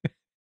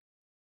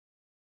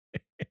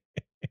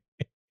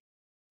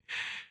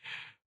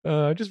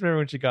 I just remember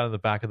when she got in the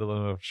back of the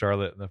limo of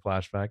Charlotte in the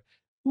flashback.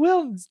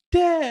 Wilton's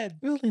dead.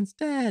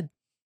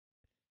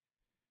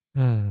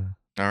 All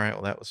right,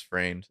 well, that was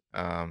framed.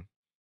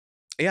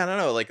 Yeah, I don't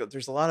know. Like,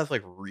 there's a lot of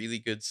like really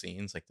good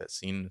scenes. Like that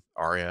scene with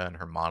Arya and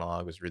her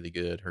monologue was really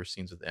good. Her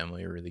scenes with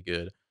Emily are really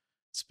good.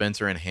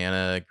 Spencer and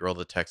Hannah, Girl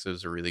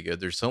Detectives, are really good.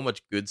 There's so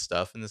much good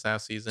stuff in this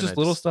half season. Just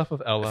little stuff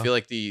with I Ella. feel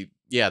like the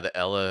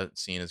Ella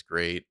scene is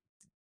great.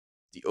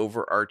 The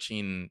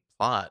overarching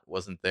plot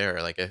wasn't there.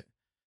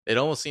 It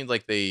almost seemed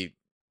like Marlene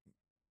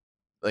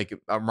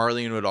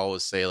would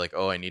always say like,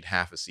 "Oh, I need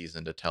half a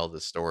season to tell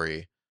the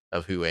story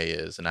of who A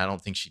is," and I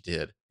don't think she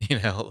did.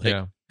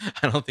 Yeah.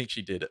 I don't think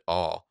she did at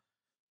all.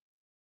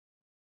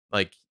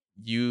 Like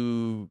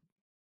you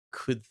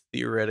could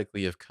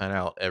theoretically have cut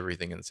out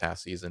everything in this half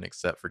season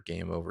except for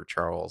Game Over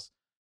Charles,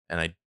 and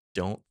I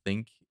don't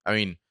think. I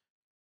mean,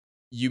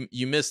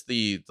 you miss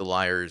the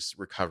liars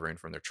recovering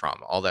from their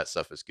trauma. All that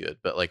stuff is good,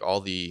 but like all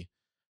the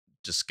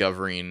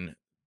discovering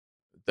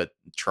that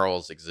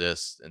Charles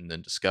exists, and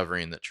then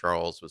discovering that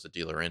Charles was a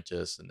De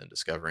Laurentiis, and then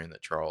discovering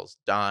that Charles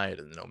died,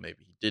 and then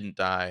maybe he didn't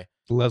die,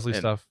 The Leslie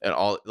and stuff.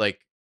 all like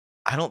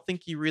I don't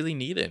think you really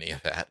need any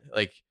of that.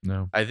 Like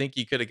No. I think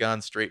you could have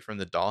gone straight from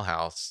the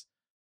dollhouse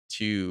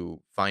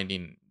to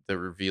finding the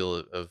reveal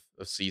of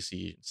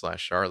Cece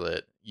slash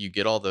Charlotte. You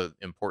get all the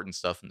important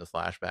stuff in the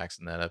flashbacks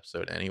in that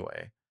episode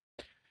anyway.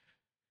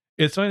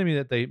 It's funny to me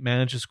that they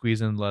managed to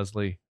squeeze in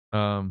Leslie.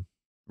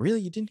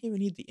 Really, you didn't even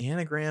need the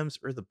anagrams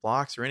or the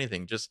blocks or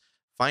anything. Just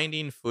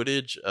finding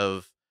footage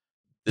of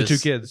The two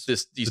kids.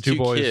 these The two two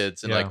boys.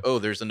 kids, and like, Yeah. oh,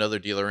 there's another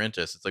De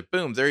Laurentiis. It's like,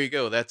 boom, there you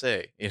go. That's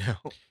A.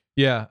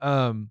 Yeah.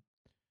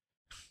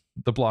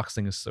 The blocks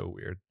thing is so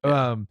weird.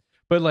 Yeah.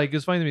 But like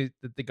it's funny to me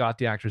that they got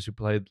the actors who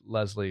played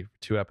Leslie for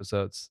 2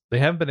 episodes. They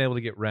haven't been able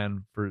to get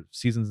Ren for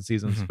seasons and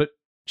seasons, Mhm. but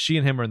she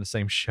and him are in the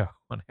same show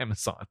on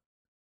Amazon.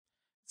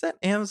 Is that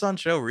Amazon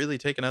show really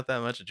taking up that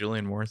much of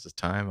Julian Morris's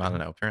time? I don't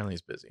know. Apparently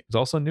he's busy. There's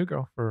also a New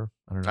Girl for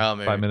I don't know Oh,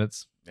 maybe. 5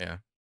 minutes. Yeah.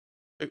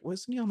 Wait,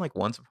 wasn't he on like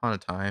Once Upon a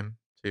Time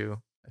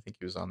too? I think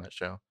he was on that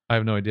show. I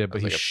have no idea, but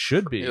As he like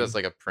should be. He was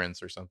like a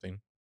prince or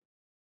something.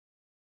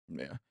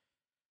 Yeah.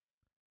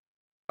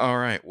 All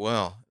right.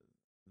 Well,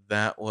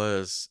 that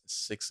was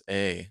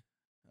 6A.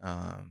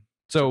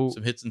 So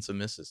some hits and some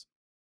misses.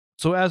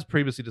 So as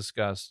previously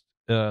discussed,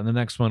 the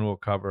next one we'll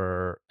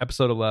cover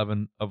episode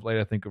 11 of Late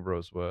I Think of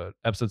Rosewood,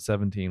 episode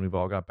 17, We've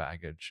All Got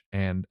Baggage,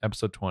 and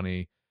episode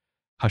 20,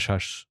 Hush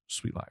Hush,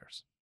 Sweet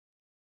Liars.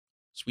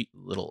 Sweet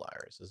Little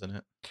Liars, isn't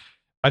it?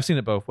 I've seen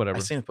it both, whatever.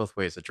 I've seen it both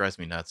ways. It drives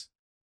me nuts.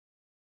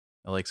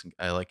 I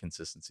like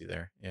consistency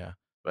there. Yeah.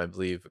 But I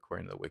believe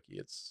according to the wiki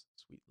it's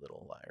Sweet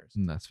Little Liars.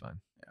 That's fine.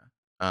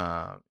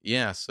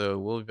 Yeah, so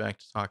we'll be back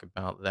to talk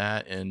about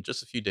that in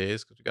just a few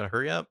days because we got to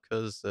hurry up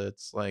because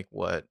it's like,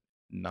 what,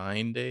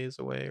 9 days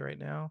away right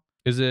now?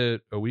 Is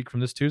it a week from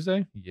this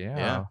Tuesday?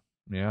 Yeah.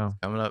 Yeah.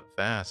 Coming up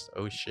fast.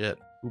 Oh, shit.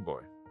 Oh, boy.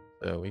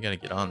 So we got to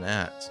get on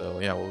that. So,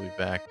 yeah, we'll be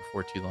back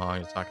before too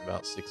long to talk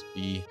about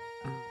 6B.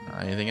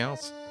 Anything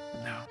else?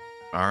 No.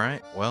 All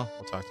right. Well,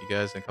 we'll talk to you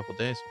guys in a couple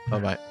days.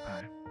 Bye-bye.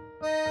 Bye.